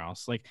go somewhere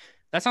else. Like,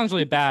 that sounds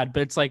really bad,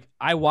 but it's like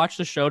I watch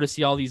the show to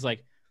see all these,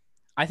 like,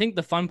 I think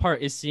the fun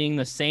part is seeing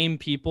the same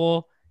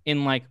people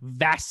in like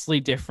vastly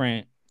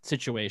different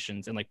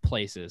situations and like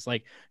places.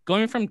 Like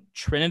going from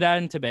Trinidad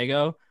and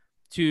Tobago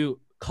to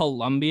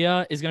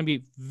Colombia is going to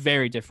be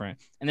very different.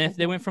 And then if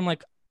they went from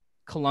like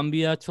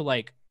Colombia to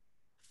like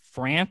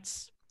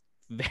France,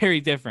 very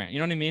different. You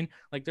know what I mean?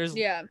 Like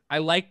I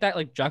like that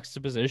like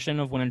juxtaposition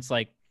of when it's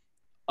like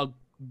a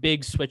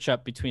big switch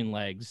up between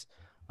legs.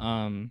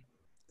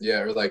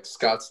 Yeah, or like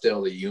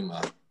Scottsdale to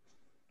Yuma.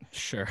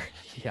 Sure.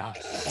 Yeah.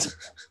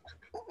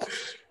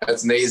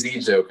 That's an AZ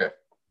joker.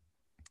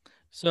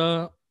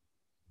 So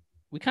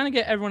we kind of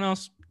get everyone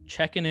else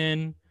checking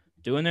in,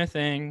 doing their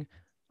thing.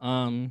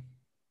 And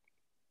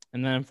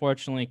then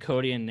unfortunately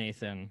Cody and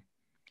Nathan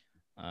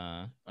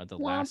are the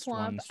last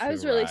ones to I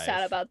was really arrive.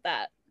 sad about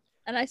that.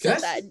 And I said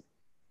that.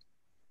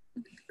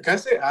 Can I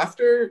say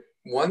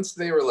once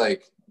they were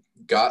like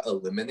got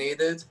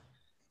eliminated,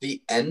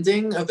 the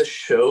ending of the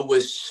show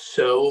was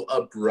so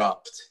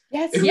abrupt.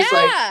 Yes. It was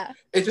like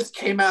it just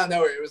came out of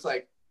nowhere. It was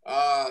like,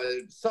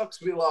 it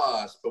sucks we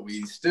lost, but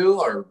we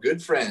still are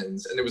good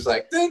friends. And it was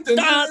like, dun, dun,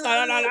 dun,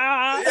 dun, dun, dun.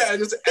 Yeah, it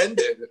just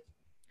ended.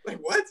 Like,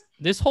 what?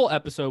 This whole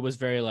episode was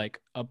very like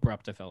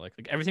abrupt. I felt like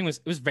everything was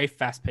very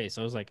fast paced.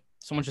 So it was like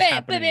so much just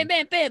happening. Bam,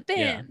 bam, bam, bam.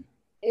 Yeah.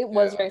 It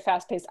was very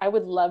fast paced. I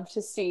would love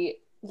to see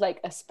like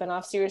a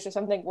spinoff series or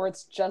something where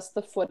it's just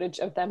the footage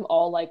of them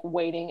all like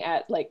waiting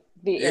at like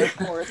the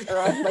airport or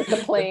on like the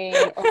plane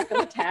or like,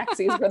 the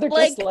taxis where they're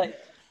just like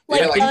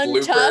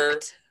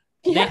Untucked.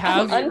 They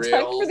have Untucked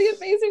for The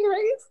Amazing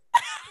Race.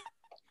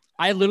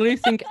 I literally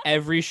think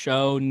every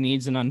show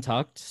needs an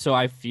Untucked, so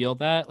I feel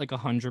that like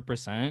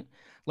 100%.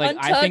 Like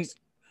Untucked, I think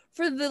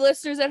for the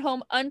listeners at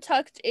home,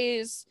 Untucked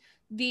is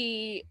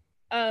the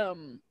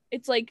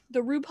it's like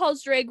the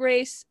RuPaul's Drag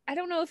Race. I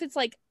don't know if it's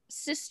like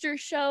sister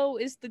show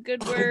is the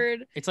good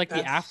word. It's like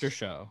the after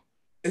show.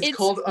 It's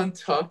called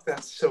Untucked.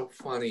 That's so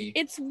funny.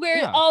 It's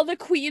where all the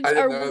queens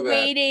are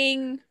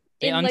waiting.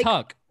 They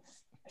untuck.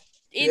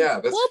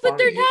 That's but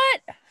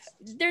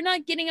they're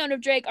not getting out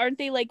of drag. Aren't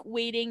they like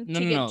waiting to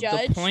get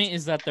judged? The point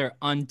is that they're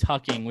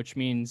untucking, which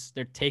means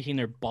they're taking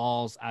their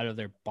balls out of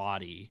their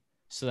body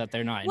so that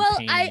they're not in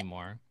pain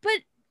anymore.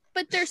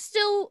 But they're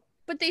still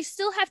But they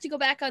still have to go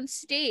back on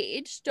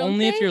stage, don't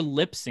Only they? if you're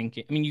lip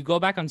syncing. I mean, you go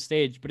back on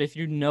stage, but if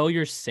you know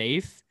you're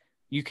safe,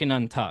 you can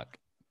untuck.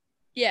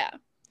 Yeah.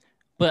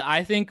 But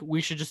I think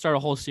we should just start a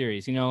whole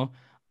series. You know,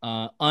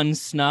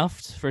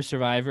 unsnuffed for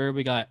Survivor.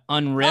 We got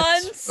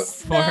unripped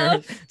for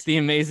Unsnuffed. The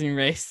Amazing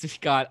Race. We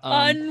got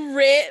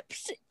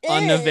unripped.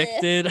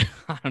 unevicted.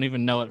 I don't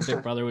even know what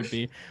Big Brother would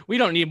be. We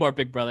don't need more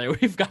Big Brother.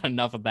 We've got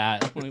enough of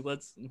that. Like,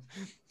 let's.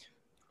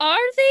 Are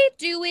they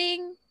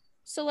doing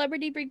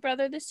Celebrity Big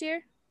Brother this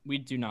year? We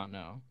do not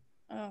know.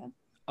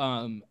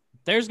 Oh.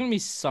 There's gonna be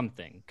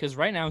something because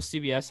right now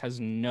CBS has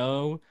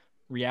no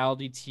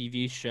reality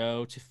TV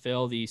show to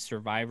fill the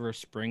Survivor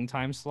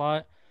springtime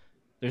slot.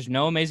 There's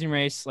no Amazing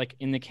Race like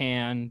in the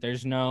can.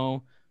 There's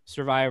no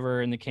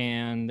Survivor in the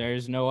can.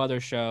 There's no other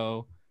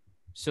show.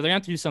 So they're gonna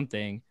have to do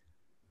something.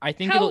 I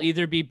think it'll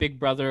either be Big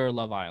Brother or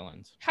Love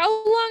Island. How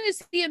long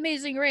is The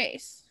Amazing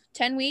Race?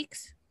 10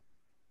 weeks?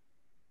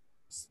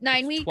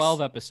 9 weeks?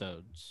 12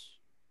 episodes.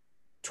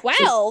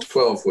 12?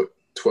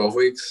 12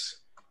 weeks.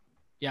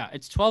 Yeah,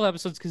 it's 12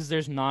 episodes because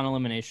there's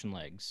non-elimination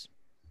legs.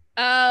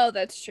 Oh,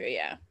 that's true,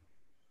 yeah.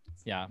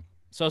 Yeah.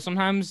 So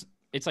sometimes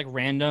it's like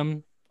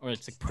random or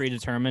it's like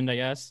predetermined, I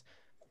guess.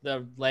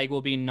 The leg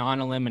will be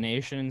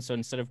non-elimination. So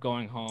instead of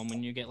going home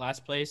when you get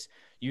last place,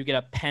 you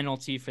get a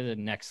penalty for the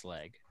next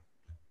leg.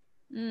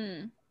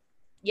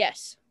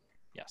 Yes.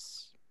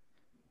 Yes.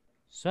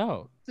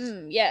 So,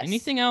 yes.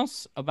 Anything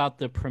else about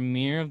the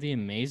premiere of The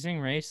Amazing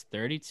Race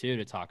 32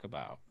 to talk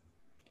about?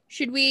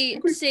 Should we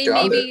say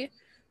maybe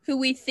who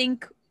we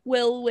think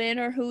will win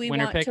or who we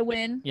want to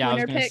win? Yeah,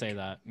 winner I was going to pick? say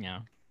that. Yeah.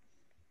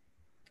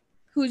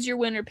 Who's your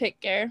winner pick,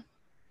 Gare?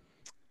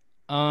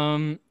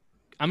 I'm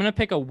going to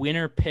pick a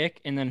winner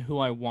pick and then who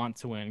I want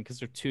to win because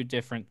they're two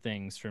different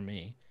things for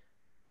me.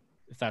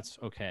 If that's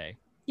okay.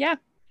 Yeah.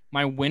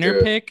 My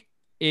winner pick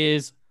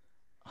is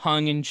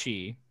Hung and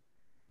Chi.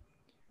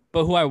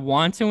 But who I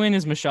want to win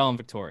is Michelle and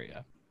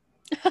Victoria.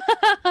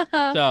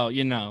 So,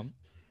 you know,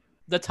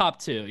 the top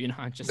two, you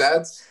know,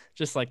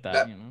 just like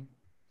that, you know.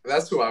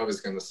 That's who I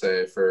was going to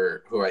say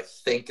for who I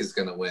think is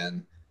going to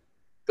win.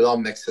 But I'll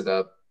mix it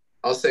up.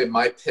 I'll say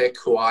my pick,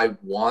 who I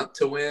want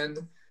to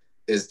win,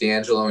 is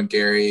D'Angelo and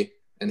Gary.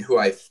 And who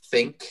I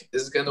think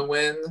is going to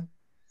win,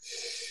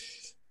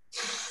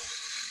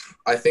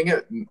 I think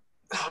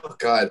oh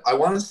God, I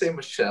want to say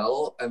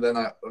Michelle, and then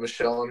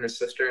Michelle and her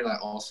sister, and I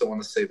also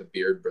want to say the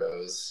Beard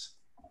Bros.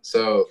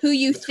 So who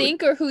you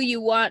think or who you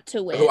want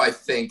to win? Who I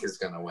think is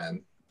going to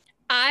win.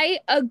 I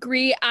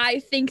agree. I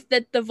think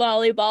that the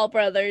Volleyball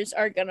Brothers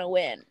are going to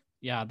win.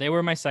 Yeah, they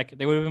were my second.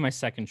 They would have been my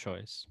second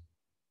choice.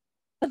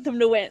 I want them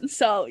to win.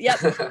 So, yep.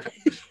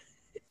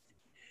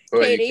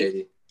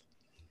 Katie?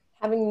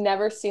 Having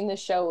never seen the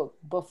show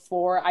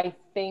before, I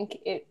think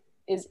it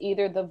is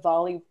either the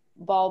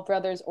Volleyball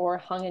Brothers or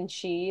Hung and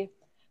Chi,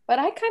 but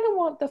I kind of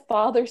want the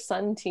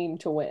father-son team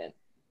to win.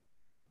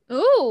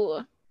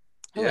 Ooh.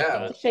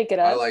 Yeah, shake it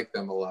up. I like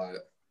them a lot.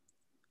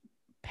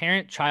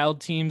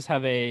 Parent-child teams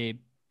have a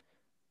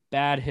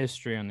bad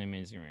history on The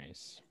Amazing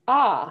Race.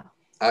 I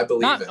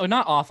believe it.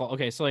 Not awful.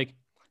 Okay, so like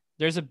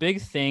there's a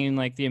big thing in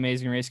like the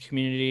Amazing Race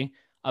community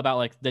about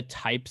like the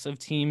types of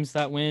teams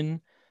that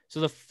win. So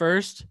the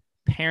first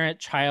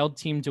parent-child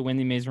team to win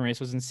The Amazing Race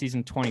was in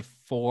season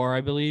 24,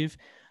 I believe.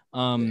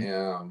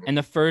 And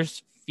the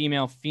first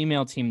female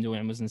team to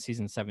win was in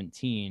season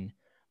 17.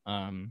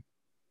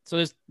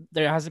 So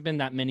there hasn't been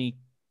that many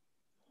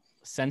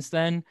since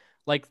then.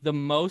 Like the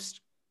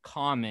most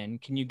common,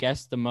 can you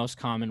guess the most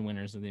common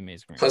winners of The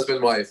Amazing Race?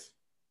 Husband, wife.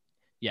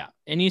 Yeah.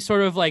 Any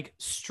sort of like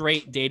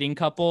straight dating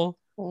couple,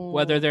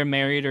 whether they're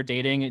married or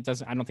dating, I don't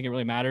think it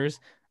really matters.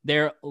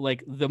 They're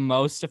like the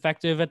most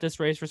effective at this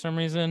race for some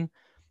reason.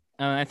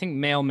 I think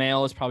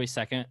male is probably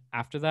second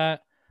after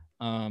that.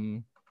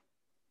 And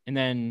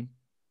then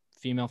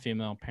female,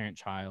 parent,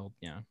 child.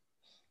 Yeah.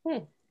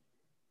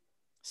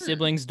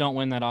 Siblings don't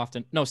win that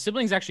often. No,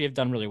 siblings actually have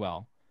done really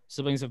well.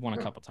 Siblings have won a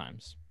couple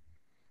times.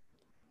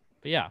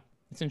 But yeah,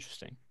 it's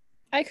interesting.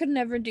 I could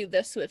never do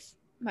this with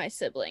my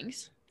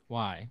siblings.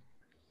 Why?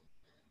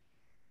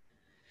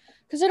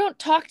 Because I don't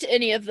talk to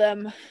any of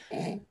them.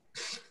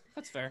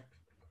 That's fair.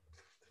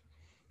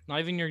 Not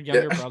even your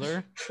younger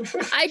brother?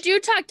 I do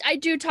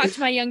talk to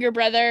my younger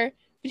brother,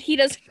 but he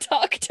doesn't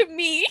talk to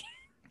me.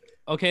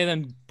 Okay,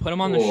 then put him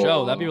on the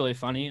show. That'd be really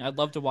funny. I'd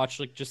love to watch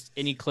like just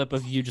any clip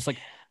of you just like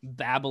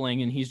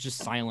babbling and he's just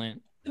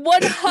silent.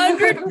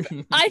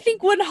 100. I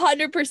think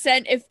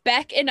 100% if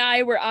Beck and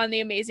I were on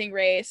The Amazing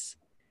Race,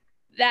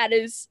 that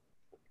is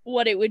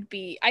what it would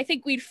be. I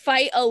think we'd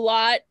fight a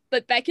lot,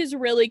 but Beck is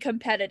really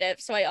competitive,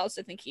 so I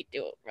also think he'd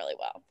do it really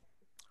well.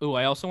 Ooh,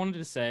 I also wanted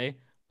to say,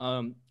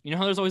 you know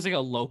how there's always like a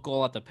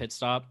local at the pit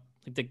stop,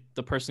 like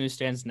the person who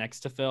stands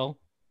next to Phil.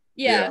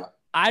 Yeah.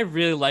 I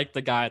really liked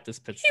the guy at this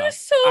pit stop. He was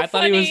so I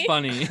thought he was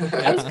funny.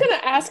 I was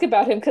gonna ask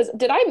about him because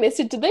did I miss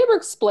it? Did they ever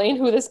explain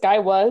who this guy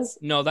was?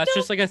 No, that's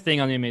just like a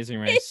thing on The Amazing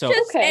Race. It's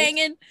just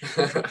hanging.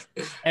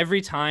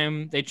 Every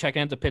time they check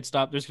in at the pit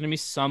stop, there's gonna be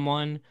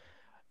someone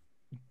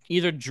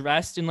either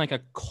dressed in like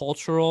a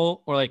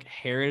cultural or like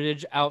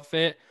heritage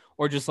outfit,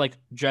 or just like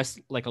dressed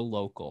like a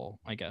local,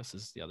 I guess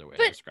is the other way to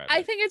But describe I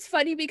it. think it's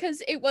funny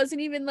because it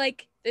wasn't even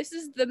like this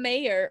is the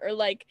mayor or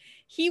like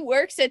he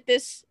works at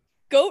this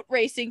goat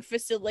racing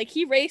facility. Like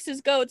he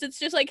races goats. It's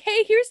just like,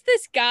 hey, here's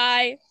this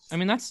guy. I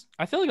mean,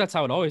 I feel like that's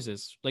how it always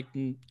is. Like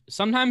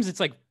sometimes it's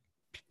like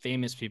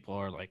famous people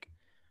or like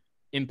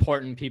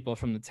important people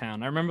from the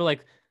town. I remember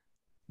like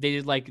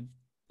they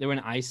were in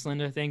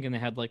Iceland, I think, and they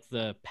had like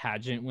the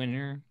pageant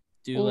winner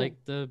do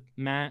like the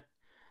mat.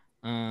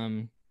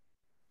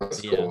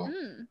 That's yeah. cool.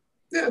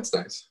 Yeah, it's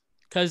nice.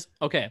 Because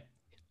okay,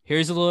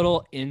 here's a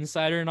little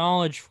insider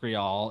knowledge for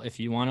y'all if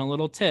you want a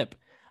little tip.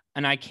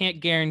 And I can't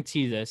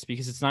guarantee this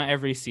because it's not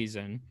every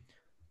season,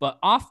 but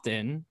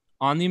often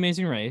on The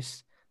Amazing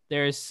Race,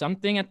 there is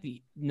something in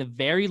the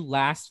very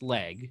last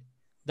leg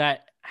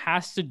that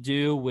has to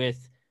do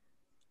with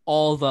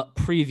all the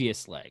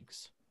previous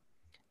legs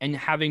and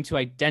having to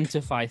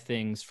identify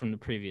things from the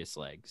previous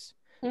legs.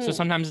 So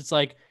sometimes it's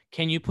like,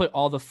 can you put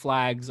all the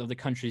flags of the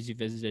countries you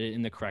visited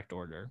in the correct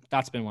order?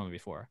 That's been one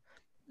before.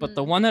 But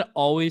the one that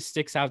always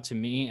sticks out to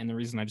me, and the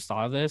reason I just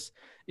thought of this,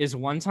 is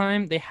one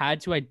time they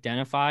had to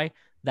identify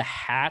the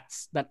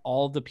hats that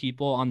all the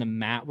people on the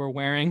mat were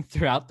wearing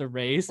throughout the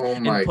race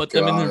and put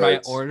them in the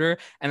right order.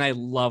 And I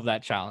love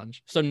that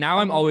challenge. So now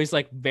I'm always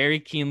like very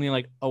keenly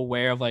like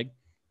aware of like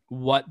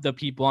what the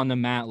people on the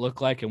mat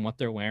look like and what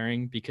they're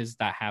wearing because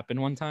that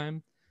happened one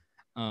time.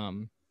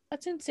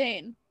 That's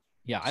insane.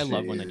 Yeah, I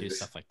love when they do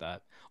stuff like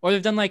that. Or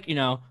they've done like,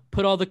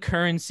 put all the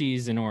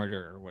currencies in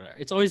order or whatever.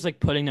 It's always like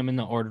putting them in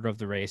the order of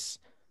the race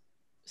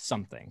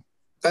something.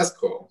 That's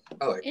cool.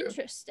 I like it.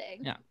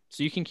 Interesting. Yeah.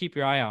 So you can keep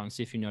your eye out and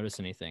see if you notice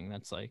anything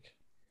that's like,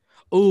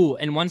 oh,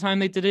 and one time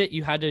they did it,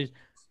 you had to,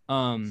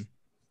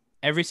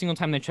 every single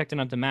time they checked in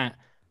at the mat,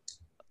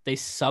 they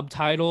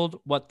subtitled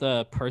what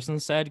the person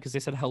said because they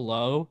said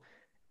hello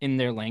in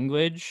their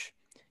language.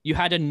 You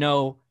had to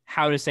know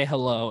how to say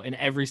hello in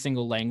every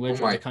single language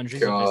of the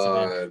countries you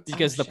visited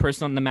because the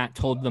person on the mat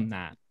told them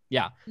that.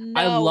 Yeah.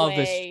 I love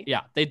this.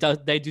 Yeah. They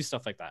do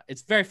stuff like that.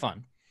 It's very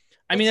fun.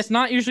 I mean, it's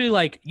not usually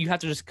like you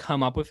have to just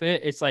come up with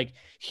it. It's like,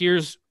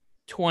 here's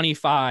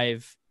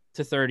 25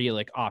 to 30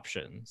 like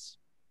options.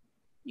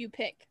 You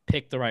pick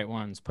the right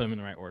ones, put them in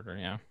the right order.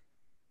 Yeah.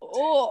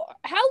 Oh,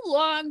 how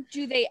long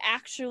do they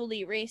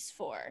actually race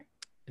for?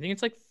 I think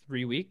it's like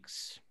 3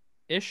 weeks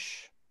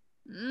ish.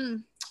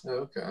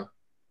 Okay.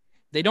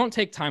 They don't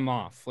take time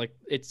off. Like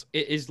it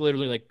is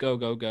literally like go,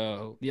 go,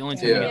 go. The only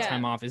time you get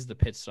time off is the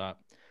pit stop.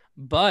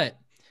 But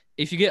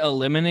if you get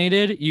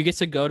eliminated, you get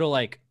to go to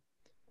like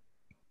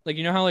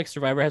how like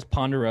Survivor has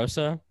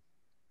Ponderosa.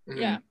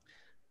 Yeah.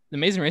 The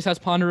Amazing Race has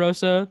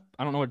Ponderosa.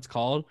 I don't know what it's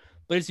called,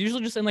 but it's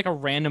usually just in like a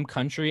random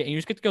country, and you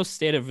just get to go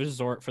stay at a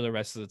resort for the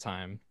rest of the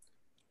time.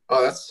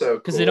 Oh, that's so cool.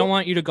 Because they don't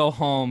want you to go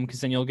home,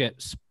 because then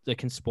they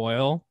can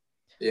spoil.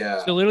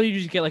 Yeah. So literally, you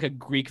just get like a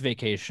Greek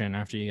vacation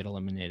after you get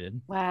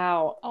eliminated.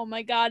 Wow. Oh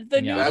my God, the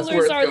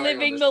noodlers are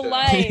living the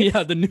life.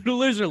 Yeah, the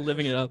noodlers are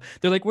living it up.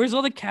 They're like, "Where's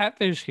all the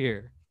catfish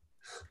here?"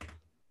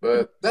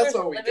 But that's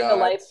all we got. The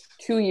life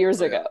 2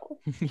 years ago.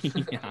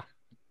 Yeah,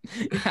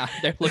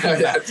 they're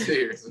looking back. 2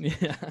 years.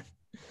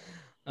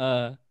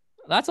 Yeah.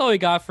 That's all we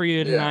got for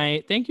you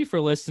tonight. Yeah. Thank you for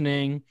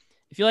listening.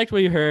 If you liked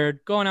what you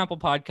heard, go on Apple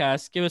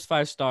Podcasts, give us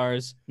 5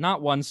 stars,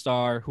 not 1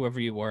 star, whoever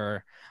you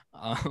were.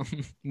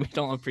 We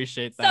don't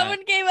appreciate that.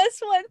 Someone gave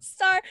us 1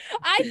 star.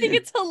 I think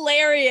it's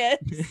hilarious.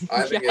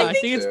 I think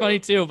it's funny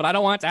too, but I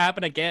don't want it to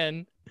happen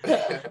again.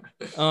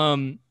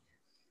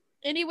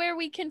 Anywhere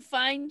we can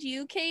find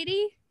you,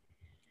 Katie?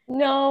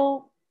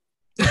 No.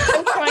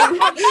 I'm trying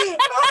not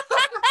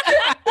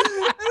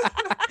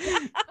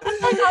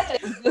to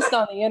exist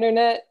on the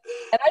internet,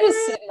 and I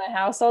just sit in my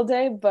house all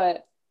day.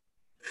 But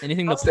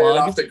anything to plug?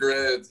 Off the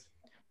grid.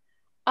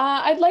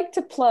 I'd like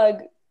to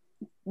plug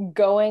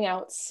going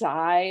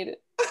outside.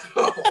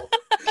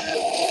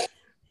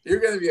 You're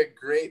gonna be a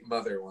great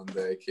mother one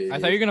day, Katie. I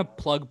thought you were gonna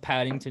plug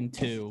Paddington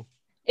 2.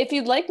 If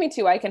you'd like me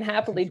to, I can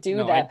happily do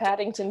that.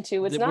 Paddington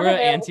 2. It's not we're an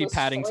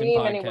anti-Paddington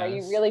podcast anywhere.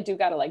 You really do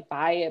gotta like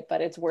buy it,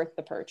 but it's worth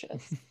the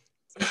purchase.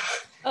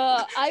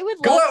 I would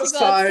love to go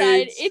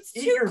outside. It's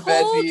too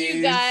cold, veggies.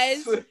 You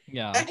guys.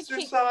 Yeah.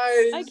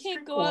 Exercise. I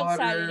can't go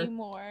outside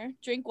anymore.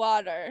 Drink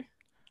water.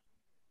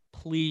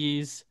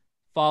 Please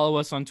follow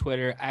us on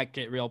Twitter at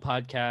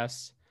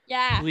GetRealPodcasts.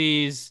 Yeah.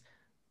 Please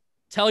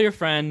tell your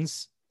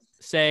friends.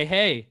 Say,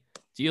 hey,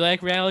 do you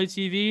like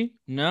reality TV?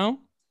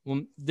 No?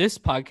 Well, this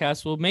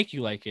podcast will make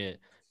you like it.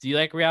 Do you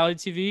like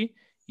reality TV?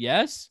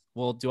 Yes?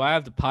 Well, do I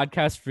have the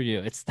podcast for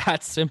you? It's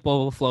that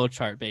simple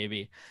flowchart,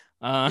 baby.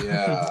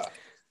 Yeah.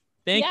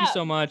 Thank you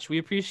so much. We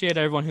appreciate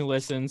everyone who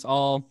listens,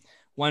 all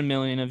 1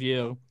 million of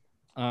you.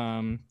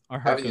 I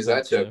haven't used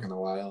that joke in a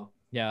while.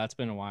 Yeah, it's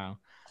been a while.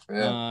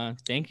 Yeah.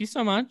 Thank you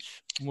so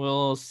much.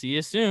 We'll see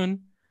you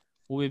soon.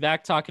 We'll be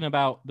back talking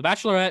about The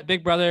Bachelorette,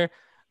 Big Brother.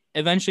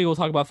 Eventually, we'll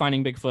talk about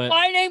Finding Bigfoot.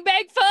 Finding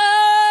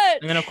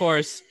Bigfoot! And then, of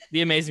course,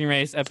 The Amazing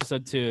Race,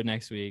 episode 2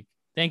 next week.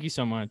 Thank you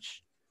so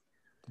much.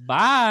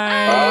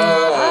 Bye.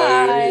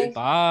 Bye.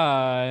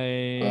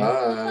 Bye.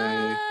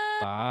 Bye.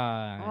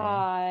 Bye.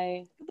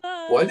 Bye.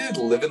 Bye. Why did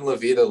Livin' La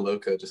Vida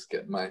Loca just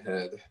get in my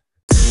head?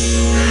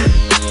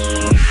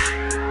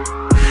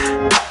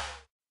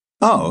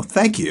 Oh,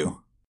 thank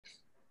you.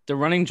 The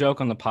running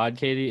joke on the pod,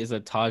 Katie, is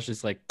that Taj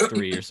is like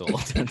 3 years old.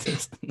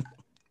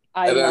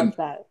 I love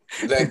that.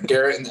 That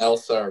Garrett and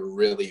Elsa are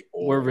really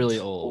old. We're really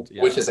old,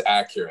 yeah. Which is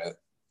accurate.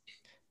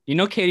 You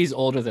know Katie's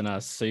older than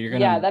us, so you're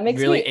gonna that makes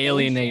really me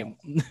alienate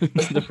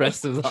the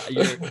rest of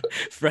your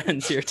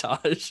friends here,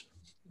 Taj.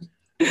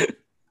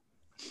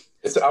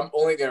 I'm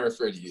only gonna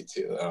refer to you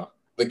two though.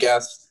 The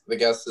guest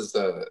is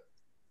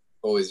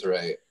always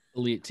right.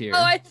 Elite tier.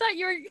 Oh, I thought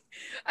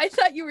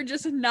you were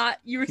just not.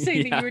 You were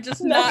saying that you were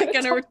just not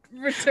gonna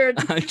return.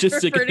 I'm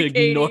just gonna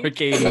ignore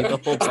Katie the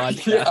whole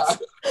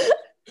podcast.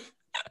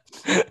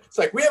 It's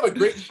like we have a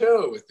great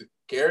show with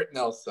Garrett and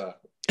Elsa.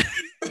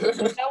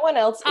 No one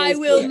else. I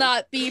will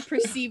not be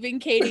perceiving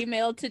Katie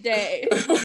Mail today.